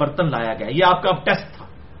शहद का बर्तन लाया गया। यह आपका टेस्ट था।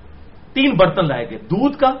 3 बर्तन लाए गए,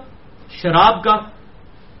 दूध का, शराब का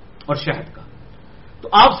और शहद का। तो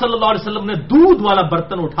आप सल्लल्लाहु अलैहि वसल्लम ने दूध वाला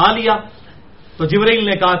बर्तन उठा लिया तो जिब्रील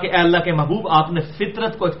ने कहा कि ए अल्लाह के महबूब, आपने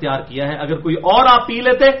फितरत को इख्तियार किया है, अगर कोई और आप पी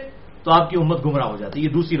लेते तो आपकी उम्मत गुमराह हो जाती। ये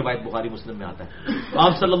दूसरी रवायत बुखारी मुस्लिम में आता है। तो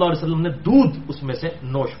आप सल्लल्लाहु अलैहि वसल्लम ने दूध उसमें से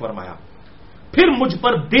नोश फरमाया। फिर मुझ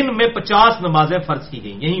पर दिन में 50 नमाजें फर्ज की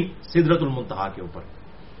गई, यही सिदरतुल मुंतहा के ऊपर।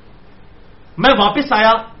 मैं वापस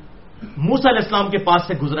आया موسیٰ علیہ السلام کے پاس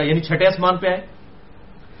سے گزرا، یعنی چھٹے آسمان پہ آئے.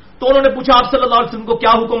 تو انہوں نے پوچھا آپ صلی اللہ علیہ وسلم کو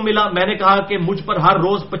کیا حکم ملا؟ میں نے کہا کہ مجھ پر ہر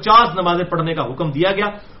روز 50 نمازیں پڑھنے کا حکم دیا گیا.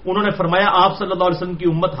 انہوں نے فرمایا آپ صلی اللہ علیہ وسلم کی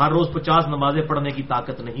امت ہر روز 50 نمازیں پڑھنے کی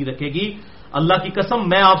طاقت نہیں رکھے گی. اللہ کی قسم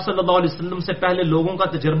میں آپ صلی اللہ علیہ وسلم سے پہلے لوگوں کا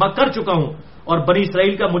تجربہ کر چکا ہوں اور بنی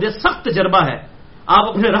اسرائیل کا مجھے سخت تجربہ ہے. آپ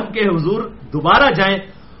اپنے رب کے حضور دوبارہ جائیں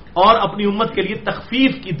اور اپنی امت کے لیے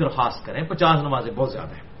تخفیف کی درخواست کریں. 50 نمازیں بہت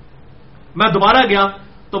زیادہ ہیں. میں دوبارہ گیا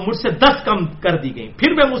تو مجھ سے 10 کم کر دی گئی. پھر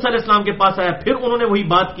میں موسیٰ علیہ السلام کے پاس آیا، پھر انہوں نے وہی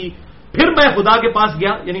بات کی. پھر میں خدا کے پاس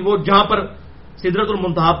گیا، یعنی وہ جہاں پر سدرۃ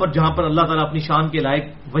المنتہا پر جہاں پر اللہ تعالیٰ اپنی شان کے لائق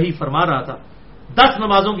وہی فرما رہا تھا، 10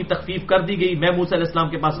 نمازوں کی تخفیف کر دی گئی. میں موسیٰ علیہ السلام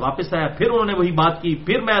کے پاس واپس آیا، پھر انہوں نے وہی بات کی.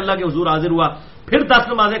 پھر میں اللہ کے حضور حاضر ہوا، پھر 10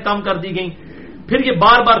 نمازیں کم کر دی گئیں. پھر یہ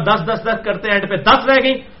بار بار 10 کرتے اینڈ پہ 10 رہ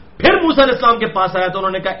گئیں. پھر موسیٰ علیہ السلام کے پاس آیا تو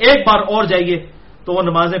انہوں نے کہا ایک بار اور جائیے، تو وہ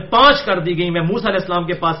نمازیں 5 کر دی گئیں. میں موسیٰ علیہ السلام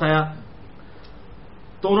کے پاس آیا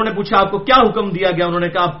تو انہوں نے پوچھا آپ کو کیا حکم دیا گیا؟ انہوں نے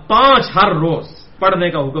کہا 5 ہر روز پڑھنے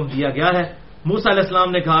کا حکم دیا گیا ہے. موسیٰ علیہ السلام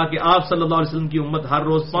نے کہا کہ آپ صلی اللہ علیہ وسلم کی امت ہر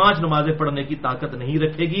روز 5 نمازیں پڑھنے کی طاقت نہیں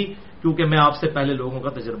رکھے گی کیونکہ میں آپ سے پہلے لوگوں کا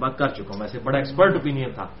تجربہ کر چکا ہوں. ایسے بڑا ایکسپرٹ اوپینین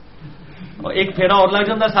تھا. اور ایک پھیرا اور لگ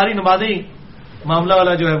جاتا ہے، ساری نمازیں ہی معاملہ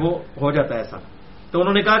والا جو ہے وہ ہو جاتا ہے ایسا. تو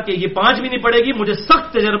انہوں نے کہا کہ یہ 5 بھی نہیں پڑے گی، مجھے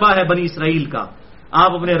سخت تجربہ ہے بنی اسرائیل کا.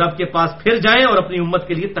 آپ اپنے رب کے پاس پھر جائیں اور اپنی امت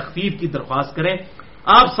کے لیے تخفیف کی درخواست کریں.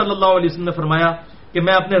 آپ صلی اللہ علیہ وسلم نے فرمایا کہ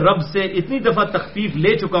میں اپنے رب سے اتنی دفعہ تخفیف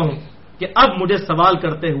لے چکا ہوں کہ اب مجھے سوال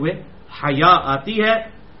کرتے ہوئے حیا آتی ہے،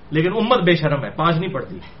 لیکن امت بے شرم ہے، 5 نہیں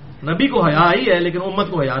پڑتی. نبی کو حیا آئی ہے لیکن امت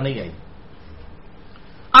کو حیا نہیں آئی.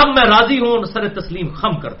 اب میں راضی ہوں، سر تسلیم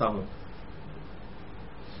خم کرتا ہوں.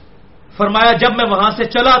 فرمایا جب میں وہاں سے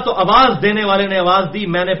چلا تو آواز دینے والے نے آواز دی،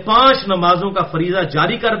 میں نے 5 نمازوں کا فریضہ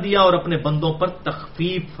جاری کر دیا اور اپنے بندوں پر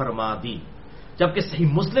تخفیف فرما دی. جبکہ صحیح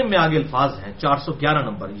مسلم میں آگے الفاظ ہیں 411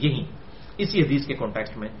 نمبر، یہی اسی حدیث کے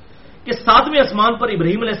کانٹیکسٹ میں کہ 7ویں آسمان پر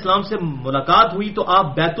ابراہیم علیہ السلام سے ملاقات ہوئی تو آپ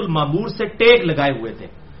بیت المعمور سے ٹیک لگائے ہوئے تھے.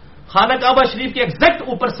 خانہ کعبہ شریف کے ایگزیکٹ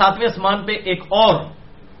اوپر 7ویں آسمان پہ ایک اور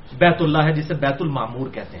بیت اللہ ہے جسے بیت المعمور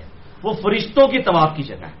کہتے ہیں. وہ فرشتوں کی طواف کی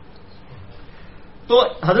جگہ ہے. تو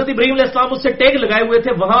حضرت ابراہیم علیہ السلام اس سے ٹیک لگائے ہوئے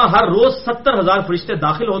تھے. وہاں ہر روز 70,000 فرشتے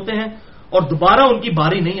داخل ہوتے ہیں اور دوبارہ ان کی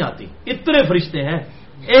باری نہیں آتی. اتنے فرشتے ہیں،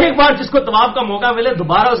 ایک بار جس کو طواف کا موقع ملے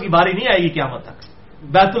دوبارہ اس کی باری نہیں آئے گی قیامت تک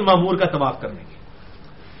بیت المعمور کا طواف کرنے کی.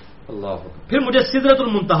 اللہ. پھر مجھے سدرۃ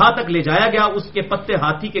المنتہا تک لے جایا گیا. اس کے پتے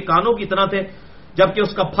ہاتھی کے کانوں کی طرح تھے جبکہ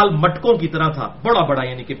اس کا پھل مٹکوں کی طرح تھا، بڑا بڑا،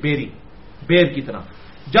 یعنی کہ بیر کی طرح.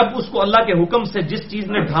 جب اس کو اللہ کے حکم سے جس چیز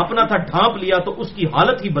نے ڈھانپنا تھا ڈھانپ لیا تو اس کی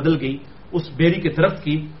حالت ہی بدل گئی اس بیری کے درخت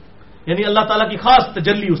کی، یعنی اللہ تعالیٰ کی خاص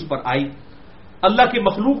تجلی اس پر آئی. اللہ کی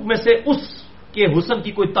مخلوق میں سے اس کے حسن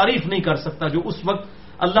کی کوئی تعریف نہیں کر سکتا جو اس وقت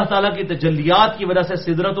اللہ تعالیٰ کی تجلیات کی وجہ سے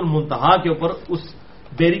سدرۃ المنتہا کے اوپر اس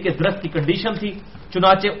بیری کے درخت کی کنڈیشن تھی.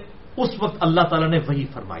 چنانچہ اس وقت اللہ تعالیٰ نے وحی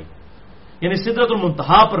فرمائی، یعنی سدرۃ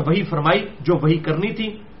المنتہا پر وحی فرمائی جو وحی کرنی تھی.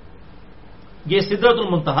 یہ سدرۃ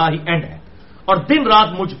المنتہا ہی اینڈ ہے. اور دن رات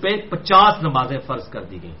مجھ پہ 50 نمازیں فرض کر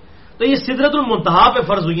دی گئیں. تو یہ سدرۃ المنتہا پہ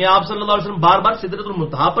فرض ہوئی ہیں. آپ صلی اللہ علیہ وسلم بار بار سدرۃ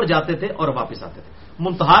المنتہا پر جاتے تھے اور واپس آتے تھے.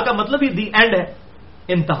 منتہا کا مطلب ہی دی اینڈ ہے.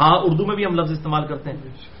 انتہا اردو میں بھی ہم لفظ استعمال کرتے ہیں.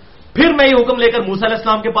 پھر میں یہ حکم لے کر موسیٰ علیہ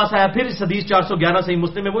السلام کے پاس آیا. پھر اس حدیث 411 صحیح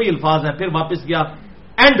مسلم میں وہی الفاظ ہیں. پھر واپس گیا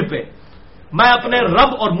اینڈ پہ. میں اپنے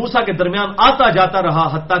رب اور موسیٰ کے درمیان آتا جاتا رہا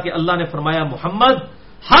حتیٰ کہ اللہ نے فرمایا محمد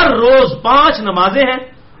ہر روز 5 نمازیں ہیں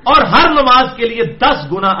اور ہر نماز کے لیے 10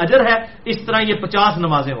 گنا اجر ہے. اس طرح یہ 50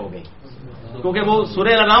 نمازیں ہو گئی کیونکہ وہ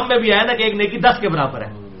سورہ الانعام میں بھی آیا نا کہ ایک نیکی 10 کے برابر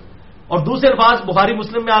ہے. اور دوسرے الفاظ بخاری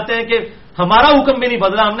مسلم میں آتے ہیں کہ ہمارا حکم بھی نہیں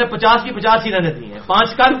بدلا، ہم نے 50 کی 50 ہی رہنے دی ہیں. 5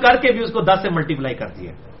 کر کے بھی اس کو 10 سے ملٹیپلائی کر دی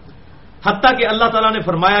ہے. حتیٰ کہ اللہ تعالیٰ نے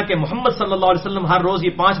فرمایا کہ محمد صلی اللہ علیہ وسلم ہر روز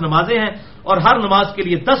یہ 5 نمازیں ہیں اور ہر نماز کے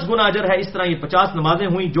لیے 10 گنا اجر ہے. اس طرح یہ 50 نمازیں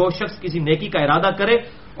ہوئیں. جو شخص کسی نیکی کا ارادہ کرے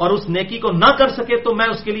اور اس نیکی کو نہ کر سکے تو میں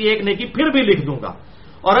اس کے لیے ایک نیکی پھر بھی لکھ دوں گا،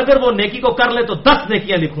 اور اگر وہ نیکی کو کر لے تو 10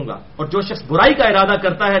 نیکیاں لکھوں گا. اور جو شخص برائی کا ارادہ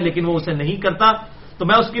کرتا ہے لیکن وہ اسے نہیں کرتا تو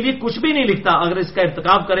میں اس کے لیے کچھ بھی نہیں لکھتا. اگر اس کا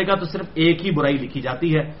ارتکاب کرے گا تو صرف ایک ہی برائی لکھی جاتی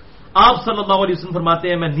ہے. آپ صلی اللہ علیہ وسلم فرماتے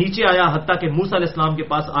ہیں میں نیچے آیا حتیٰ کہ موسیٰ علیہ السلام کے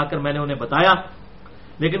پاس آ کر میں نے انہیں بتایا،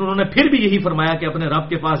 لیکن انہوں نے پھر بھی یہی فرمایا کہ اپنے رب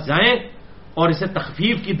کے پاس جائیں اور اسے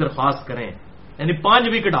تخفیف کی درخواست کریں، یعنی 5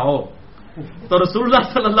 بھی کٹاؤ. تو رسول اللہ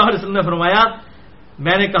صلی اللہ علیہ وسلم نے فرمایا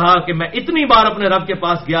میں نے کہا کہ میں اتنی بار اپنے رب کے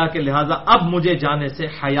پاس گیا کہ لہٰذا اب مجھے جانے سے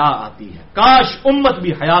حیا آتی ہے. کاش امت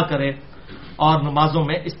بھی حیا کرے اور نمازوں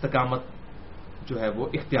میں استقامت جو ہے وہ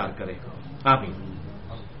اختیار کرے. آمین.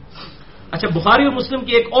 اچھا، بخاری اور مسلم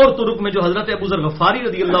کی ایک اور طرق میں جو حضرت ابو ذر غفاری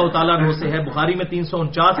رضی اللہ تعالیٰ عنہ سے ہے، بخاری میں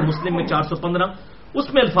 349، مسلم میں 415، اس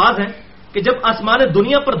میں الفاظ ہیں کہ جب آسمان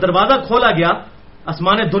دنیا پر دروازہ کھولا گیا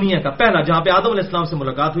آسمان دنیا کا پہلا جہاں پہ آدم علیہ السلام سے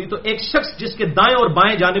ملاقات ہوئی، تو ایک شخص جس کے دائیں اور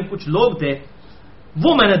بائیں جانب کچھ لوگ تھے وہ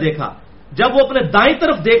میں نے دیکھا، جب وہ اپنے دائیں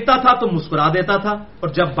طرف دیکھتا تھا تو مسکرا دیتا تھا، اور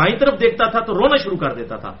جب بائیں طرف دیکھتا تھا تو رونا شروع کر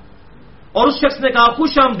دیتا تھا۔ اور اس شخص نے کہا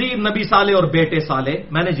خوش آمدید نبی صالح اور بیٹے صالح۔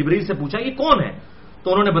 میں نے جبریل سے پوچھا یہ کون ہے؟ تو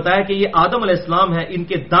انہوں نے بتایا کہ یہ آدم علیہ السلام ہے، ان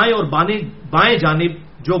کے دائیں اور بائیں جانب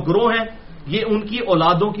جو گروہ ہیں یہ ان کی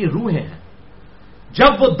اولادوں کی روحیں ہیں۔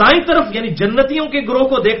 جب وہ دائیں طرف یعنی جنتیوں کے گروہ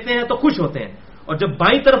کو دیکھتے ہیں تو خوش ہوتے ہیں، اور جب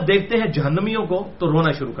بائیں طرف دیکھتے ہیں جہنمیوں کو تو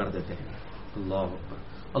رونا شروع کر دیتے ہیں۔ اللہ اکبر۔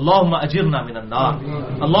 اللہم اجرنا من النار،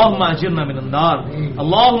 اللہم اجرنا من النار،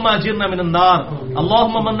 اللہم اجرنا من النار،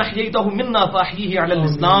 اللہم من احییتہ منا فاحیہ علی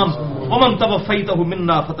الاسلام ومن توفیتہ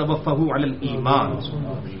منا فتوفہ علی الایمان۔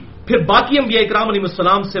 پھر باقی انبیاء اکرام علیہ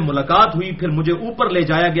السلام سے ملاقات ہوئی، پھر مجھے اوپر لے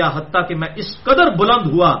جایا گیا حتیٰ کہ میں اس قدر بلند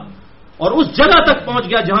ہوا اور اس جگہ تک پہنچ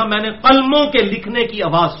گیا جہاں میں نے قلموں کے لکھنے کی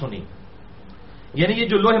آواز سنی۔ یعنی یہ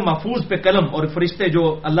جو لوح محفوظ پہ قلم اور فرشتے جو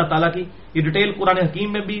اللہ تعالیٰ کی، یہ ڈیٹیل قرآن حکیم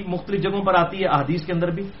میں بھی مختلف جگہوں پر آتی ہے، احادیث کے اندر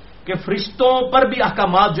بھی، کہ فرشتوں پر بھی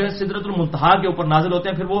احکامات جو ہے سدرۃ المنتہا کے اوپر نازل ہوتے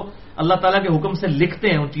ہیں، پھر وہ اللہ تعالیٰ کے حکم سے لکھتے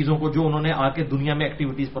ہیں ان چیزوں کو جو انہوں نے آ کے دنیا میں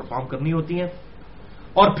ایکٹیویٹیز پرفارم کرنی ہوتی ہیں۔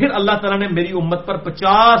 اور پھر اللہ تعالیٰ نے میری امت پر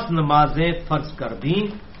 50 نمازیں فرض کر دیں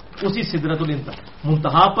اسی سدرۃ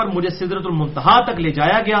المنتہا پر۔ مجھے سدرۃ المنتہا تک لے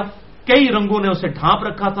جایا گیا، کئی رنگوں نے اسے ڈھانپ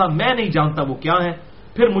رکھا تھا، میں نہیں جانتا وہ کیا ہے۔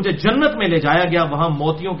 پھر مجھے جنت میں لے جایا گیا، وہاں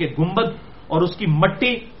موتیوں کے گنبد اور اس کی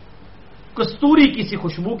مٹی کستوری کی سی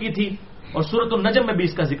خوشبو کی تھی، اور سورۃ النجم میں بھی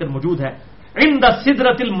اس کا ذکر موجود ہے۔ عند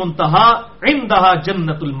سدرۃ المنتہا عندہا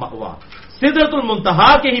جنت المأوا، سدرۃ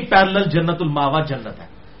المنتہا کے ہی پیرلل جنت المأوا جنت ہے،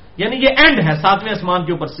 یعنی یہ اینڈ ہے 7ویں آسمان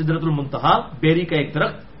کے اوپر سدرۃ المنتہا، بیری کا ایک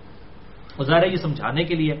درخت۔ ظاہر ہے یہ سمجھانے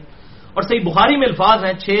کے لیے، اور صحیح بخاری میں الفاظ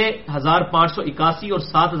ہیں 6581 اور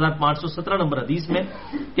 7517 نمبر حدیث میں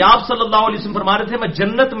کہ آپ صلی اللہ علیہ وسلم فرما رہے تھے میں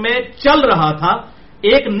جنت میں چل رہا تھا،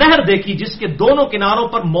 ایک نہر دیکھی جس کے دونوں کناروں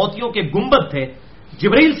پر موتیوں کے گنبد تھے۔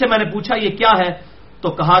 جبریل سے میں نے پوچھا یہ کیا ہے؟ تو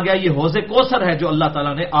کہا گیا یہ حوض کوثر ہے جو اللہ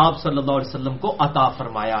تعالیٰ نے آپ صلی اللہ علیہ وسلم کو عطا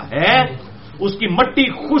فرمایا ہے۔ اس کی مٹی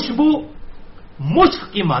خوشبو مشک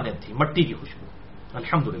کی مانند تھی، مٹی کی خوشبو،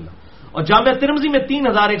 الحمدللہ۔ اور جامعہ ترمذی میں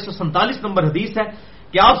 3147 نمبر حدیث ہے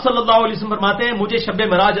کہ آپ صلی اللہ علیہ وسلم فرماتے ہیں مجھے شب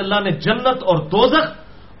معراج اللہ نے جنت اور دوزخ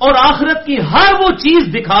اور آخرت کی ہر وہ چیز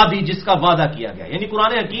دکھا دی جس کا وعدہ کیا گیا۔ یعنی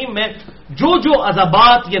قرآن حکیم میں جو جو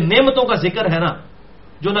عذابات یا نعمتوں کا ذکر ہے نا،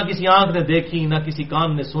 جو نہ کسی آنکھ نے دیکھی، نہ کسی کان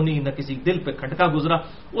نے سنی، نہ کسی دل پہ کھٹکا گزرا،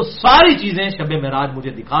 وہ ساری چیزیں شب معراج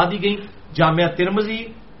مجھے دکھا دی گئیں۔ جامعہ ترمذی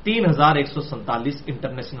 3147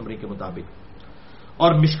 انٹرنیشنل نمبر کے مطابق۔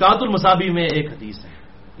 اور مشکات المصابیح میں ایک حدیث ہے،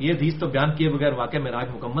 یہ حدیث تو بیان کیے بغیر واقعہ معراج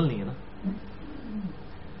مکمل نہیں ہے نا،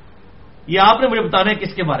 یہ آپ نے مجھے بتانا ہے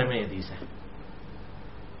کس کے بارے میں یہ حدیث ہے۔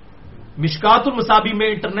 مشکات المصابیح میں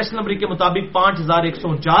انٹرنیشنل نمبر کے مطابق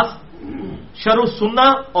 5149، شرح السنہ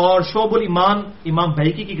اور شعب الایمان امام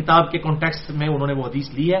بھائکی کی کتاب کے کانٹیکسٹ میں انہوں نے وہ حدیث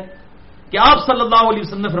لی ہے کہ آپ صلی اللہ علیہ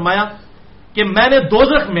وسلم نے فرمایا کہ میں نے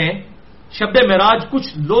دوزخ میں شب معراج کچھ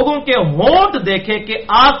لوگوں کے ہونٹ دیکھے کہ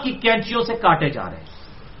آگ کی کینچیوں سے کاٹے جا رہے ہیں،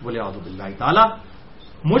 بولے اعوذ باللہ تعالی۔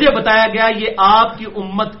 مجھے بتایا گیا یہ آپ کی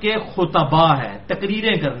امت کے خطبا ہے،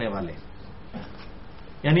 تقریریں کرنے والے،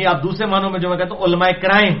 یعنی آپ دوسرے معنوں میں جو میں کہتا ہوں علماء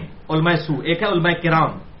کرائم، علماء سو، ایک ہے علماء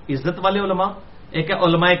کرام عزت والے علماء، ایک ہے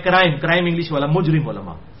علماء کرائم، کرائم انگلش والا مجرم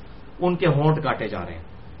علماء، ان کے ہونٹ کاٹے جا رہے ہیں۔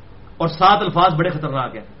 اور 7 الفاظ بڑے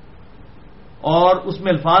خطرناک ہیں، اور اس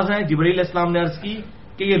میں الفاظ ہیں جبریل علیہ السلام نے عرض کی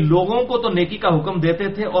کہ یہ لوگوں کو تو نیکی کا حکم دیتے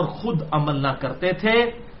تھے اور خود عمل نہ کرتے تھے،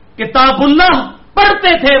 کتاب اللہ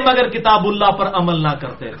پڑھتے تھے مگر کتاب اللہ پر عمل نہ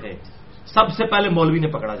کرتے تھے۔ سب سے پہلے مولوی نے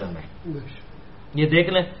پکڑا جانا ہے۔ یہ دیکھ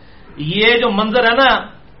لیں، یہ جو منظر ہے نا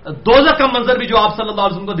دوزخ کا منظر بھی جو آپ صلی اللہ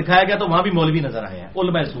علیہ وسلم کو دکھایا گیا تو وہاں بھی مولوی نظر آئے ہیں،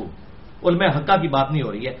 علماء سو، علماء حقہ کی بات نہیں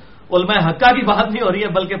ہو رہی ہے، علماء حقہ کی بات نہیں ہو رہی ہے،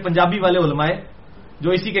 بلکہ پنجابی والے علماء جو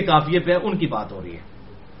اسی کے قافیے پہ ان کی بات ہو رہی ہے۔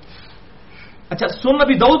 اچھا، سنن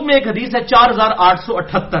نبی داؤد میں ایک حدیث ہے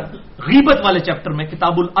 4878 غیبت والے چیپٹر میں،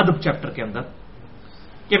 کتاب الادب چیپٹر کے اندر،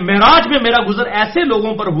 کہ معراج میں میرا گزر ایسے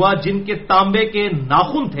لوگوں پر ہوا جن کے تانبے کے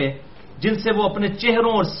ناخن تھے جن سے وہ اپنے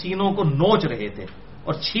چہروں اور سینوں کو نوچ رہے تھے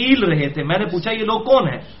اور چھیل رہے تھے۔ میں نے پوچھا یہ لوگ کون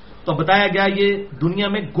ہیں؟ تو بتایا گیا یہ دنیا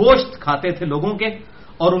میں گوشت کھاتے تھے لوگوں کے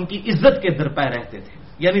اور ان کی عزت کے درپے رہتے تھے،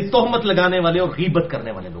 یعنی تہمت لگانے والے اور غیبت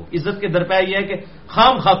کرنے والے لوگ۔ عزت کے درپے یہ ہے کہ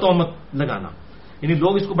خام خواہ تہمت لگانا، یعنی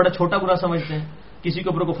لوگ اس کو بڑا چھوٹا برا سمجھتے ہیں، کسی کے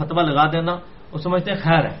اوپر کو فتویٰ لگا دینا وہ سمجھتے ہیں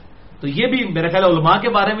خیر ہے۔ تو یہ بھی میرے خیال علماء کے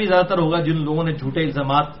بارے میں زیادہ تر ہوگا جن لوگوں نے جھوٹے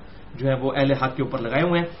الزامات جو ہے وہ اہل حق کے اوپر لگائے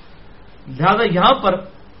ہوئے ہیں۔ لہذا یہاں پر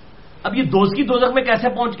اب یہ دوزخی دوزخ میں کیسے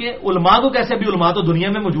پہنچ گئے، علماء کو کیسے، بھی علماء تو دنیا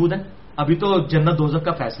میں موجود ہیں، ابھی تو جنت دوزخ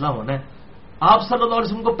کا فیصلہ ہونا ہے۔ آپ صلی اللہ علیہ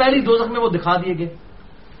وسلم کو پہلی دوزخ میں وہ دکھا دیے گئے،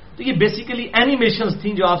 تو یہ بیسیکلی اینیمیشنز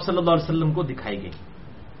تھیں جو آپ صلی اللہ علیہ وسلم کو دکھائی گئی۔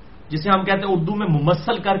 جسے ہم کہتے ہیں اردو میں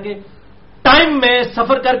ممثل کر کے ٹائم میں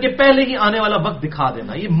سفر کر کے پہلے ہی آنے والا وقت دکھا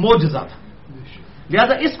دینا، یہ معجزہ تھا.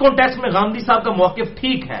 لہذا اس کانٹیکسٹ میں غامدی صاحب کا موقف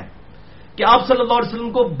ٹھیک ہے کہ آپ صلی اللہ علیہ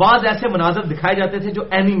وسلم کو بعض ایسے مناظر دکھائے جاتے تھے جو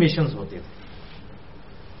اینیمیشنز ہوتے تھے،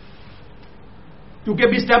 کیونکہ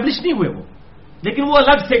ابھی اسٹیبلش نہیں ہوئے وہ، لیکن وہ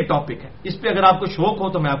الگ سے ایک ٹاپک ہے. اس پہ اگر آپ کو شوق ہو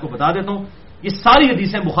تو میں آپ کو بتا دیتا ہوں، یہ ساری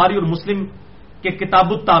حدیثیں بخاری اور مسلم کے کتاب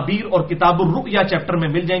التعبیر اور کتاب الرؤیا چیپٹر میں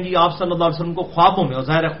مل جائیں گی. آپ صلی اللہ علیہ وسلم کو خوابوں میں، اور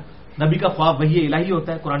ظاہر ہے نبی کا خواب وحی الہی ہوتا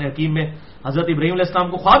ہے، قرآن حکیم میں حضرت ابراہیم علیہ السلام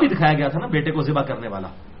کو خواب ہی دکھایا گیا تھا نا، بیٹے کو ذبح کرنے والا.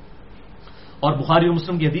 اور بخاری اور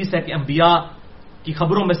مسلم کی حدیث ہے کہ انبیاء کی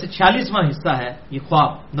خبروں میں سے 46واں حصہ ہے یہ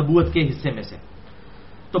خواب نبوت کے حصے میں سے.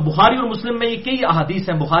 تو بخاری اور مسلم میں یہ کئی احادیث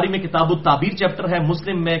ہیں. بخاری میں کتاب التعبیر چیپٹر ہے،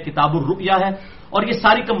 مسلم میں کتاب الرؤیا ہے، اور یہ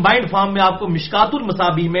ساری کمبائنڈ فارم میں آپ کو مشکات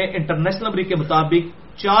المصابیح میں انٹرنیشنل نمبر کے مطابق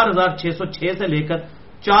 4606 سے لے کر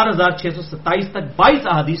 4627 تک 22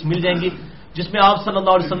 احادیث مل جائیں گی، جس میں آپ صلی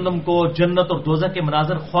اللہ علیہ وسلم کو جنت اور دوزخ کے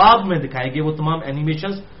مناظر خواب میں دکھائے گئے. وہ تمام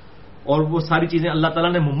اینیمیشنز اور وہ ساری چیزیں اللہ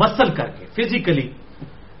تعالیٰ نے ممثل کر کے فزیکلی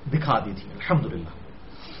دکھا دی تھی. الحمدللہ.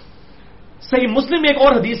 صحیح مسلم میں ایک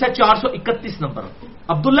اور حدیث ہے 431 نمبر.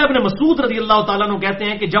 عبداللہ ابن مسعود رضی اللہ تعالیٰ عنہ کہتے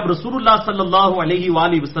ہیں کہ جب رسول اللہ صلی اللہ علیہ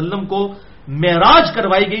وآلہ وسلم کو معراج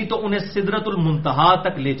کروائی گئی تو انہیں سدرۃ المنتہا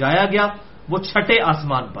تک لے جایا گیا، وہ 6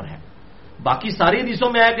 آسمان پر ہے. باقی ساری حدیثوں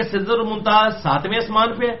میں آیا کہ سدرۃ المنتہا 7ویں آسمان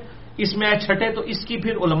پہ ہے، اس میں آیا 6. تو اس کی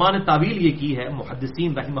پھر علماء نے تعویل یہ کی ہے،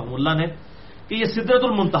 محدثین رحمہ اللہ نے، کہ یہ سدرۃ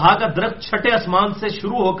المنتہا کا درخت 6 آسمان سے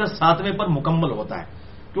شروع ہو کر 7ویں پر مکمل ہوتا ہے.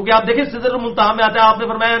 کیونکہ آپ دیکھیں سدرۃ المنتہا میں آتا ہے، آپ نے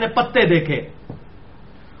فرمایا نے پتے دیکھے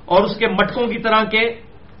اور اس کے مٹکوں کی طرح کے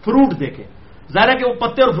فروٹ دیکھے. ظاہر ہے کہ وہ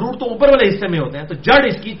پتے اور فروٹ تو اوپر والے حصے میں ہوتے ہیں، تو جڑ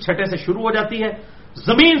اس کی 6 سے شروع ہو جاتی ہے.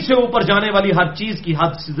 زمین سے اوپر جانے والی ہر چیز کی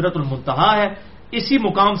حد سدرۃ المنتہا ہے. اسی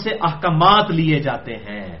مقام سے احکامات لیے جاتے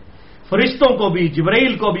ہیں. فرشتوں کو بھی،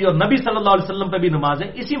 جبرائیل کو بھی، اور نبی صلی اللہ علیہ وسلم پہ بھی نمازیں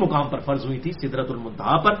اسی مقام پر فرض ہوئی تھی، سدرۃ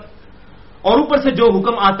المنتہا پر. اور اوپر سے جو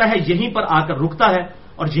حکم آتا ہے یہیں پر آ کر رکتا ہے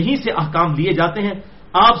اور یہیں سے احکام لیے جاتے ہیں.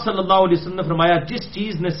 آپ صلی اللہ علیہ وسلم نے فرمایا جس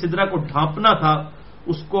چیز نے سدرہ کو ڈھانپنا تھا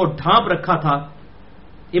اس کو ڈھانپ رکھا تھا.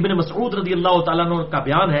 ابن مسعود رضی اللہ تعالیٰ عنہ کا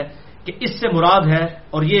بیان ہے کہ اس سے مراد ہے،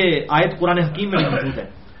 اور یہ آیت قرآن حکیم میں موجود ہے،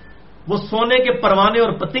 وہ سونے کے پروانے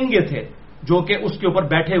اور پتنگے تھے جو کہ اس کے اوپر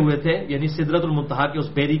بیٹھے ہوئے تھے، یعنی سدرۃ المنتہا کے اس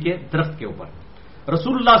بیری کے درخت کے اوپر.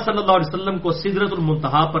 رسول اللہ صلی اللہ علیہ وسلم کو سدرۃ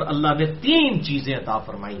المنتہا پر اللہ نے 3 چیزیں عطا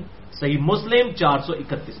فرمائیں. صحیح مسلم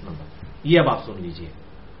 431 نمبر. یہ اب آپ سن لیجئے.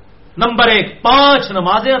 نمبر 1 5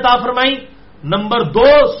 نمازیں عطا فرمائیں. نمبر 2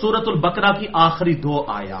 سورۃ البقرہ کی آخری 2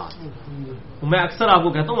 آیات. میں اکثر آپ کو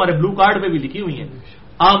کہتا ہوں، ہمارے بلو کارڈ پہ بھی لکھی ہوئی ہیں،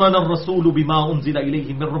 آمن الرسول بما انزل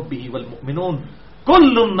الیہ من ربہ والمؤمنون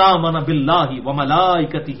کل آمن باللہ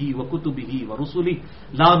وملائکتہ وکتبہ ورسلہ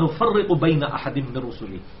لا نفرق بین احد من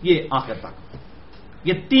رسلہ. یہ آخر تک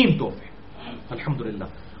یہ 3 تحفے الحمدللہ.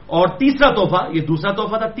 اور تیسرا تحفہ، یہ دوسرا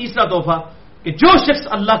تحفہ تھا، تیسرا تحفہ کہ جو شخص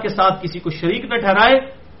اللہ کے ساتھ کسی کو شریک نہ ٹھہرائے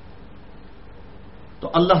تو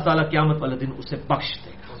اللہ تعالیٰ قیامت والے دن اسے بخش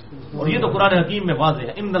دے گا. اور یہ تو قرآن حکیم میں واضح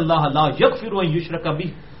ہے، ان اللہ لا یغفر ان یشرک بہ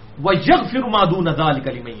ویغفر ما دون ذلک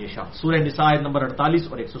لمن یشاء. سورہ نساء نمبر 48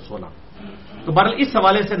 اور 116. تو بہرحال اس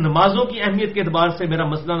حوالے سے نمازوں کی اہمیت کے اعتبار سے میرا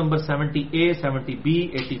مسئلہ نمبر 70A 70B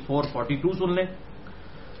 84 42 سن لیں.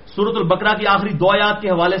 سورۃ البقرہ کی آخری 2 آیات کے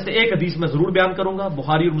حوالے سے ایک حدیث میں ضرور بیان کروں گا.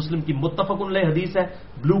 بخاری اور مسلم کی متفق علیہ حدیث ہے،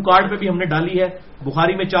 بلو کارڈ پہ بھی ہم نے ڈالی ہے.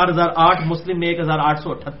 بخاری میں 4008، مسلم میں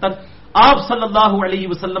 1878. آپ صلی اللہ علیہ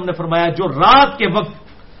وسلم نے فرمایا جو رات کے وقت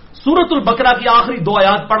سورۃ البقرہ کی آخری 2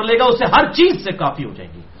 آیات پڑھ لے گا اسے ہر چیز سے کافی ہو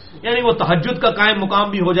جائیں گی. یعنی وہ تہجد کا قائم مقام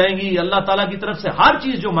بھی ہو جائیں گی، اللہ تعالیٰ کی طرف سے ہر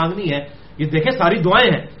چیز جو مانگنی ہے. یہ دیکھیں ساری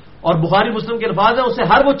دعائیں ہیں اور بخاری مسلم کے الفاظ ہیں، اسے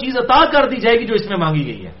ہر وہ چیز عطا کر دی جائے گی جو اس میں مانگی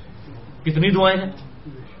گئی ہے. کتنی دعائیں ہیں،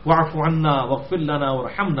 واعف عنا واغفر لنا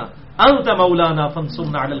وارحمنا انت مولانا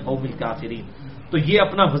فانصرنا علی القوم الکافرین. تو یہ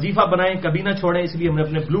اپنا وظیفہ بنائیں، کبھی نہ چھوڑیں. اس لیے ہم نے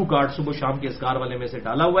اپنے بلو کارڈ صبح شام کے اذکار والے میں سے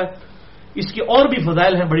ڈالا ہوا ہے. اس کے اور بھی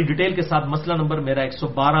فضائل ہیں بڑی ڈیٹیل کے ساتھ. مسئلہ نمبر میرا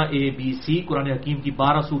 112A-B-C قرآن حکیم کی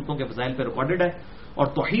 12 صورتوں کے فضائل پہ ریکارڈڈ ہے. اور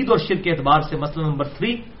توحید اور شرک کے اعتبار سے مسئلہ نمبر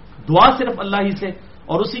 3 دعا صرف اللہ ہی سے،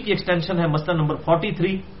 اور اسی کی ایکسٹینشن ہے مسئلہ نمبر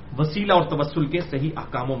 43 وسیلہ اور توسل کے صحیح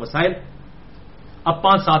احکام و مسائل. اب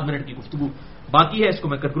 5-7 منٹ کی گفتگو باقی ہے، اس کو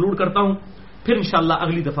میں کنکلوڈ کرتا ہوں، پھر انشاءاللہ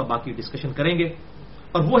اگلی دفعہ باقی ڈسکشن کریں گے.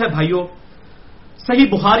 اور وہ ہے بھائیو صحیح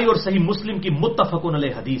بخاری اور صحیح مسلم کی متفق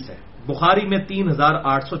علیہ حدیث ہے. بخاری میں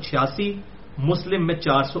 3886، مسلم میں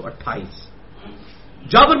 428.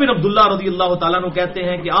 جابر بن عبداللہ رضی اللہ تعالیٰ عنہ کہتے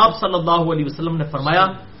ہیں کہ آپ صلی اللہ علیہ وسلم نے فرمایا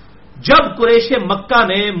جب قریش مکہ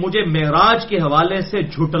نے مجھے معراج کے حوالے سے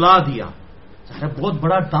جھٹلا دیا، بہت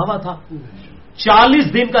بڑا دعویٰ تھا، 40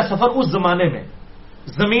 دن کا سفر اس زمانے میں،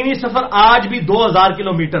 زمینی سفر آج بھی 2000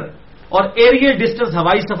 کلومیٹر، اور ایریل ڈسٹینس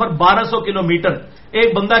ہوائی سفر 1200 کلومیٹر. ایک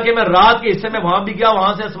بندہ کہ میں رات کے حصے میں وہاں بھی گیا,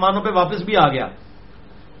 وہاں سے آسمانوں پہ واپس بھی آ گیا.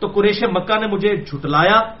 تو قریش مکہ نے مجھے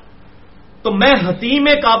جھٹلایا, تو میں حتیم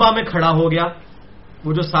کعبہ میں کھڑا ہو گیا,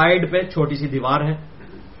 وہ جو سائڈ پہ چھوٹی سی دیوار ہے.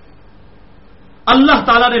 اللہ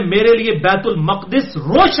تعالیٰ نے میرے لیے بیت المقدس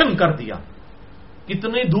روشن کر دیا.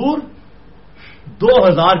 کتنی دور؟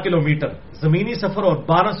 2000 کلومیٹر زمینی سفر اور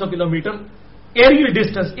 1200 کلومیٹر ایریل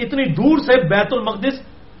ڈسٹینس. اتنی دور سے بیت المقدس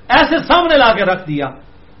ایسے سامنے لا کے رکھ دیا.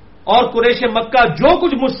 اور قریش مکہ جو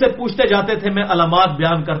کچھ مجھ سے پوچھتے جاتے تھے میں علامات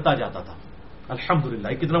بیان کرتا جاتا تھا. الحمدللہ,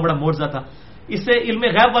 یہ کتنا بڑا معجزہ تھا. اس سے علم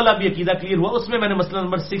غیب والا بھی عقیدہ کلیئر ہوا. اس میں میں نے مسئلہ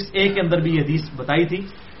نمبر 6A کے اندر بھی یہ حدیث بتائی تھی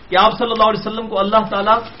کہ آپ صلی اللہ علیہ وسلم کو اللہ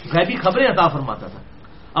تعالیٰ غیبی خبریں عطا فرماتا تھا.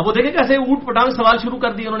 اب وہ دیکھیں کیسے اوٹ پٹانگ سوال شروع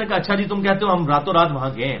کر دیے. انہوں نے کہا اچھا جی تم کہتے ہو ہم راتوں رات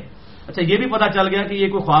وہاں گئے ہیں. اچھا یہ بھی پتا چل گیا کہ یہ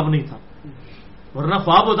کوئی خواب نہیں تھا, ورنہ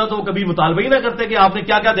خواب ہوتا تو وہ کبھی مطالبہ ہی نہ کرتے کہ آپ نے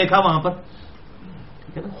کیا کیا دیکھا وہاں پر.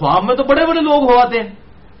 خواب میں تو بڑے بڑے لوگ ہو آتے ہیں.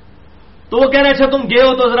 تو وہ کہہ رہے اچھا تم گئے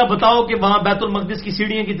ہو تو ذرا بتاؤ کہ وہاں بیت المقدس کی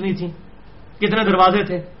سیڑھیاں کتنی تھیں, کتنے دروازے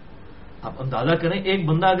تھے. آپ اندازہ کریں ایک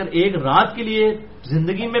بندہ اگر ایک رات کے لیے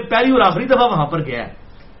زندگی میں پہلی اور آخری دفعہ وہاں پر گیا ہے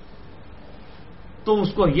تو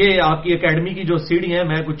اس کو یہ آپ کی اکیڈمی کی جو سیڑھی ہے,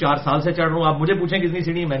 میں کچھ 4 سال سے چڑھ رہا ہوں, آپ مجھے پوچھیں کتنی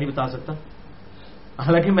سیڑھی ہے میں نہیں بتا سکتا,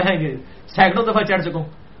 حالانکہ میں سینکڑوں دفعہ چڑھ چکا ہوں.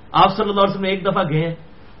 آپ صلی اللہ علیہ وسلم ایک دفعہ گئے ہیں.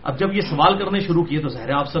 اب جب یہ سوال کرنے شروع کیے تو ظاہر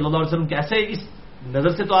ہے آپ صلی اللہ علیہ وسلم کیسے اس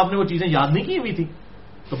نظر سے تو آپ نے وہ چیزیں یاد نہیں کی ہوئی تھی.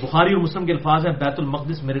 تو بخاری اور مسلم کے الفاظ ہیں بیت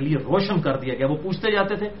المقدس میرے لیے روشن کر دیا گیا. وہ پوچھتے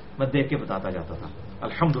جاتے تھے میں دیکھ کے بتاتا جاتا تھا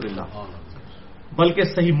الحمدللہ. بلکہ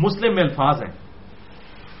صحیح مسلم میں الفاظ ہیں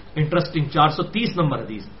انٹرسٹنگ 430 نمبر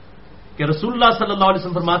حدیث کہ رسول اللہ صلی اللہ علیہ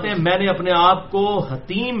وسلم فرماتے ہیں میں نے اپنے آپ کو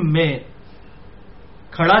حتیم میں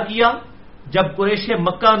کھڑا کیا جب قریش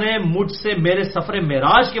مکہ نے مجھ سے میرے سفر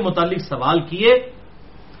معراج کے متعلق سوال کیے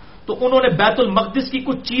تو انہوں نے بیت المقدس کی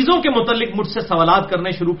کچھ چیزوں کے متعلق مجھ سے سوالات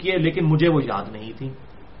کرنے شروع کیے لیکن مجھے وہ یاد نہیں تھی.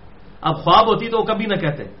 اب خواب ہوتی تو وہ کبھی نہ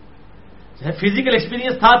کہتے, فزیکل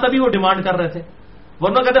ایکسپیرینس تھا تبھی وہ ڈیمانڈ کر رہے تھے,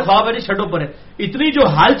 ورنہ کہتے خواب ہے جی چھڈو پر ہے. اتنی جو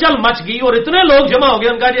ہلچل مچ گئی اور اتنے لوگ جمع ہو گئے,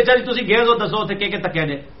 ان کا جی اچھا جی تسی گئے ہو دسو تھے کہ تکیا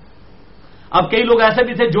جے. اب کئی لوگ ایسے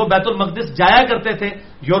بھی تھے جو بیت المقدس جایا کرتے تھے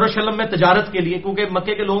یروشلم میں تجارت کے لیے, کیونکہ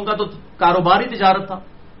مکے کے لوگوں کا تو کاروبار ہی تجارت تھا.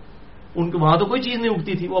 ان کے وہاں تو کوئی چیز نہیں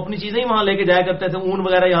اگتی تھی, وہ اپنی چیزیں ہی وہاں لے کے جایا کرتے تھے. اون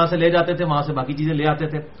وغیرہ یہاں سے لے جاتے تھے, وہاں سے باقی چیزیں لے آتے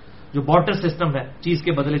تھے, جو بارٹر سسٹم ہے چیز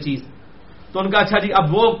کے بدلے چیز. تو ان کا اچھا جی اب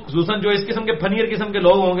وہ خصوصاً جو اس قسم کے فنیر قسم کے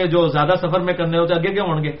لوگ ہوں گے جو زیادہ سفر میں کرنے ہوتے اگے کیا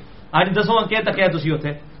ہوں گے آج دسوں کیا تک تھی ہوتے.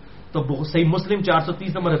 تو صحیح مسلم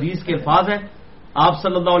 430 نمبر حدیث کے الفاظ ہیں آپ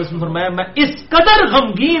صلی اللہ علیہ وسلم فرمایا میں اس قدر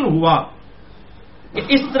غمگین ہوا کہ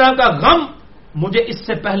اس طرح کا غم مجھے اس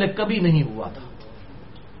سے پہلے کبھی نہیں ہوا تھا.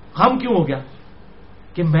 غم کیوں ہو گیا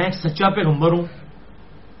کہ میں ایک سچا پیغمبر ہوں.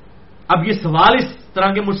 اب یہ سوال اس طرح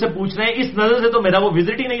کے مجھ سے پوچھ رہے ہیں, اس نظر سے تو میرا وہ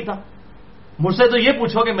وزٹ ہی نہیں تھا. مجھ سے تو یہ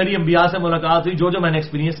پوچھو کہ میری انبیاء سے ملاقات ہوئی, جو میں نے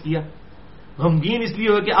ایکسپیرینس کیا. غمگین اس لیے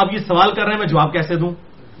ہو کہ اب یہ سوال کر رہے ہیں میں جواب کیسے دوں,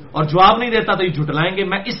 اور جواب نہیں دیتا تو یہ جھٹلائیں گے.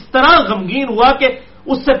 میں اس طرح غمگین ہوا کہ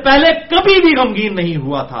اس سے پہلے کبھی بھی غمگین نہیں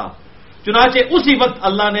ہوا تھا. چنانچہ اسی وقت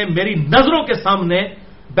اللہ نے میری نظروں کے سامنے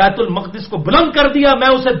بیت المقدس کو بلند کر دیا.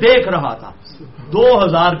 میں اسے دیکھ رہا تھا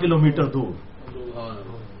 2000 کلومیٹر دور,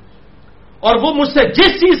 اور وہ مجھ سے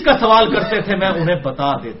جس چیز کا سوال کرتے تھے میں انہیں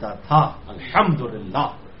بتا دیتا تھا الحمدللہ.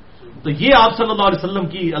 تو یہ آپ صلی اللہ علیہ وسلم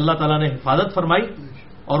کی اللہ تعالیٰ نے حفاظت فرمائی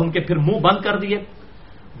اور ان کے پھر منہ بند کر دیے.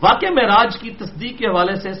 واقعہ معراج کی تصدیق کے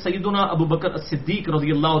حوالے سے سیدنا ابو بکر الصدیق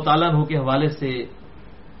رضی اللہ تعالیٰ عنہ کے حوالے سے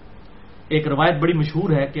ایک روایت بڑی مشہور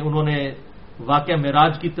ہے کہ انہوں نے واقعہ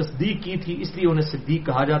معراج کی تصدیق کی تھی, اس لیے انہیں صدیق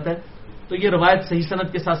کہا جاتا ہے. تو یہ روایت صحیح سند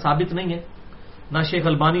کے ساتھ ثابت نہیں ہے, نہ شیخ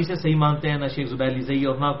البانی سے صحیح مانتے ہیں, نہ شیخ زبیر زئی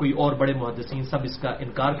اور نہ کوئی اور بڑے محدثین, سب اس کا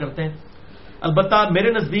انکار کرتے ہیں. البتہ میرے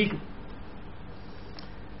نزدیک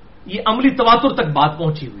یہ عملی تواتر تک بات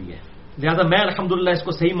پہنچی ہوئی ہے, لہذا میں الحمدللہ اس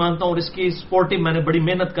کو صحیح مانتا ہوں. اور اس کی سپورٹنگ میں نے بڑی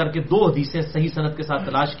محنت کر کے 2 حدیثیں صحیح سند کے ساتھ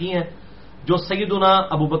تلاش کی ہیں جو سیدنا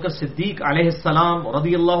ابو بکر صدیق علیہ السلام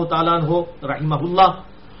رضی اللہ تعالیٰ عنہ رحمہ اللہ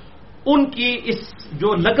ان کی اس جو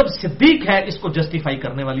لقب صدیق ہے اس کو جسٹیفائی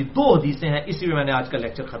کرنے والی 2 حدیثیں ہیں. اسی میں نے آج کا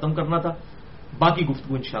لیکچر ختم کرنا تھا, باقی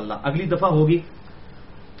گفتگو انشاءاللہ اگلی دفعہ ہوگی.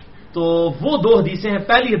 تو وہ 2 حدیثیں ہیں.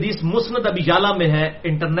 پہلی حدیث مسند ابی یعلا میں ہے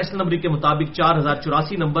انٹرنیشنل نمبر کے مطابق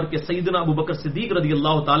 4084 نمبر کے سیدنا ابو بکر صدیق رضی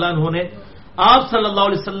اللہ تعالیٰ عنہ نے آپ صلی اللہ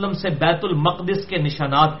علیہ وسلم سے بیت المقدس کے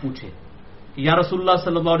نشانات پوچھے کہ یا رسول اللہ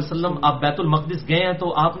صلی اللہ علیہ وسلم آپ بیت المقدس گئے ہیں تو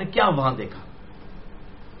آپ نے کیا وہاں دیکھا.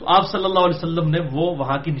 تو آپ صلی اللہ علیہ وسلم نے وہ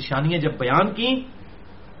وہاں کی نشانیاں جب بیان کی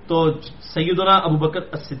تو سیدنا ابو بکر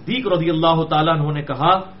الصدیق رضی اللہ تعالیٰ عنہ نے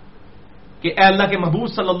کہا کہ اے اللہ کے محبوب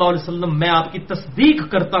صلی اللہ علیہ وسلم میں آپ کی تصدیق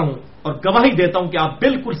کرتا ہوں اور گواہی دیتا ہوں کہ آپ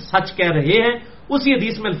بالکل سچ کہہ رہے ہیں. اسی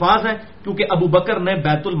حدیث میں الفاظ ہیں کیونکہ ابو بکر نے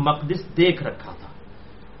بیت المقدس دیکھ رکھا تھا.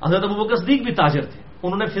 حضرت ابوبکر صدیق بھی تاجر تھے,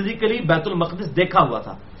 انہوں نے فزیکلی بیت المقدس دیکھا ہوا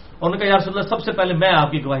تھا. انہوں نے کہا یا رسول اللہ سب سے پہلے میں آپ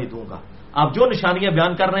کی گواہی دوں گا, آپ جو نشانیاں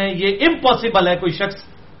بیان کر رہے ہیں یہ امپاسبل ہے کوئی شخص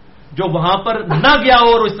جو وہاں پر نہ گیا ہو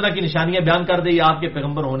اور اس طرح کی نشانیاں بیان کر دے, یہ آپ کے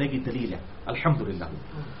پیغمبر ہونے کی دلیل ہے الحمدللہ.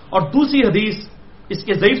 اور دوسری حدیث, اس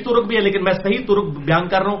کے ضعیف طرق بھی ہے لیکن میں صحیح طرق بیان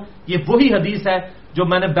کر رہا ہوں, یہ وہی حدیث ہے جو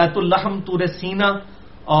میں نے بیت اللحم, طور سینا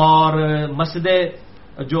اور مسجد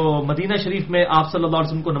جو مدینہ شریف میں آپ صلی اللہ علیہ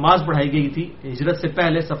وسلم کو نماز پڑھائی گئی تھی ہجرت سے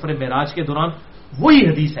پہلے سفر معراج کے دوران, وہی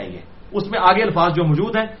حدیث ہے یہ. اس میں آگے الفاظ جو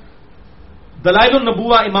موجود ہیں, دلائل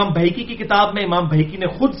النبوہ امام بھائکی کی کتاب میں امام بھائکی نے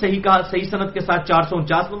خود صحیح کہا, صحیح سند کے ساتھ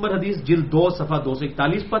 449 نمبر حدیث جلد 2 صفحہ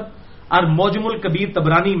 241 پر, اور موجم الکبیر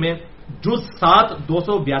طبرانی میں جز 7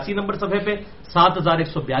 282 نمبر صفحے پہ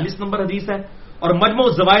 7142 نمبر حدیث ہے. اور مجموع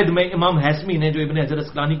الزوائد میں امام حیثمی نے جو ابن حجر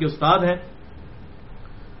اسقلانی کے استاد ہیں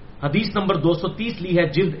حدیث نمبر 230 لی ہے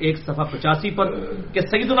جلد 1 صفحہ 85 پر کہ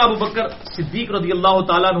سیدنا ابوبکر صدیق رضی اللہ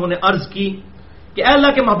تعالیٰ عنہ نے عرض کی کہ اے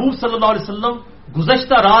اللہ کے محبوب صلی اللہ علیہ وسلم,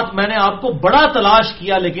 گزشتہ رات میں نے آپ کو بڑا تلاش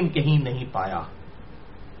کیا لیکن کہیں نہیں پایا,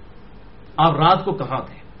 آپ رات کو کہاں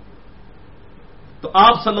تھے؟ تو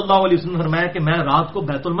آپ صلی اللہ علیہ وسلم نے فرمایا کہ میں رات کو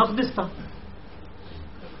بیت المقدس تھا.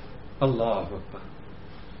 اللہ اکبر,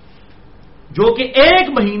 جو کہ 1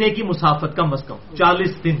 مہینے کی مسافت کم از کم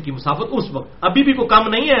 40 دن کی مسافت اس وقت, ابھی بھی کوئی کم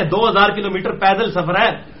نہیں ہے, 2000 کلومیٹر پیدل سفر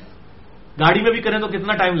ہے, گاڑی میں بھی کریں تو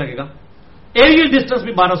کتنا ٹائم لگے گا, ایریل ڈسٹینس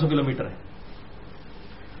بھی 1200 کلومیٹر ہے.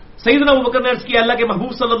 سیدنا ابوبکر نے عرض کیا اللہ کے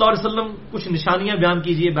محبوب صلی اللہ علیہ وسلم کچھ نشانیاں بیان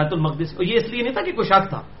کیجئے بیت المقدس. اور یہ اس لیے نہیں تھا کہ کوئی شک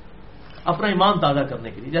تھا, اپنا ایمان تازہ کرنے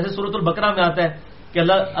کے لیے. جیسے سورۃ البقرہ میں آتا ہے کہ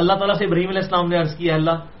اللہ تعالیٰ سے ابراہیم علیہ السلام نے عرض کیا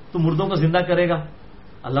اللہ تو مردوں کو زندہ کرے گا.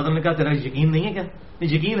 اللہ تعالیٰ نے کہا تیرا یقین نہیں ہے کیا؟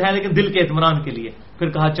 نہیں, یقین ہے لیکن دل کے اطمینان کے لیے. پھر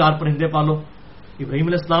کہا 4 پرندے پالو. ابراہیم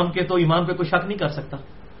علیہ السلام کے تو ایمان پہ کوئی شک نہیں کر سکتا,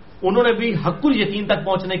 انہوں نے بھی حق الیقین تک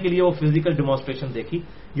پہنچنے کے لیے وہ فزیکل ڈیمانسٹریشن دیکھی.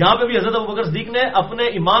 یہاں پہ بھی حضرت ابوبکر صدیق نے اپنے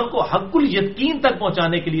ایمان کو حق الیقین تک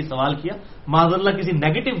پہنچانے کے لیے سوال کیا, معاذ اللہ کسی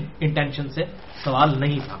نیگیٹو انٹینشن سے سوال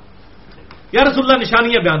نہیں تھا. یا رسول اللہ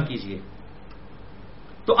نشانیاں بیان کیجئے.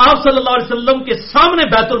 تو آپ صلی اللہ علیہ وسلم کے سامنے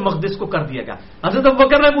بیت المقدس کو کر دیا گیا. حضرت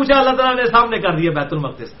ابوبکر نے پوچھا, اللہ تعالیٰ نے سامنے کر دیا بیت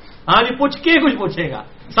المقدس. ہاں جی, پوچھ کے کچھ پوچھے گا,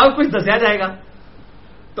 سب کچھ دسیا جائے گا.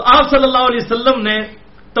 تو آپ صلی اللہ علیہ وسلم نے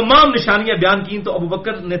تمام نشانیاں بیان کی تو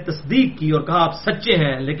ابوبکر نے تصدیق کی اور کہا آپ سچے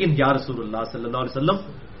ہیں, لیکن یا رسول اللہ صلی اللہ علیہ وسلم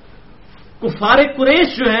کفار قریش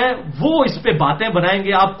جو ہیں وہ اس پہ باتیں بنائیں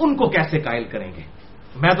گے, آپ ان کو کیسے قائل کریں گے؟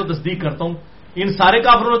 میں تو تصدیق کرتا ہوں ان سارے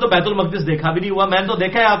کافروں نے تو بیت المقدس دیکھا بھی نہیں ہوا, میں نے تو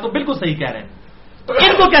دیکھا ہے, آپ تو بالکل صحیح کہہ رہے ہیں, تو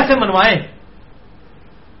ان کو کیسے منوائیں؟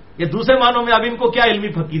 یہ دوسرے معنوں میں اب ان کو کیا علمی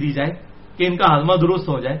پھکی دی جائے کہ ان کا ہاضمہ درست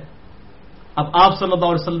ہو جائے. اب آپ صلی اللہ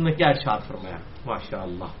علیہ وسلم نے کیا ارشاد فرمایا, ماشاء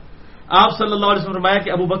اللہ, آپ صلی اللہ علیہ وسلم نے فرمایا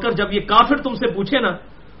کہ ابو بکر جب یہ کافر تم سے پوچھے نا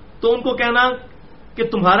تو ان کو کہنا کہ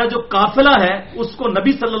تمہارا جو قافلہ ہے اس کو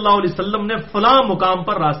نبی صلی اللہ علیہ وسلم نے فلاں مقام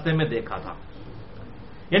پر راستے میں دیکھا تھا.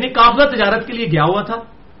 یعنی قافلہ تجارت کے لیے گیا ہوا تھا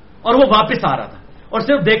اور وہ واپس آ رہا تھا, اور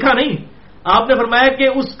صرف دیکھا نہیں, آپ نے فرمایا کہ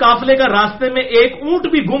اس قافلے کا راستے میں ایک اونٹ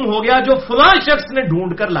بھی گم ہو گیا جو فلاں شخص نے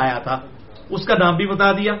ڈھونڈ کر لایا تھا, اس کا نام بھی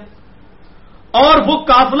بتا دیا, اور وہ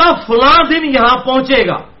قافلہ فلاں دن یہاں پہنچے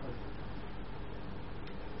گا.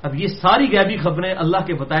 اب یہ ساری غیبی خبریں اللہ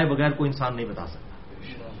کے بتائے بغیر کوئی انسان نہیں بتا سکتا.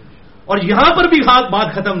 اور یہاں پر بھی بات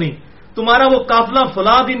ختم نہیں, تمہارا وہ قافلہ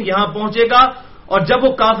فلاں دن یہاں پہنچے گا, اور جب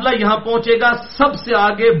وہ قافلہ یہاں پہنچے گا سب سے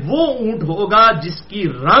آگے وہ اونٹ ہوگا جس کی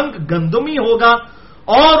رنگ گندمی ہوگا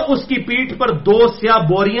اور اس کی پیٹھ پر 2 سیاہ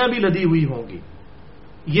بوریاں بھی لدی ہوئی ہوں گی.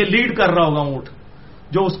 یہ لیڈ کر رہا ہوگا اونٹ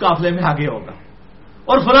جو اس قافلے میں آگے ہوگا,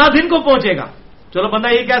 اور فلاں دن کو پہنچے گا. چلو بندہ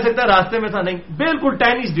یہ کہہ سکتا ہے راستے میں تھا, نہیں, بالکل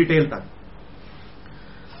ٹائنیز ڈیٹیل تک.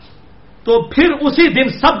 تو پھر اسی دن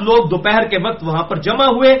سب لوگ دوپہر کے وقت وہاں پر جمع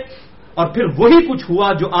ہوئے, اور پھر وہی کچھ ہوا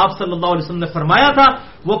جو آپ صلی اللہ علیہ وسلم نے فرمایا تھا.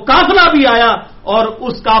 وہ قافلہ بھی آیا اور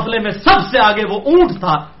اس قافلے میں سب سے آگے وہ اونٹ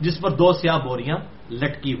تھا جس پر 2 سیاہ بوریاں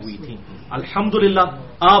لٹکی ہوئی تھیں. الحمدللہ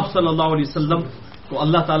آپ صلی اللہ علیہ وسلم کو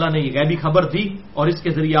اللہ تعالیٰ نے یہ غیبی خبر دی, اور اس کے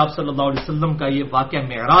ذریعے آپ صلی اللہ علیہ وسلم کا یہ واقعہ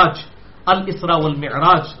معراج, الاسراء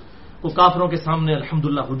والمعراج کو کافروں کے سامنے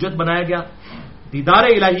الحمدللہ حجت بنایا گیا. دیدار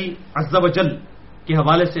الہی عز و جل کے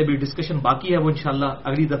حوالے سے بھی ڈسکشن باقی ہے, وہ انشاءاللہ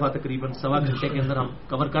اگلی دفعہ تقریباً 1.25 گھنٹے کے اندر ہم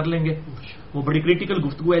کور کر لیں گے. وہ بڑی کریٹیکل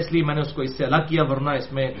گفتگو ہے, اس لیے میں نے اس کو اس سے الگ کیا, ورنہ اس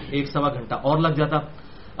میں 1-1.25 گھنٹہ اور لگ جاتا.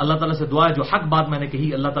 اللہ تعالیٰ سے دعا ہے جو حق بات میں نے کہی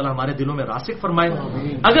اللہ تعالیٰ ہمارے دلوں میں راسخ فرمائے.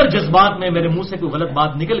 اگر جذبات میں میرے منہ سے کوئی غلط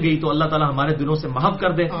بات نکل گئی تو اللہ تعالیٰ ہمارے دلوں سے محف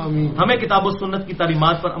کر دے. ہمیں کتاب و سنت کی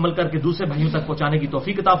تعلیمات پر عمل کر کے دوسرے بھائیوں تک پہنچانے کی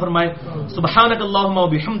توفیق عطا فرمائے. سبحانک اللہم و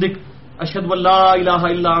بحمدک, اشہد ان لا الہ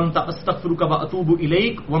الا انت, استغفرک و اتوب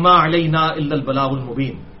الیک, وما علینا الا البلاغ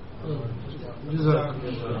المبین.